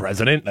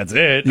 President, that's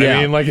it.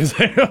 Yeah. Is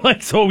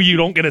it so you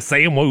don't get a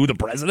say in who the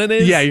president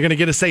is? Yeah, you're going to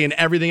get a say in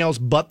everything else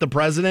but the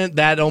president.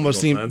 That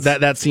almost seems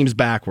that seems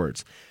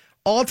backwards.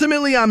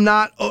 Ultimately,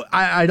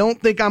 I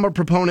don't think I'm a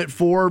proponent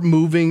for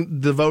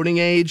moving the voting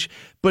age,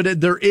 but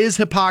there is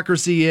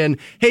hypocrisy in,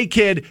 hey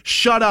kid,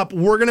 shut up.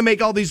 We're going to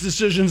make all these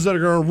decisions that are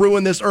going to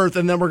ruin this earth,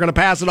 and then we're going to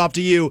pass it off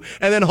to you.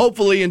 And then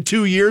hopefully in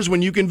 2 years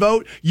when you can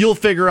vote, you'll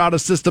figure out a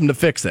system to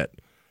fix it.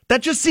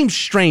 That just seems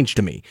strange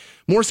to me.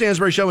 More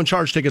Stansbury Show and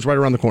charge tickets right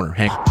around the corner.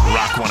 Hank.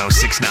 Rock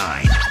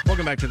 106.9.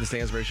 Welcome back to the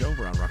Stansbury Show.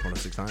 We're on Rock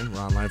 106.9. We're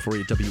online for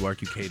you at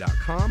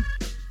WRQK.com.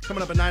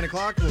 Coming up at 9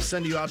 o'clock, we'll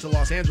send you out to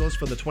Los Angeles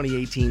for the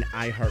 2018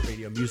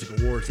 iHeartRadio Music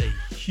Awards. A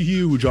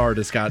huge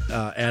artist got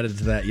added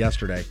to that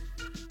yesterday.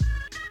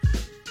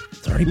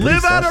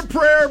 Live out a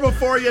prayer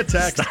before you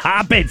text.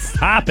 Stop it.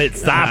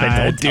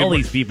 Don't tell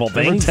these people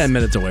things. We're 10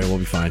 minutes away. We'll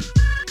be fine.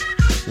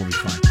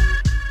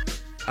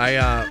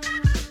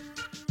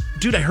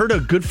 Dude, I heard a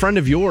good friend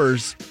of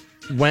yours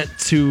went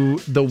to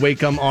the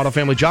Wacom Auto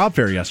Family Job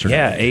Fair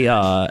yesterday.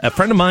 Yeah, a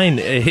friend of mine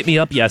hit me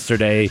up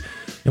yesterday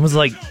and was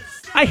like,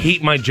 I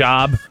hate my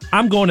job.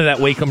 I'm going to that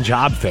Wacom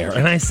Job Fair.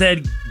 And I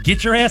said,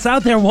 get your ass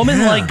out there, woman.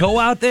 Yeah. Like, go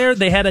out there.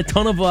 They had a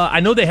ton of, I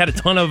know they had a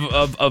ton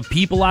of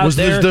people out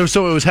there.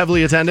 So it was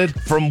heavily attended?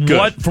 From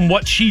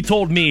what she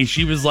told me,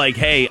 she was like,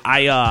 hey,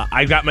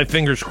 I got my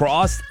fingers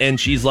crossed. And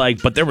she's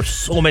like, but there were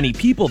so many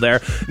people there.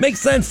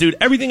 Makes sense, dude.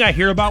 Everything I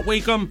hear about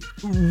Wacom,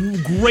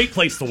 great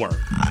place to work.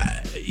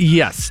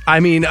 Yes. I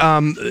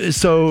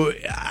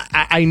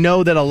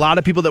know that a lot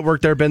of people that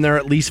work there have been there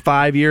at least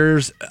 5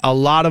 years. A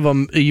lot of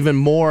them, even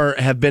more,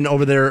 have been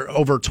over there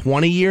over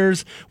 20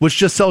 years, which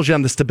just sells you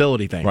on the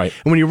stability thing. Right.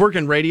 And when you work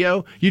in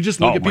radio, you just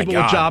look at people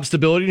with job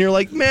stability and you're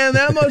like, man,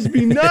 that must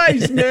be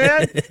nice,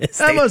 man.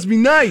 That must be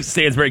nice.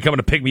 Stansbury coming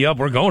to pick me up.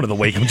 We're going to the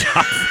Wacom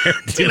Job Fair.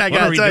 Dude, I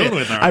got to tell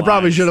you, I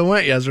probably should have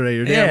went yesterday.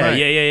 You're damn right.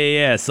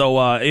 Yeah. So,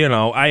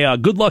 I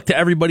good luck to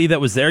everybody that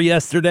was there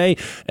yesterday.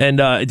 And,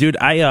 dude,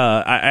 I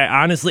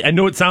honestly, I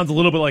know it sounds a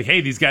little bit like,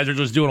 hey, these guys are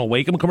just doing a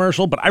Wacom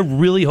commercial, but I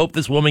really hope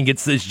this woman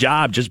gets this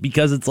job just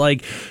because it's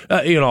like,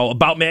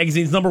 About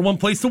Magazine's #1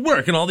 place to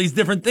work and all these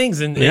different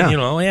things. And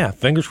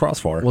fingers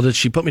crossed for her. Well, did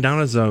she put me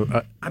down as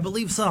I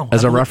believe so.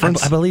 As a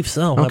reference? I believe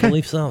so. Okay. I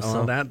believe so.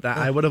 So that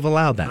I would have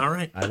allowed that. All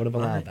right. I would have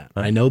allowed that.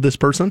 I know this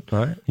person.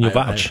 All right. You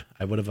vouch.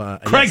 I would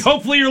have. Craig,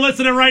 hopefully you're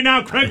listening right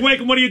now. Craig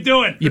Wacom, what are you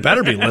doing? You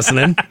better be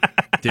listening.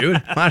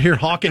 Dude, I'm out here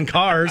hawking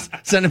cars,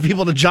 sending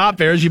people to job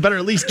fairs. You better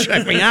at least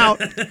check me out.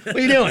 What are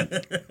you doing?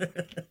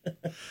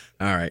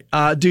 All right.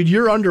 Dude,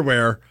 your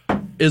underwear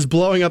is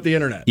blowing up the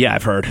internet. Yeah,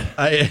 I've heard.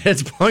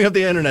 It's blowing up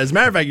the internet. As a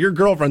matter of fact, your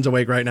girlfriend's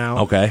awake right now.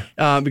 Okay.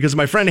 Because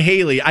my friend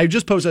Haley, I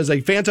just posted, as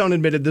like Fantone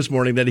admitted this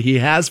morning that he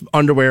has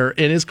underwear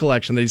in his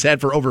collection that he's had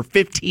for over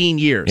 15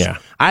 years. Yeah.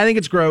 I think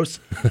it's gross.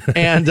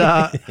 And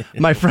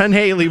my friend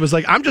Haley was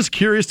like, I'm just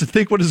curious to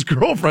think what his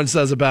girlfriend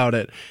says about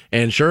it.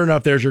 And sure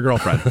enough, there's your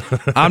girlfriend.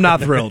 I'm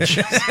not thrilled.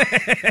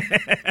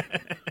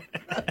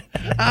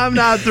 I'm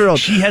not thrilled.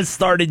 She has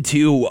started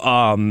to.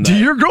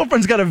 Your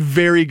girlfriend's got a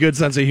very good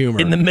sense of humor.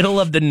 In the middle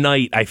of the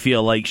night, I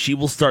feel like she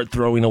will start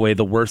throwing away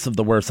the worst of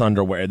the worst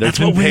underwear. That's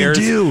what we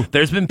do.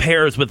 There's been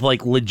pairs with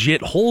like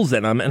legit holes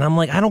in them, and I'm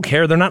like, I don't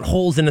care. They're not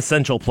holes in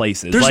essential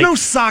places. There's no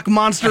sock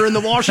monster in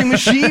the washing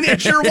machine.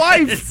 It's your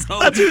wife.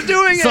 That's who's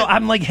doing it. So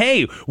I'm like,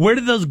 hey, where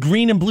did those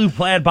green and blue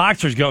plaid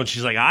boxers go? And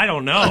she's like, I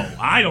don't know.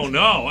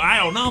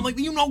 I'm like,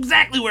 you know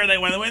exactly where they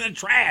went. They went in the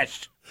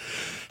trash.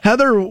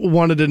 Heather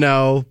wanted to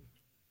know,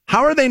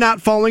 how are they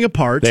not falling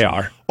apart? They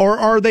are. Or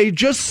are they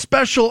just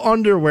special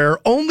underwear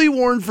only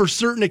worn for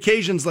certain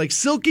occasions like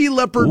silky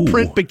leopard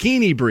print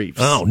bikini briefs?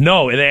 Oh,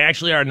 no, they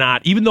actually are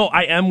not. Even though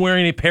I am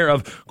wearing a pair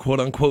of quote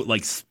unquote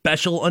like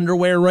special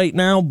underwear right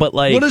now, but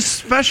like. What is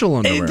special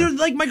underwear? They're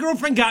like, my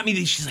girlfriend got me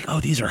these. She's like, oh,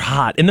 these are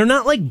hot. And they're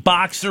not like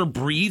boxer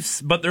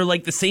briefs, but they're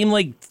like the same,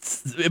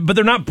 but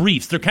they're not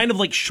briefs. They're kind of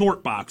like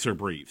short boxer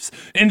briefs.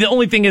 And the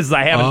only thing is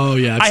I haven't. Oh,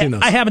 yeah, I've seen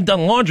those. I haven't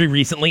done laundry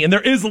recently, and there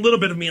is a little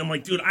bit of me. I'm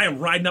like, dude, I am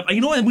riding up. You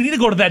know what? We need to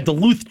go to that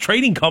Duluth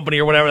Trading Company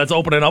or whatever. whatever that's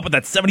opening up with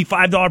that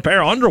 $75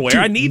 pair of underwear. Dude,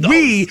 I need those.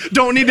 We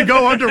don't need to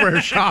go underwear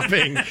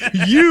shopping.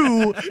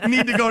 You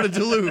need to go to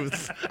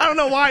Duluth. I don't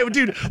know why,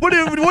 dude.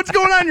 What's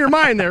going on in your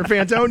mind there,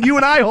 Fantone? You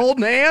and I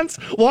holding hands,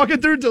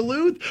 walking through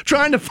Duluth,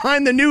 trying to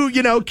find the new,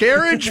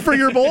 carriage for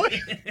your boy?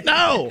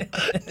 No.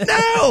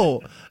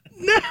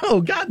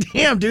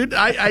 Goddamn, dude.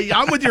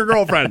 I'm with your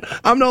girlfriend.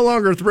 I'm no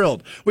longer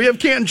thrilled. We have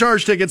Canton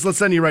Charge tickets. Let's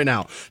send you right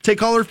now. Take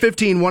caller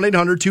 15,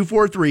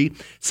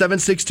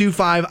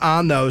 1-800-243-7625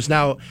 on those.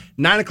 Now,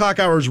 9 o'clock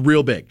hour is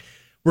real big.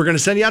 We're going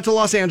to send you out to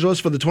Los Angeles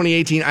for the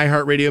 2018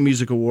 iHeartRadio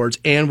Music Awards,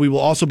 and we will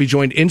also be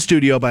joined in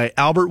studio by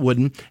Albert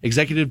Woodin,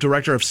 Executive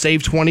Director of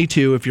Save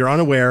 22. If you're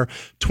unaware,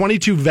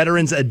 22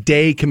 veterans a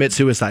day commit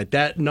suicide.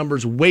 That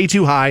number's way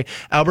too high.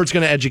 Albert's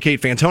going to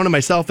educate Fantone and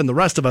myself and the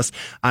rest of us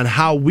on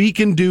how we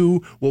can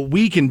do what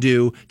we can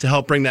do to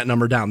help bring that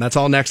number down. That's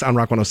all next on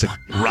Rock 106.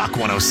 Rock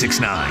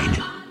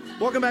 106.9.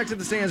 Welcome back to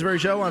the Stansbury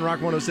Show on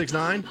Rock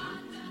 106.9.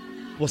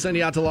 We'll send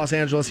you out to Los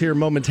Angeles here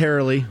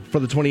momentarily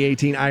for the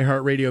 2018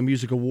 iHeartRadio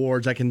Music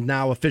Awards. I can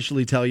now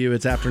officially tell you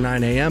it's after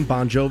 9 a.m.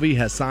 Bon Jovi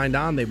has signed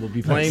on. They will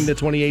be playing the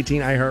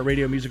 2018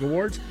 iHeartRadio Music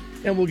Awards,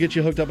 and we'll get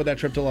you hooked up with that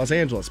trip to Los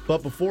Angeles.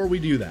 But before we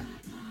do that,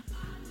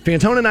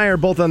 Fantone and I are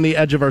both on the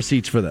edge of our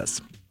seats for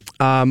this.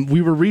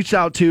 We were reached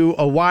out to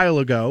a while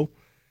ago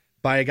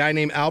by a guy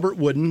named Albert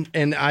Woodin,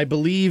 and I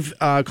believe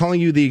calling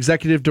you the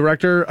executive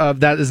director of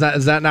that, is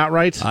that not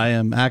right? I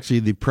am actually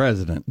the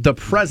president. The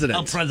president.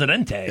 El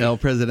Presidente. El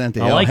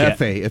Presidente. I like El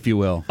Jefe, if you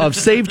will. Of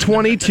Save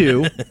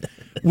 22,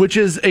 which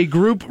is a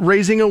group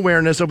raising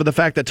awareness over the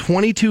fact that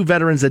 22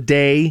 veterans a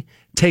day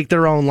take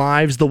their own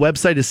lives. The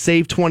website is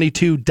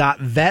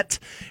save22.vet.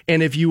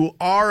 And if you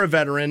are a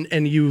veteran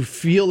and you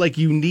feel like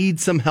you need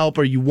some help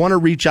or you want to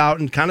reach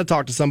out and kind of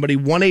talk to somebody,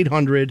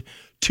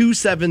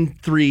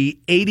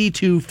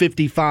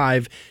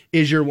 1-800-273-8255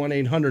 is your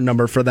 1-800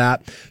 number for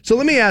that. So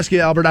let me ask you,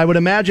 Albert, I would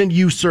imagine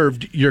you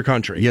served your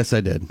country. Yes,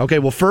 I did. Okay,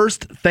 well,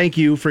 first, thank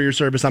you for your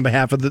service on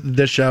behalf of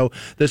this show,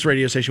 this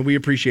radio station. We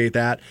appreciate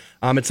that.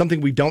 It's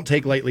something we don't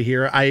take lightly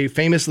here. I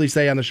famously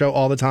say on the show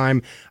all the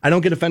time, I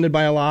don't get offended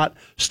by a lot.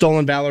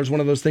 Stolen valor is one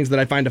of those things that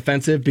I find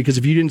offensive because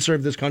if you didn't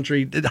serve this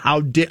country,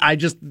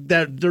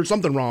 there's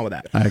something wrong with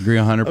that. I agree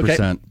 100%.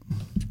 Okay?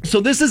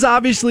 So this is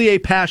obviously a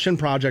passion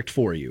project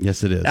for you.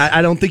 Yes, it is.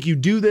 I don't think you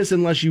do this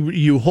unless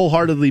you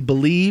wholeheartedly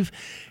believe.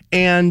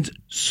 And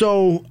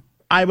so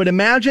I would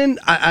imagine,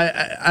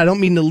 I don't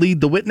mean to lead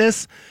the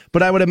witness,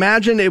 but I would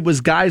imagine it was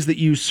guys that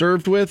you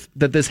served with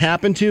that this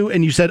happened to,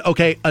 and you said,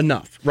 okay,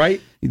 enough, right?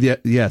 Yeah,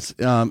 yes.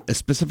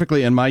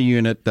 Specifically in my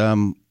unit,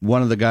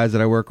 one of the guys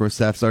that I work with,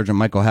 Staff Sergeant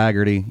Michael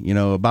Haggerty,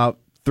 about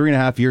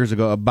 3.5 years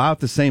ago, about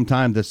the same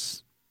time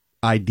this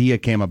idea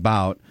came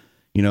about,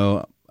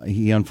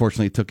 he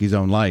unfortunately took his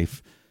own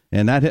life.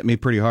 And that hit me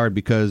pretty hard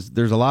because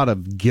there's a lot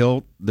of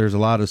guilt. There's a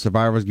lot of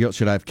survivor's guilt.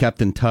 Should I have kept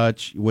in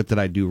touch? What did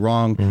I do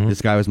wrong? Mm-hmm. This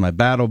guy was my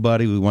battle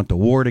buddy. We went to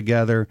war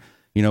together.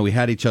 We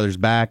had each other's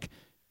back.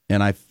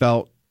 And I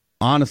felt,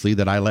 honestly,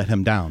 that I let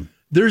him down.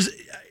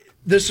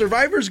 The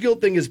survivor's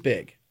guilt thing is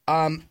big.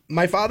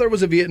 My father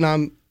was a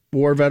Vietnam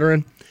War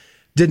veteran.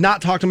 Did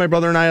not talk to my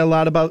brother and I a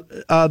lot about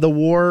the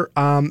war,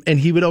 and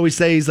he would always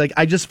say, he's like,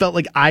 I just felt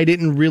like I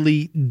didn't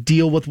really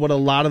deal with what a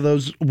lot of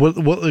those,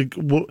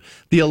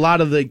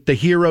 the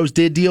heroes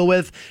did deal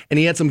with, and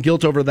he had some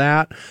guilt over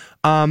that.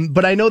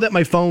 But I know that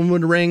my phone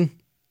would ring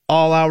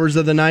all hours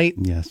of the night.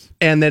 Yes.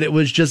 And that it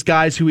was just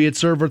guys who he had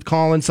served with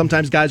calling.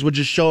 Sometimes guys would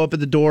just show up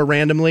at the door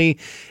randomly.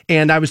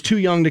 And I was too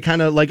young to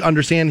kind of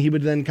understand. He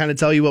would then kind of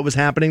tell you what was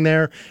happening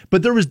there.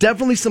 But there was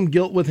definitely some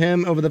guilt with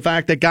him over the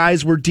fact that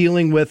guys were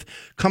dealing with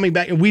coming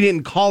back. And we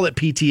didn't call it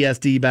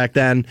PTSD back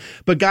then,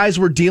 but guys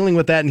were dealing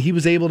with that. And he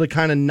was able to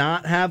kind of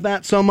not have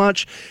that so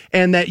much.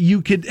 And that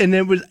you could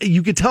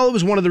tell it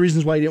was one of the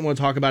reasons why he didn't want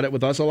to talk about it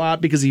with us a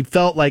lot, because he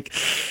felt like,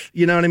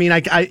 you know what I mean?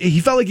 He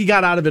felt like he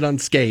got out of it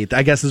unscathed,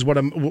 I guess is what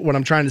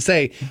I'm trying to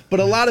say.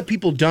 But a lot of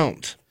people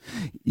don't.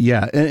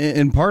 Yeah,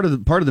 and part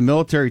of the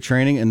military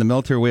training and the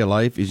military way of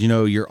life is,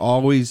 you're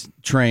always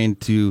trained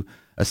to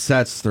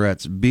assess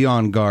threats, be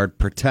on guard,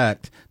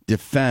 protect,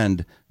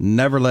 defend,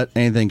 never let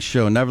anything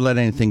show, never let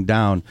anything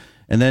down.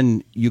 And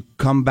then you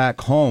come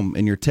back home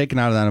and you're taken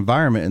out of that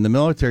environment, and the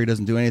military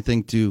doesn't do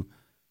anything to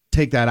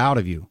take that out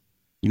of you.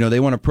 They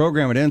want to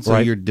program it in so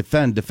you're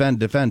defend,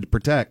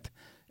 protect.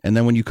 And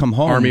then when you come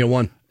home, Army of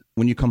One.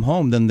 When you come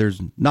home, then there's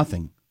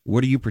nothing.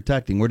 What are you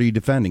protecting? What are you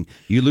defending?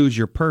 You lose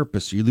your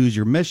purpose. You lose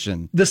your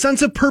mission. The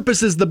sense of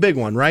purpose is the big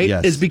one, right?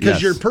 Yes. Is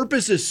because your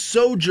purpose is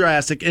so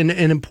drastic and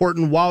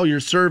important while you're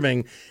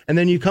serving, and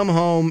then you come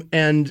home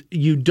and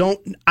you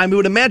don't. I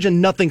would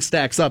imagine nothing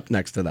stacks up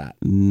next to that.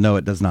 No,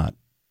 it does not.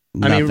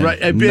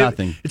 Nothing.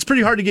 Nothing. It's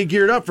pretty hard to get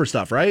geared up for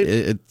stuff, right?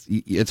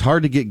 It's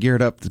hard to get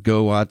geared up to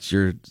go watch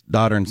your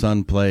daughter and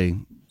son play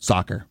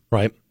soccer,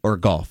 right, or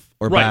golf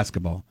or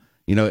basketball.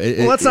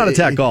 Let's not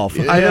attack golf.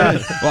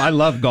 I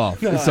love golf.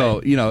 So,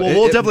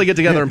 we'll definitely get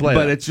together and play.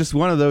 But it's just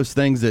one of those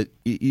things that,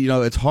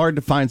 it's hard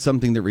to find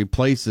something that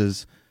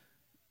replaces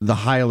the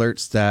high alert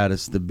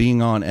status, the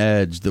being on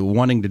edge, the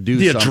wanting to do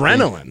the something,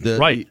 adrenaline,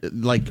 right?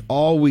 Like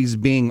always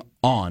being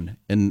on,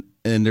 and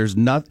there's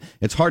not.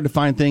 It's hard to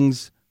find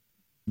things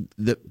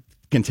that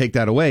can take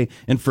that away.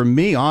 And for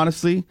me,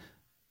 honestly,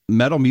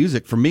 metal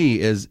music for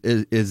me is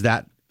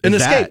that an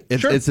escape.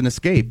 Sure. It's an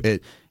escape.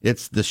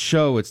 It's the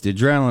show. It's the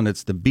adrenaline.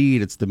 It's the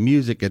beat. It's the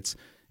music. It's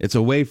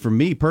a way for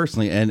me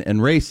personally,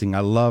 and racing.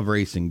 I love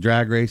racing,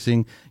 drag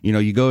racing. You know,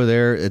 you go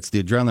there. It's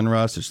the adrenaline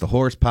rush. It's the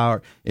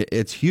horsepower.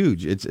 It's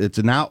huge. It's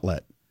an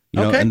outlet.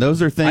 You know, and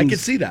those are things I can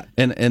see that.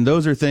 And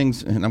those are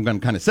things. And I'm going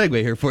to kind of segue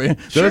here for you.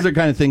 Those are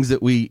kind of things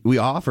that we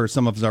offer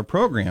some of our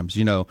programs.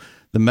 You know,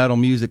 the metal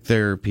music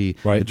therapy,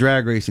 the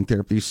drag racing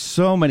therapy. There's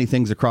so many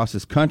things across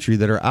this country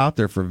that are out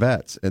there for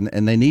vets, and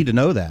they need to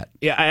know that.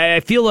 Yeah, I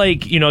feel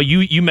like, you know,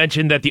 you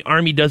mentioned that the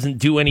Army doesn't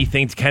do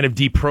anything to kind of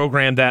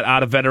deprogram that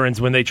out of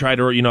veterans when they try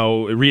to, you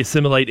know,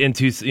 reassimilate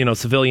into, you know,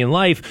 civilian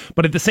life.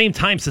 But at the same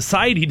time,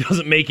 society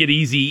doesn't make it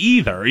easy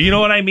either. You know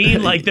what I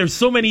mean? Like there's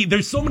so many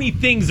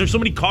things, there's so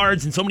many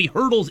cards and so many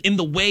hurdles in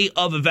the way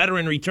of a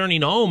veteran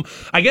returning home.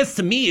 I guess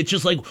to me, it's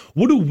just like,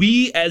 what do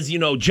we as, you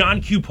know,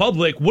 John Q.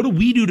 Public, what do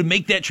we do to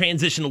make that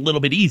transition a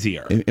little bit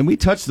easier? And we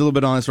touched a little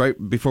bit on this right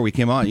before we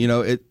came on. You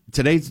know,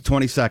 today's the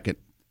 22nd.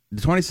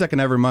 The 22nd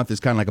every month is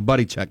kind of like a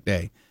buddy check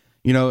day.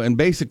 You know, and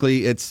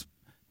basically it's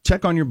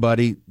check on your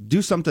buddy,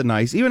 do something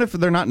nice. Even if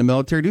they're not in the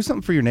military, do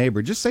something for your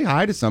neighbor. Just say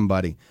hi to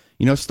somebody.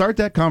 You know, start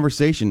that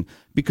conversation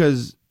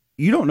because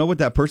you don't know what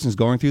that person's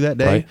going through that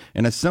day. Right.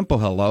 And a simple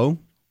hello,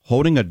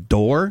 holding a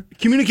door.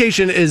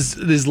 Communication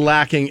is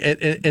lacking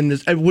in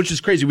this, which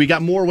is crazy. We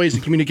got more ways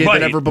to communicate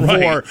than ever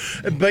before,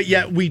 but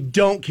yet we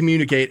don't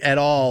communicate at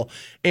all.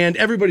 And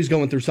everybody's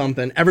going through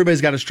something.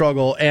 Everybody's got a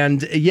struggle.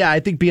 And yeah, I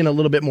think being a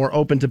little bit more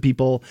open to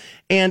people.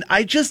 And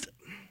I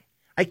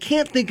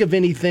can't think of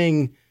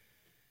anything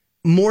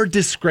more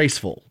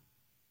disgraceful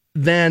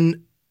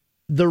than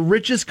the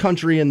richest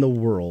country in the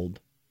world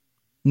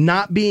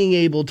not being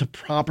able to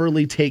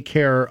properly take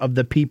care of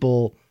the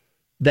people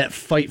that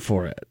fight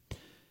for it.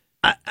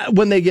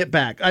 When they get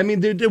back. I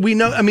mean, we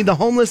know. I mean, the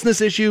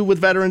homelessness issue with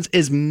veterans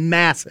is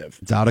massive.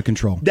 It's out of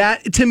control.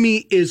 That to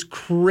me is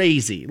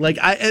crazy.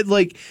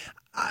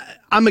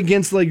 I'm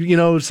against, like, you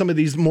know, some of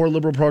these more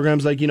liberal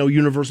programs like, you know,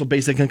 universal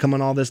basic income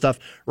and all this stuff,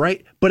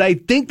 right? But I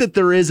think that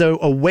there is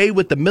a way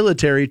with the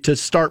military to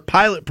start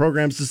pilot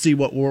programs to see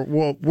what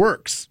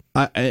works.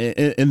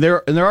 And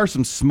there are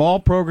some small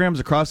programs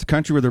across the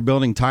country where they're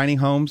building tiny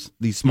homes,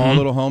 these small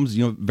little homes,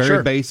 you know,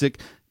 very basic.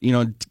 You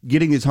know,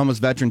 getting these homeless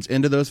veterans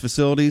into those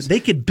facilities.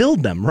 They could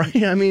build them,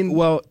 right? I mean,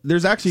 well,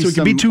 there's actually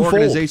some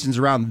organizations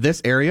around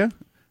this area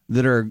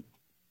that are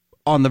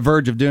on the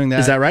verge of doing that.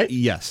 Is that right?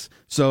 Yes.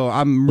 So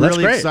I'm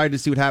really excited to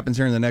see what happens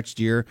here in the next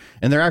year.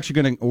 And they're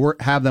actually going to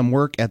have them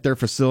work at their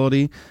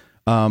facility,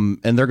 and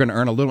they're going to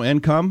earn a little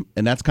income,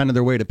 and that's kind of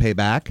their way to pay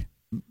back.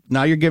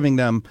 Now you're giving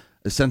them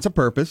a sense of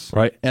purpose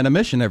and a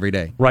mission every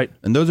day. Right.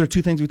 And those are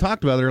two things we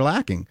talked about that are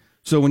lacking.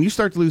 So when you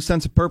start to lose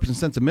sense of purpose and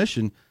sense of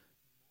mission,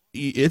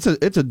 it's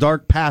a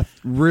dark path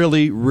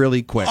really,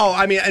 really quick. Oh,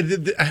 I mean,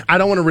 I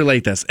don't want to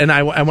relate this, and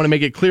I want to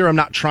make it clear I'm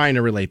not trying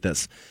to relate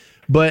this.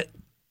 But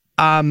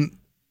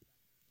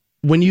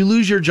when you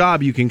lose your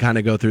job, you can kind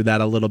of go through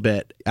that a little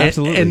bit.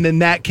 Absolutely. And then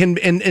that can,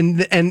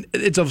 and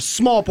it's a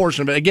small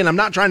portion of it. Again, I'm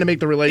not trying to make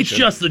the relation. It's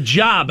just a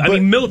job. I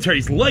mean,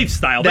 military's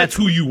lifestyle. That's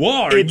who you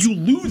are, and you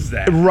lose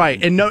that.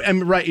 Right. And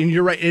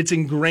you're right. It's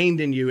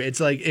ingrained in you. It's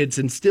like it's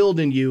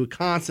instilled in you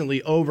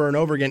constantly over and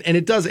over again. And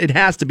it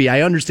has to be.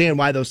 I understand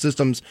why those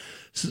systems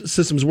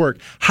work.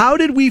 How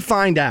did we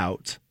find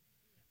out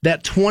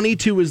that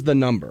 22 is the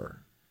number?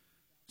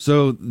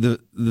 So the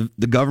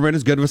government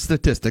is good with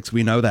statistics.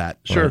 We know that.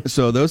 Sure. Right?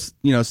 So those,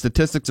 you know,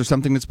 statistics are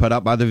something that's put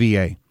out by the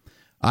VA.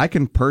 I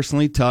can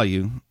personally tell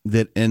you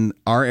that in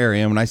our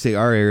area, when I say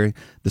our area,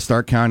 the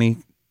Stark County,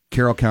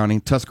 Carroll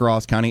County,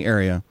 Tuscarawas County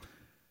area,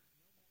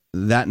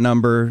 that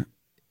number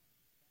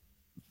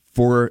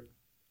for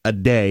a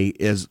day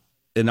is,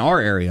 in our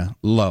area,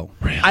 low.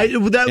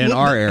 In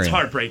our area. That's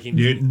heartbreaking,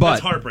 dude.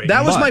 That's heartbreaking.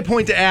 That was my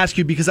point to ask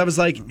you, because I was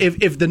like,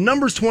 if the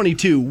number's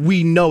 22,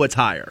 we know it's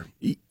higher.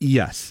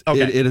 Yes.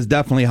 Okay. It is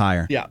definitely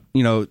higher. Yeah.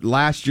 You know,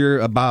 last year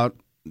about,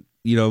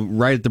 you know,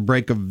 right at the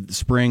break of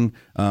spring,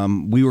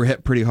 we were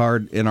hit pretty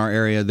hard in our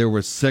area. There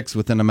were 6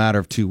 within a matter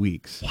of 2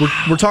 weeks.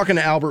 We're talking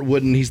to Albert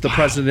Woodin. He's the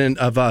president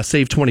of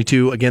Save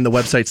 22. Again, the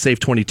website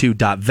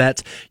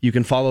save22.vet. You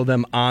can follow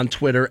them on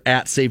Twitter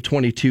at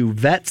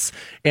Save22Vets.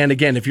 And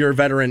again, if you're a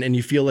veteran and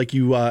you feel like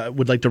you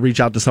would like to reach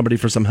out to somebody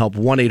for some help,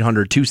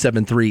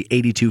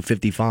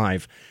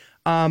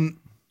 1-800-273-8255.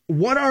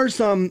 What are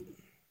some...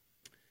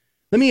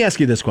 Let me ask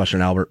you this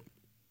question, Albert.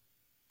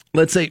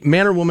 Let's say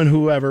man or woman,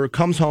 whoever,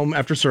 comes home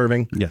after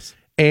serving. Yes.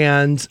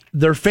 And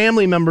their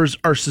family members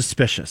are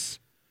suspicious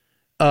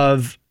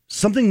of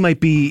something might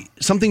be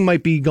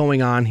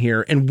going on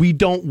here, and we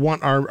don't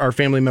want our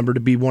family member to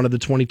be one of the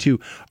 22.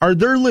 Are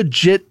there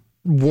legit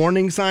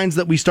warning signs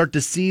that we start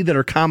to see that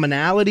are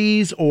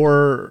commonalities,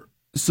 or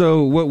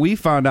So what we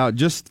found out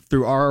just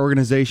through our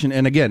organization,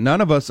 and again, none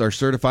of us are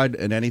certified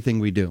in anything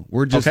we do.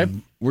 We're just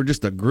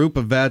a group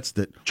of vets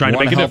that trying to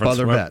want make a help difference.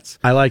 other Right. vets.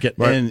 I like it.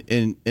 Right.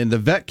 And the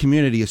vet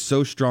community is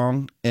so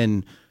strong.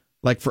 And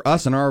like for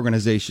us in our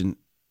organization,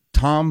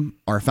 Tom,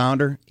 our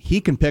founder,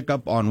 he can pick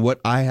up on what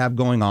I have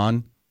going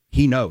on.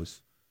 He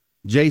knows.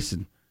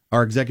 Jason,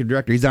 our executive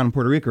director, he's down in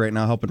Puerto Rico right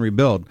now helping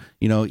rebuild.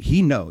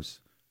 He knows.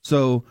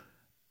 So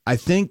I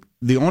think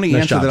the only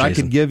answer that I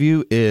could give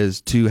you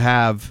is to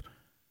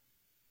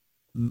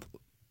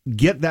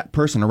get that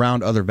person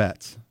around other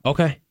vets.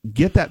 Okay.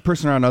 Get that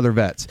person around other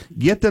vets.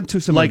 Get them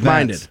to some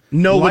like-minded. events.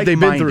 Know what they've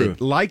been through.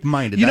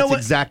 Like-minded. You know That's what? the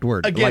exact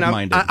word. Again,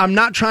 like-minded. I'm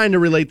not trying to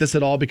relate this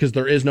at all because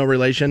there is no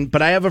relation,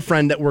 but I have a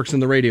friend that works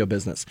in the radio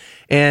business,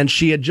 and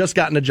she had just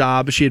gotten a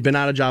job. She had been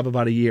out of job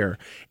about a year,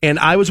 and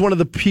I was one of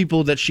the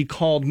people that she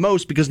called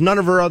most because none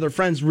of her other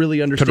friends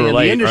really understand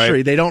relate, the industry.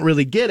 right? They don't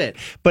really get it,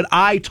 but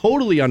I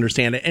totally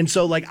understand it, and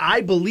so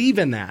I believe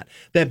in that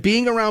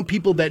being around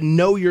people that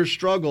know your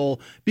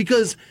struggle,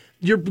 because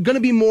you're going to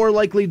be more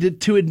likely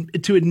to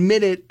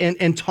admit it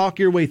and talk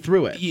your way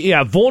through it.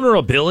 Yeah,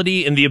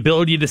 vulnerability and the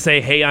ability to say,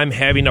 hey, I'm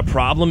having a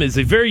problem is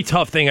a very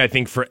tough thing, I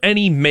think, for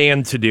any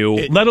man to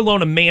do, let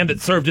alone a man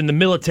that served in the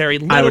military,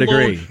 I would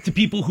alone agree. to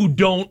people who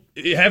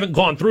haven't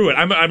gone through it.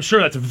 I'm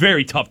sure that's a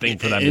very tough thing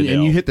for them to do.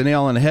 And you hit the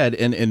nail on the head.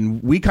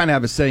 And we kind of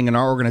have a saying in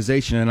our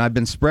organization, and I've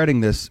been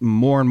spreading this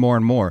more and more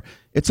and more.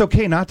 It's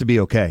okay not to be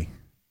okay.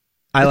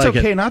 It's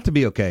okay not to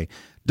be okay.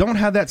 Don't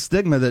have that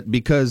stigma that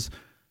because,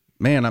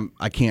 man,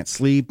 I can't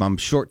sleep, I'm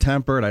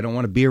short-tempered, I don't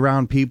want to be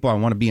around people, I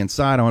want to be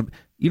inside.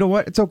 You know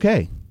what? It's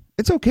okay.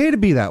 It's okay to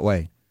be that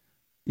way.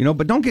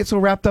 But don't get so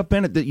wrapped up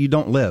in it that you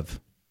don't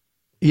live.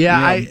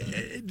 Yeah,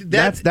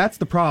 that's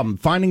the problem.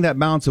 Finding that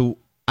balance of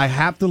I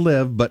have to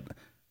live, but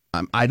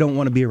I don't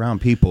want to be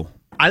around people.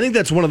 I think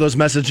that's one of those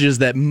messages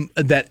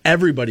that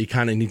everybody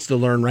kind of needs to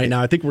learn right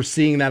now. I think we're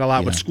seeing that a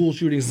lot with school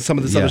shootings and some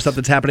of this other stuff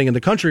that's happening in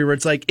the country, where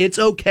it's like it's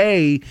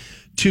okay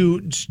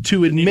to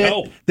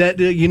admit that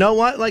you know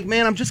what, like,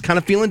 man, I'm just kind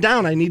of feeling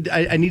down. I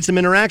need some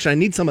interaction. I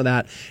need some of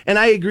that. And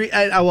I agree.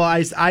 I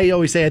always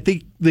say I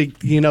think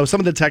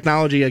some of the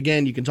technology,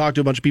 again, you can talk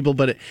to a bunch of people,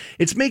 but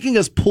it's making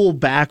us pull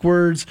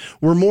backwards.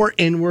 We're more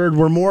inward.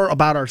 We're more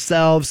about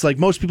ourselves. Like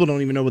most people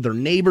don't even know their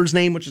neighbor's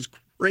name, which is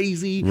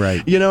crazy.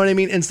 Right. You know what I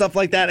mean? And stuff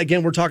like that.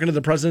 Again, we're talking to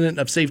the president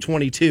of Save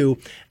 22,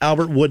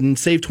 Albert Woodin,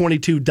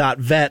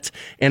 save22.vet.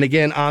 And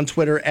again, on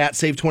Twitter at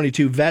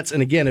Save22Vets.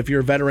 And again, if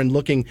you're a veteran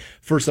looking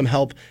for some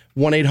help,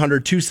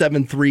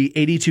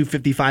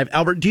 1-800-273-8255.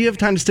 Albert, do you have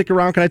time to stick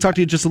around? Can I talk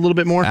to you just a little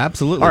bit more?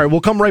 Absolutely. All right, we'll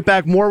come right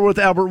back. More with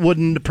Albert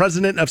Woodin, the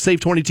president of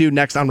Save 22,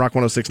 next on Rock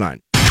 106.9.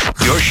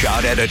 Your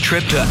shot at a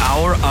trip to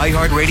our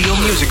iHeartRadio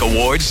Music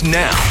Awards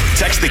now.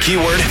 Text the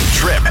keyword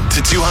TRIP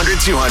to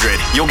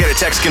 200-200. You'll get a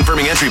text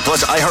confirming entry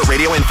plus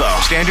iHeartRadio info.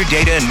 Standard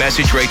data and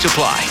message rates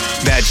apply.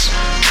 That's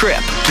TRIP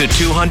to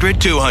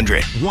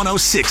 200-200.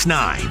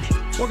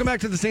 106.9. Welcome back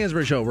to the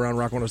Stansbury Show. We're on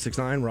Rock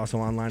 106.9. We're also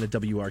online at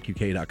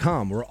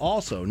WRQK.com. We're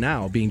also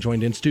now being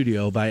joined in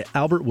studio by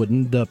Albert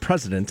Woodin, the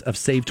president of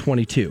Save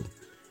 22.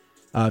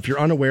 If you're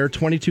unaware,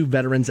 22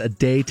 veterans a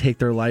day take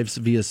their lives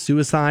via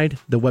suicide.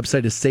 The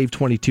website is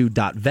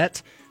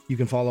save22.vet. You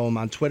can follow them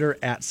on Twitter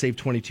at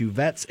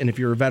save22vets. And if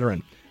you're a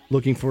veteran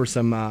looking for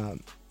some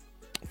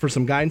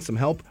guidance, some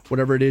help,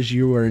 whatever it is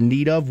you are in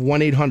need of,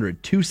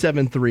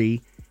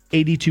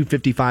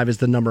 1-800-273-8255 is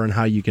the number and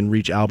how you can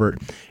reach Albert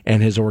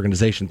and his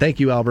organization. Thank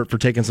you, Albert, for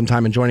taking some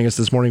time and joining us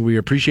this morning. We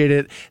appreciate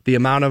it. The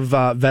amount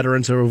of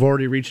veterans who have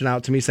already reached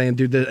out to me saying,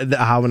 dude,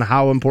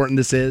 how important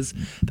this is.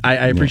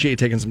 I appreciate you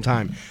taking some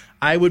time.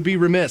 I would be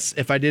remiss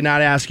if I did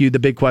not ask you the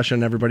big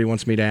question everybody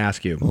wants me to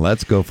ask you.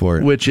 Let's go for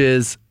it. Which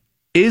is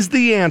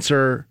the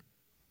answer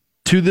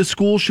to the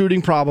school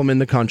shooting problem in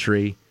the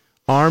country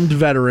armed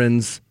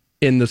veterans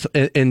in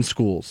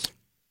schools?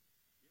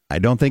 I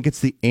don't think it's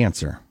the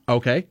answer.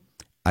 Okay.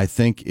 I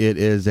think it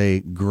is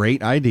a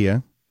great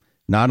idea,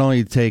 not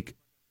only to take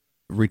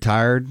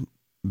retired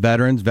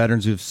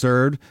veterans who've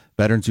served,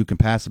 veterans who can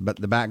pass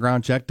the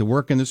background check to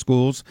work in the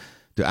schools,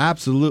 to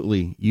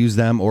absolutely use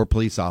them, or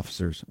police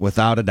officers,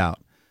 without a doubt.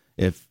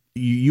 If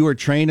you are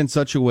trained in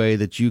such a way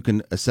that you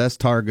can assess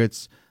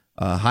targets,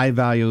 high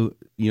value,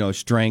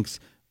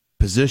 strengths,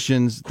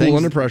 positions, cool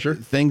under pressure,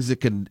 things that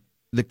could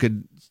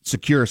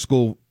secure a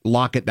school,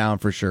 lock it down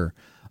for sure.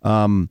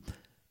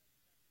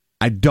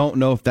 I don't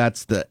know if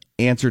that's the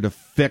answer to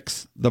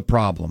fix the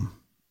problem,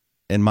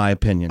 in my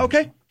opinion.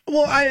 Okay.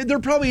 Well, there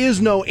probably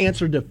is no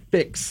answer to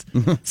fix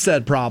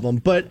said problem,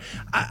 but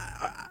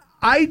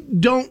I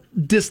don't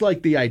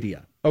dislike the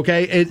idea.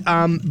 Okay.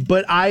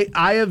 But I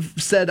have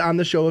said on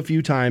the show a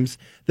few times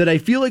that I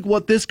feel like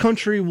what this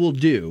country will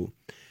do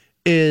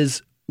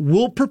is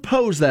we'll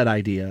propose that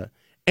idea.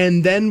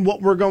 And then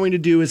what we're going to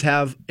do is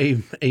have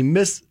a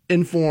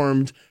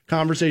misinformed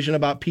conversation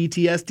about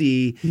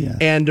PTSD. Yeah.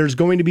 And there's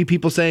going to be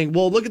people saying,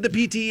 well, look at the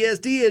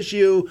PTSD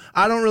issue.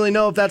 I don't really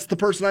know if that's the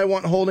person I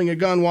want holding a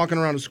gun walking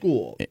around a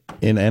school.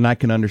 And I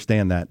can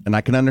understand that. And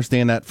I can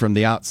understand that from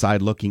the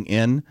outside looking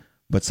in.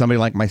 But somebody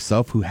like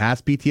myself who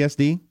has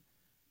PTSD,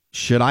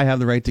 should I have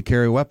the right to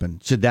carry a weapon?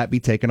 Should that be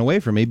taken away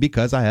from me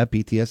because I have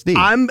PTSD?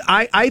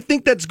 I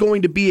think that's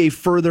going to be a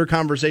further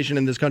conversation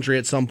in this country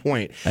at some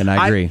point. And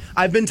I agree.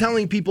 I've been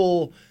telling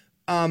people,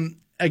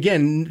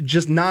 again,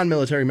 just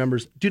non-military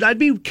members, dude, I'd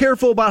be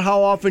careful about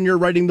how often you're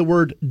writing the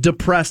word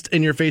depressed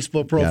in your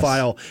Facebook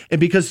profile. Yes. And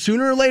because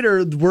sooner or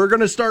later,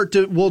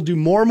 we'll do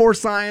more and more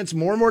science,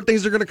 more and more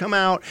things are going to come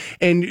out,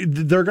 and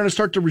they're going to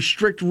start to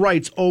restrict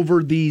rights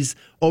over these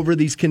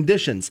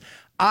conditions.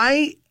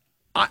 I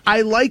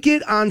like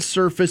it on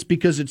surface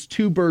because it's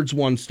two birds,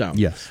 one stone.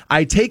 Yes.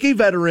 I take a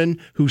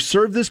veteran who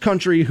served this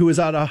country, who is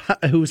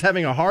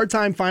having a hard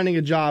time finding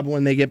a job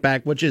when they get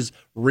back, which is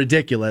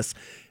ridiculous.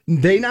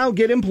 They now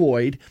get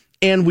employed,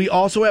 and we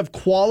also have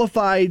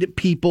qualified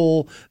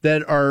people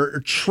that are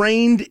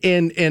trained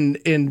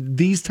in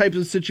these types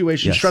of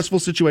situations, yes, stressful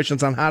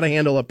situations, on how to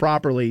handle it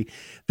properly.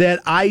 That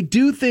I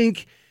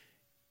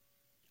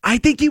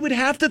think you would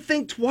have to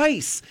think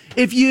twice.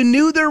 If you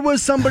knew there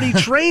was somebody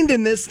trained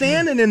in this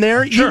standing in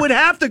there, sure, you would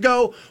have to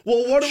go,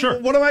 well, what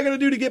am I going to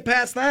do to get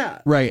past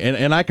that? Right,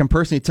 and I can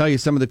personally tell you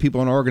some of the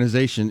people in our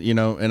organization,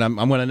 and I'm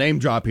going to name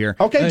drop here.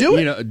 Okay, do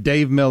it.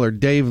 Dave Miller,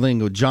 Dave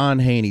Lingo, John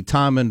Haney,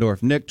 Tom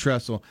Endorf, Nick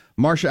Tressel,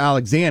 Marsha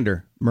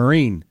Alexander,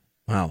 Marine.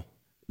 Wow.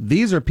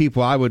 These are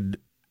people I would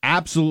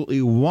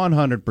absolutely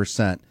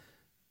 100%,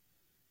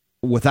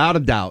 without a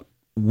doubt,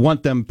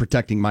 want them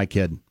protecting my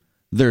kid.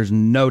 There's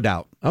no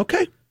doubt.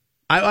 Okay.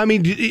 I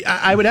mean,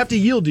 I would have to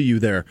yield to you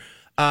there.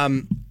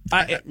 You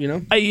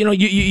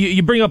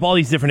bring up all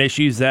these different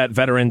issues that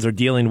veterans are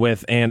dealing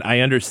with, and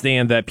I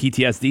understand that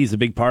PTSD is a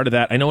big part of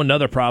that. I know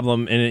another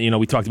problem, and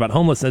we talked about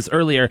homelessness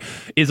earlier,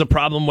 is a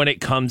problem when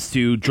it comes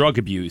to drug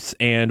abuse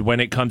and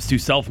when it comes to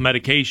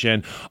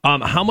self-medication.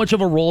 How much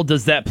of a role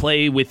does that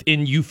play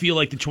within, you feel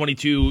like, the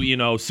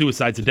 22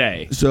 suicides a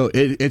day? So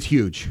it's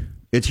huge.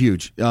 It's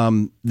huge.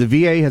 The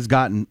VA has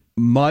gotten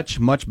much,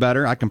 much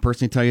better. I can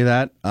personally tell you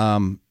that.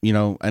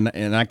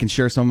 And I can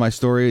share some of my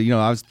story.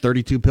 I was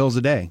 32 pills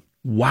a day.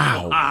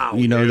 Wow.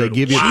 They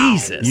give you,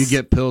 Jesus. You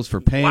get pills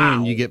for pain,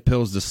 wow, you get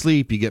pills to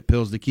sleep, you get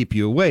pills to keep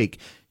you awake,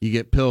 you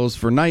get pills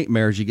for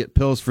nightmares, you get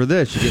pills for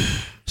this.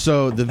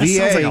 So the VA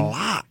sounds like a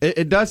lot.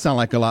 It does sound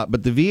like a lot,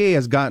 but the VA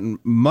has gotten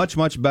much,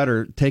 much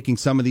better taking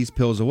some of these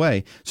pills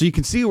away. So you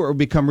can see where it will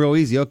become real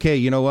easy. Okay,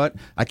 you know what?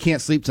 I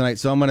can't sleep tonight,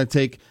 so I'm going to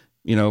take,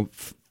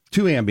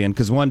 2 Ambien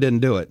because one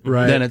didn't do it.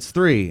 Right. Then it's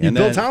 3. You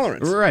build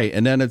tolerance. Right.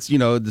 And then it's,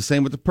 the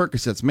same with the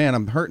Percocets. Man,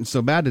 I'm hurting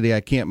so bad today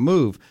I can't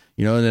move.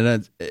 And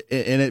then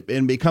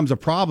it becomes a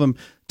problem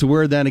to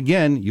where then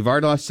again, you've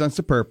already lost sense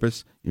of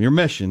purpose, your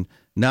mission.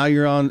 Now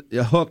you're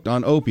hooked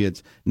on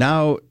opiates.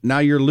 Now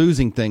you're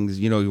losing things,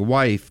 your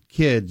wife,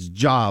 kids,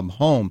 job,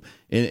 home.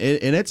 And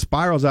it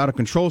spirals out of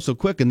control so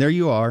quick. And there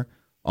you are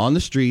on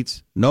the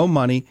streets, no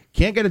money,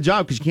 can't get a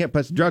job because you can't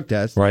pass the drug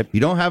test. Right.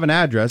 You don't have an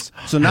address.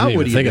 So now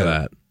what do you do? Think of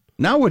that.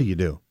 Now what do you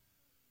do?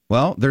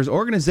 Well, there's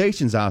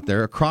organizations out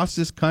there across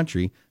this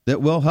country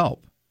that will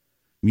help.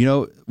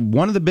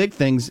 One of the big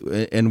things,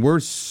 and we're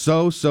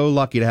so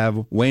lucky to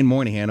have Wayne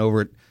Moynihan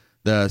over at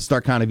the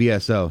Stark County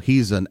VSO.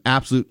 He's an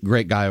absolute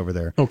great guy over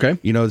there. Okay.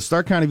 The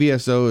Stark County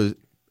VSO is,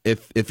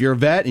 if you're a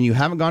vet and you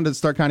haven't gone to the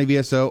Stark County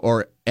VSO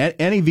or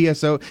any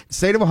VSO, the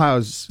state of Ohio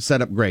is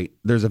set up great.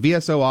 There's a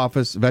VSO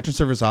office, Veteran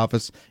Service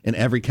office in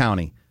every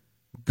county.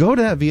 Go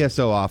to that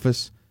VSO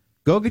office.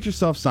 Go get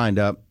yourself signed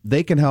up.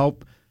 They can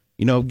help.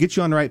 Get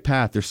you on the right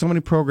path. There's so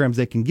many programs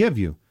they can give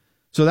you.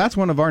 So that's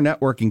one of our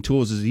networking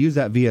tools is to use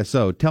that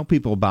VSO. Tell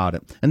people about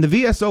it. And the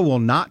VSO will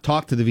not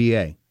talk to the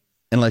VA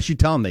unless you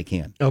tell them they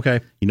can. Okay.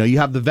 You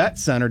have the Vet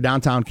Center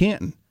downtown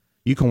Canton.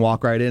 You can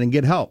walk right in and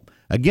get help.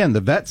 Again,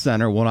 the Vet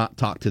Center will not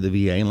talk to the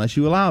VA unless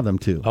you allow them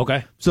to.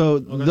 Okay. So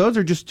those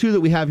are just 2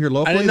 that we have here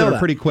locally that are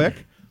pretty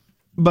quick.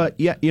 But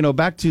yeah,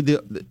 back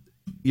to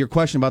your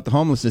question about the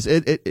homelessness,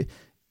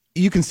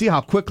 you can see how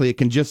quickly it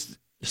can just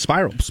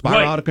spiral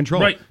right, out of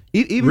control. Right.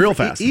 Real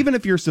fast. Even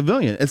if you're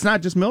civilian. It's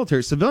not just military,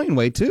 it's civilian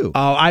way too.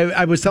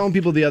 I was telling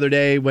people the other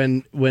day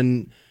when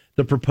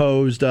the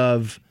proposed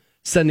of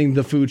sending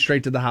the food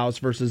straight to the house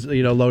versus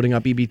loading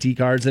up EBT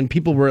cards, and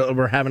people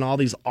were having all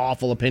these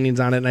awful opinions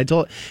on it,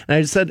 and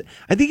I said,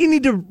 I think you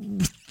need to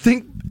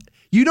think.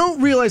 You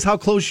don't realize how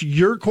close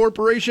your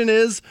corporation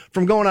is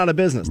from going out of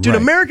business. Dude,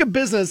 right. America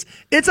Business,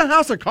 it's a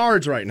house of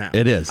cards right now.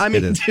 It is. I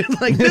mean, dude,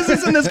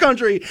 business in this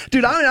country,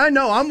 dude, I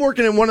know I'm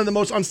working in one of the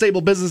most unstable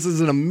businesses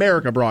in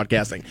America,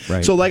 broadcasting.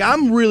 Right. So,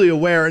 I'm really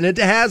aware, and it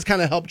has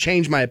kind of helped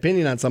change my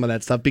opinion on some of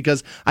that stuff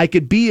because I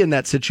could be in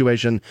that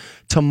situation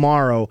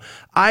tomorrow.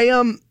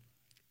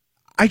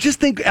 I just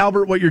think,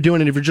 Albert, what you're doing,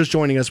 and if you're just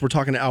joining us, we're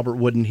talking to Albert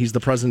Woodin. He's the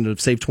president of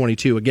Save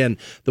 22. Again,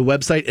 the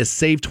website is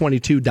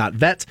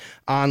save22.vet,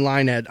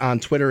 online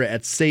on Twitter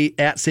at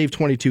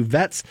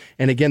Save22Vets,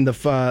 and again, the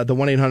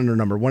 1-800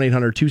 number,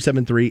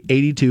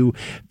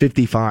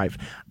 1-800-273-8255.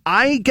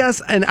 I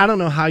guess, and I don't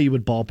know how you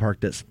would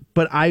ballpark this,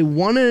 but I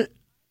want to,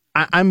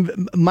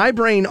 my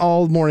brain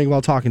all morning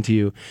while talking to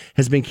you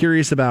has been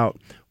curious about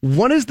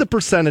what is the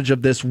percentage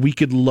of this we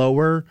could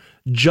lower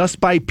just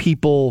by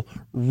people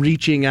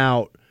reaching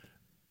out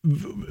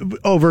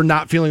over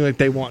not feeling like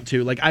they want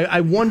to. Like,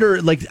 I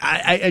wonder, like,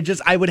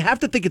 I would have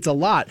to think it's a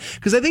lot,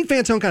 because I think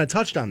Fantone kind of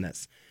touched on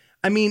this.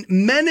 I mean,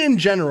 men in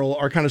general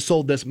are kind of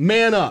sold this,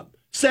 man up,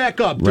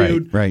 sack up,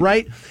 dude,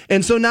 right?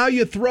 And so now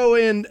you throw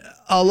in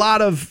a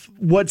lot of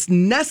what's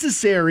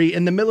necessary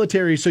in the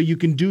military so you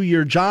can do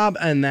your job,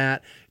 and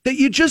that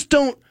you just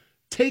don't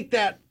take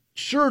that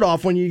shirt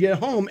off when you get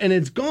home and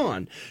it's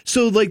gone.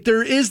 So, like,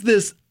 there is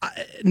this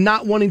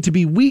not wanting to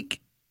be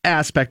weak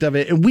aspect of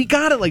it, and we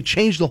got to, like,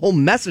 change the whole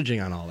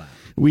messaging on all that.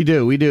 We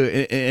do.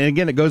 And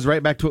again, it goes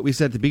right back to what we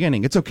said at the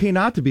beginning. It's okay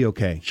not to be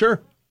okay.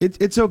 Sure.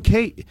 It's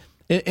okay.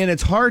 And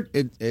it's hard.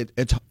 It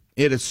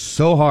is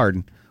so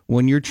hard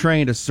when you're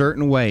trained a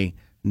certain way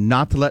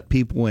not to let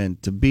people in,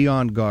 to be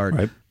on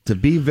guard, to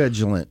be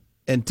vigilant,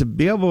 and to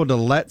be able to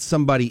let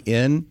somebody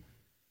in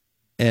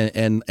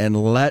and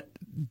let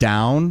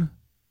down.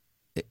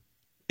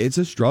 It's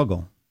a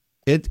struggle.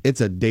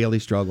 It's a daily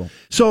struggle.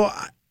 So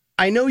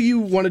I know you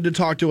wanted to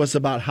talk to us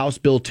about House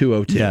Bill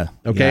 202. Yeah.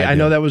 Okay. Yeah, I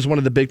know that was one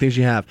of the big things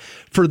you have.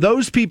 For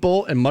those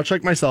people, and much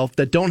like myself,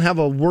 that don't have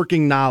a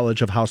working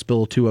knowledge of House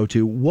Bill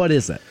 202, what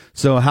is it?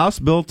 So House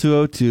Bill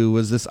 202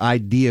 was this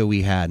idea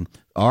we had.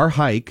 Our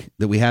hike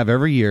that we have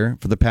every year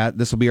for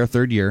this will be our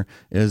third year,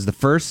 is the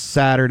first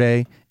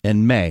Saturday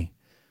in May.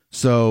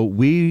 So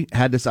we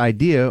had this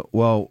idea,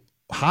 well,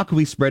 how can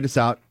we spread this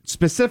out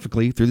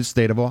specifically through the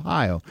state of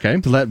Ohio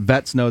to let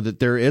vets know that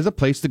there is a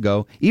place to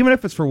go, even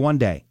if it's for one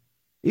day.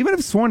 Even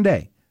if it's one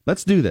day,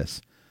 let's do this.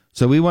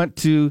 So we went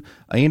to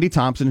Andy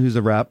Thompson, who's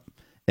a rep,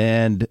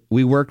 and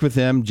we worked with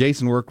him.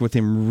 Jason worked with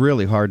him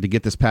really hard to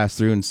get this passed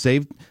through and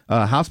saved.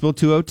 House Bill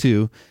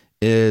 202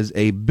 is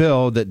a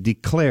bill that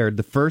declared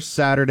the first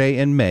Saturday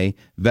in May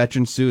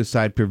Veteran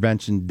Suicide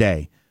Prevention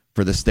Day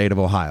for the state of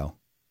Ohio.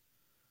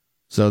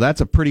 So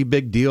that's a pretty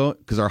big deal,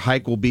 because our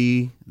hike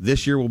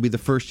this year will be the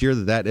first year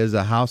that is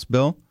a House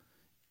bill.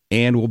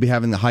 And we'll be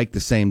having the hike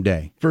the same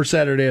day. First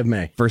Saturday of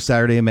May. First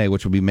Saturday of May,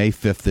 which will be May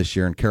 5th this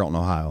year in Carrollton,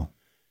 Ohio.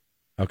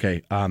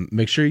 Okay.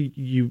 Make sure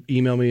you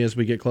email me as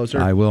we get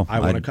closer. I will. I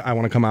want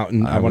to come out,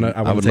 and I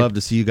would love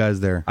to see you guys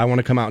there. I want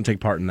to come out and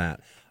take part in that.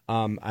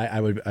 I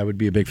would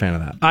be a big fan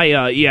of that.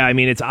 I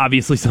mean, it's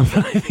obviously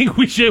something I think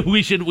we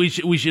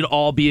should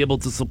all be able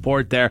to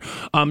support there.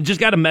 Just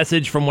got a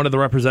message from one of the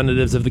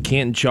representatives of the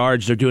Canton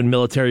Charge. They're doing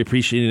Military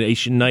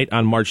Appreciation Night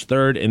on March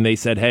 3rd, and they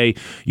said, hey,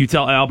 you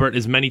tell Albert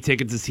as many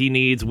tickets as he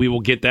needs. We will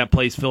get that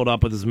place filled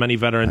up with as many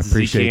veterans as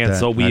he can. That.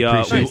 So we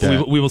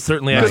will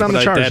certainly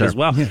expedite that as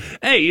well. Yeah.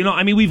 Hey,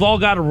 I mean, we've all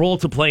got a role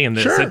to play in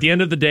this. Sure. At the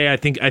end of the day, I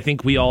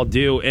think we all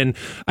do. And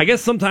I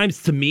guess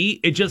sometimes to me,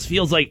 it just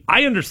feels like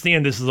I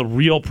understand this is a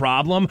real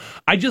problem.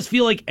 I just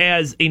feel like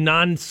as a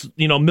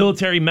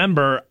military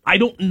member, I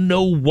don't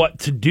know what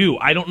to do.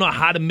 I don't know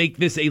how to make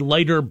this a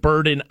lighter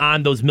burden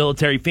on those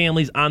military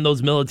families, on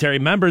those military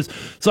members.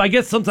 So I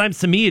guess sometimes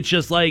to me, it's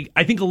just like,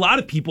 I think a lot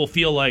of people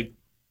feel like,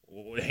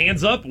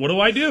 hands up, what do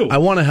I do? I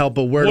want to help,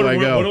 but where do I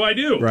go? What do I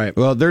do? Right.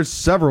 Well, there's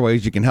several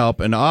ways you can help.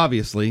 And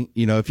obviously,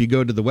 if you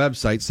go to the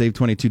website,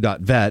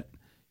 save22.vet,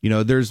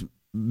 there's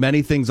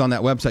many things on that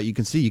website you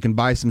can see. You can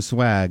buy some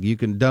swag. You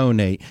can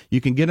donate.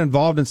 You can get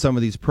involved in some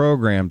of these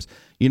programs.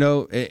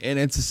 And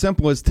it's as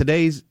simple as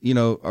today's,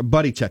 a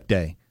buddy check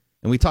day.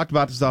 And we talked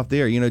about this off the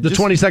air. The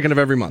 22nd of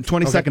every month.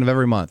 22nd of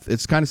every month.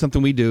 It's kind of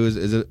something we do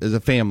as a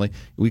family.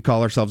 We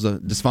call ourselves a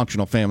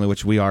dysfunctional family,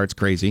 which we are. It's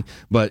crazy.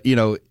 But,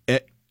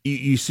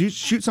 you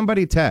shoot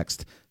somebody a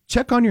text.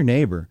 Check on your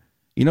neighbor.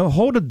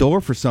 Hold a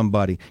door for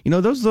somebody.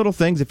 Those little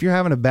things. If you're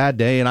having a bad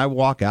day and I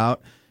walk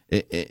out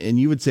and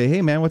you would say,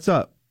 hey, man, what's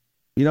up?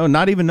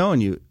 Not even knowing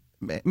you.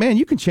 Man,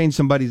 you can change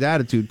somebody's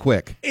attitude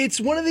quick. It's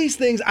one of these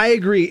things, I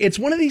agree. It's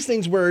one of these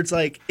things where it's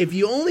like, if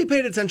you only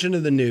paid attention to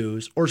the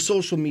news or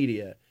social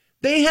media,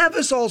 they have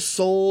us all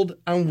sold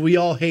and we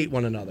all hate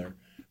one another.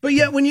 But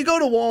yet when you go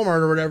to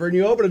Walmart or whatever and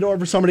you open a door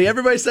for somebody,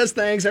 everybody says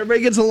thanks,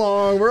 everybody gets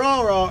along, we're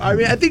all wrong. I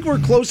mean, I think we're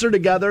closer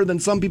together than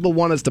some people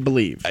want us to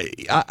believe.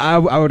 I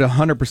would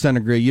 100%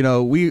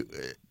 agree.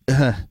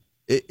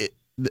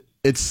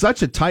 It's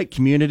such a tight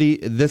community,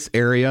 this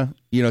area,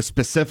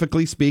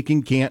 specifically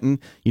speaking, Canton,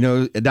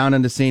 down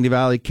into Sandy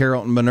Valley,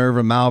 Carrollton,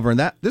 Minerva, Malvern,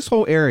 this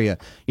whole area.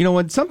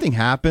 When something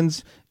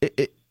happens,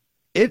 it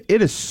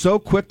is so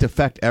quick to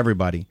affect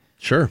everybody.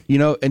 Sure.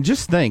 And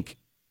just think,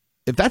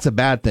 if that's a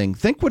bad thing,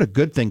 think what a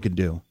good thing could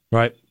do.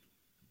 Right.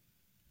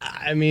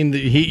 I mean,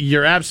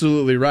 you're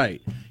absolutely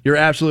right. You're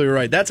absolutely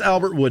right. That's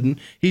Albert Woodin.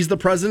 He's the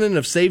president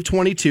of Save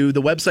 22.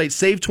 The website,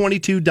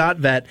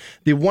 save22.vet.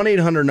 The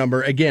 1-800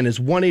 number, again, is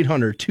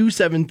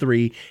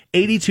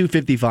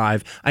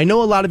 1-800-273-8255. I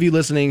know a lot of you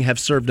listening have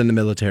served in the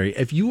military.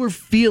 If you are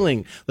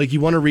feeling like you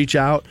want to reach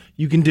out,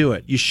 you can do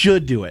it. You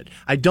should do it.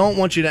 I don't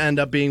want you to end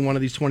up being one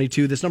of these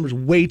 22. This number's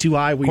way too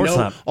high. We know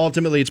not.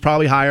 Ultimately it's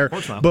probably higher,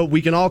 but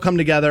we can all come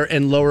together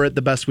and lower it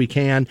the best we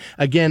can.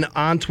 Again,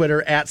 on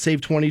Twitter, at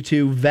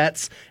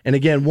Save22Vets. And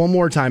again, one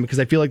more time, because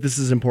I feel like this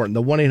is important.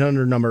 The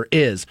 1-800 number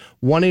is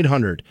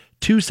 1-800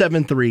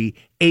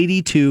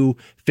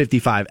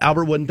 1-800-273-8255.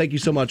 Albert Woodin, thank you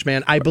so much,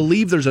 man. I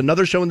believe there's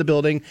another show in the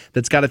building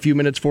that's got a few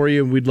minutes for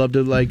you, and we'd love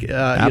to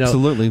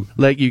absolutely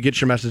let you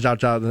get your message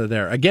out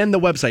there. Again, the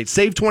website,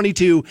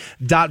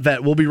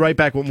 save22.vet. We'll be right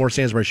back with more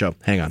Stansbury Show.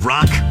 Hang on.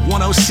 Rock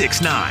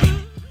 106.9.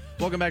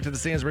 Welcome back to the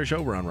Stansbury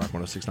Show. We're on Rock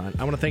 106.9.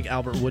 I want to thank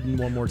Albert Woodin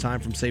one more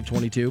time from Save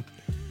 22.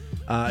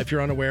 If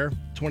you're unaware,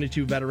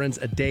 22 veterans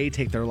a day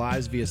take their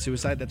lives via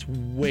suicide. That's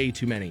way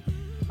too many.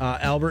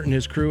 Albert and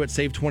his crew at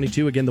Save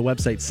 22. Again, the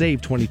website,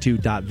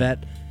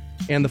 save22.vet.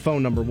 And the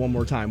phone number one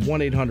more time,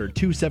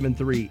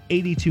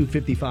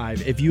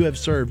 1-800-273-8255. If you have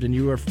served and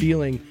you are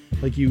feeling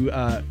like you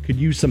could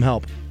use some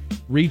help,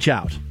 reach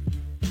out.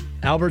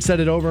 Albert said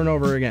it over and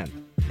over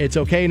again. It's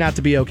okay not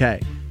to be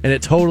okay. And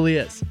it totally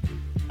is.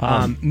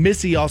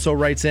 Missy also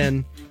writes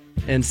in,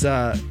 and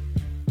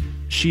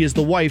she is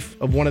the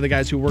wife of one of the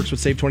guys who works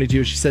with Save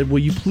 22. She said, will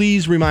you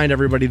please remind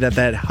everybody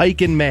that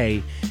hike in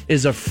May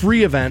is a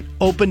free event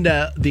open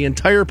to the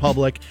entire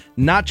public,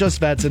 not just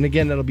vets. And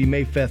again, that'll be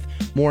May 5th.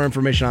 More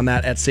information on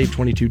that at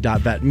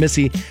save22.vet.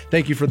 Missy,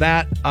 thank you for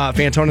that.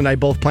 Fantone and I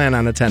both plan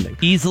on attending.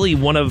 Easily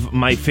one of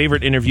my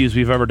favorite interviews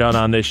we've ever done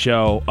on this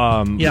show.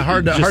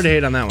 Hard to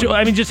hate on that one.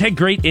 I mean, just had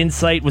great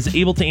insight, was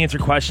able to answer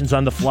questions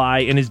on the fly,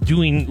 and is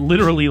doing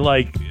literally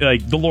like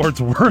the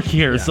Lord's work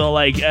here. Yeah. So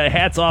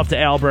hats off to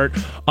Albert.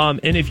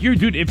 And if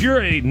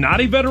you're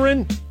not a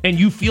veteran and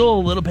you feel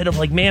a little bit of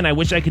like, man, I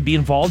wish I could be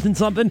involved in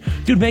something,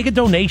 dude, make a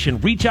donation.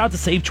 Reach out to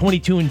Save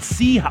 22 and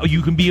see how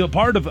you can be a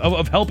part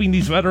of helping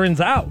these veterans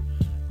out.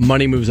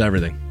 Money moves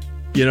everything.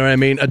 You know what I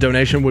mean? A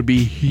donation would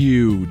be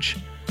huge.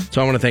 So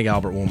I want to thank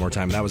Albert one more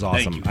time. That was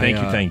awesome.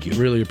 Thank you.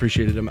 Really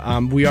appreciated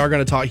him. We are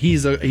going to talk.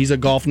 He's a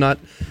golf nut,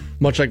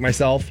 much like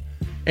myself.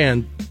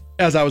 And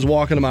as I was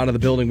walking him out of the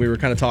building, we were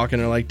kind of talking.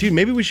 And like, dude,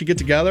 maybe we should get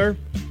together,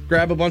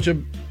 grab a bunch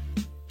of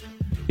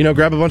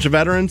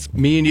veterans,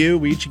 me and you.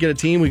 We each get a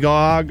team. We go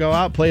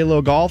out, play a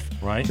little golf,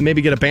 right? And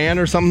maybe get a band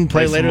or something,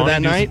 play later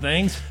that night.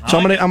 So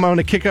I'm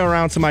gonna kick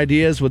around some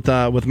ideas with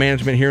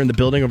management here in the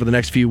building over the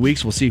next few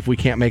weeks. We'll see if we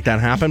can't make that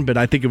happen. But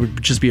I think it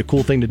would just be a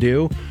cool thing to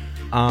do.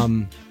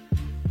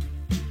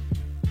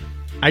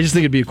 I just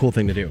think it'd be a cool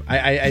thing to do.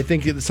 I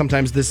think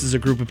sometimes this is a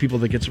group of people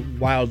that gets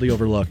wildly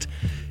overlooked,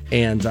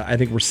 and I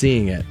think we're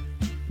seeing it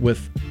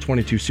with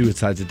 22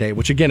 suicides a day.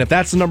 Which again, if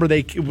that's the number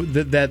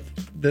that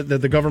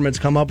the government's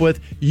come up with,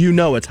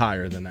 it's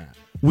higher than that.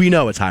 We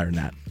know it's higher than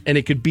that, and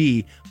it could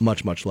be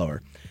much, much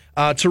lower.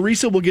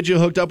 Teresa will get you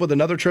hooked up with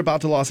another trip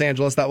out to Los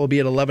Angeles. That will be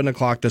at 11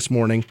 o'clock this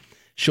morning.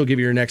 She'll give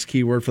you your next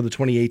keyword for the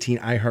 2018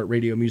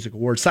 iHeartRadio Music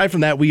Awards. Aside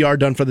from that, we are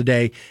done for the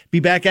day. Be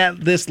back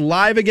at this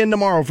live again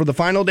tomorrow for the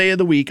final day of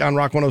the week on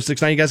Rock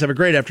 106.9. You guys have a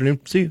great afternoon.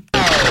 See you.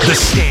 The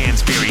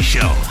Stansbury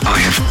Show. I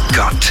have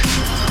got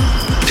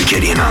to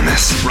get in on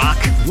this. Rock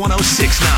 106.9.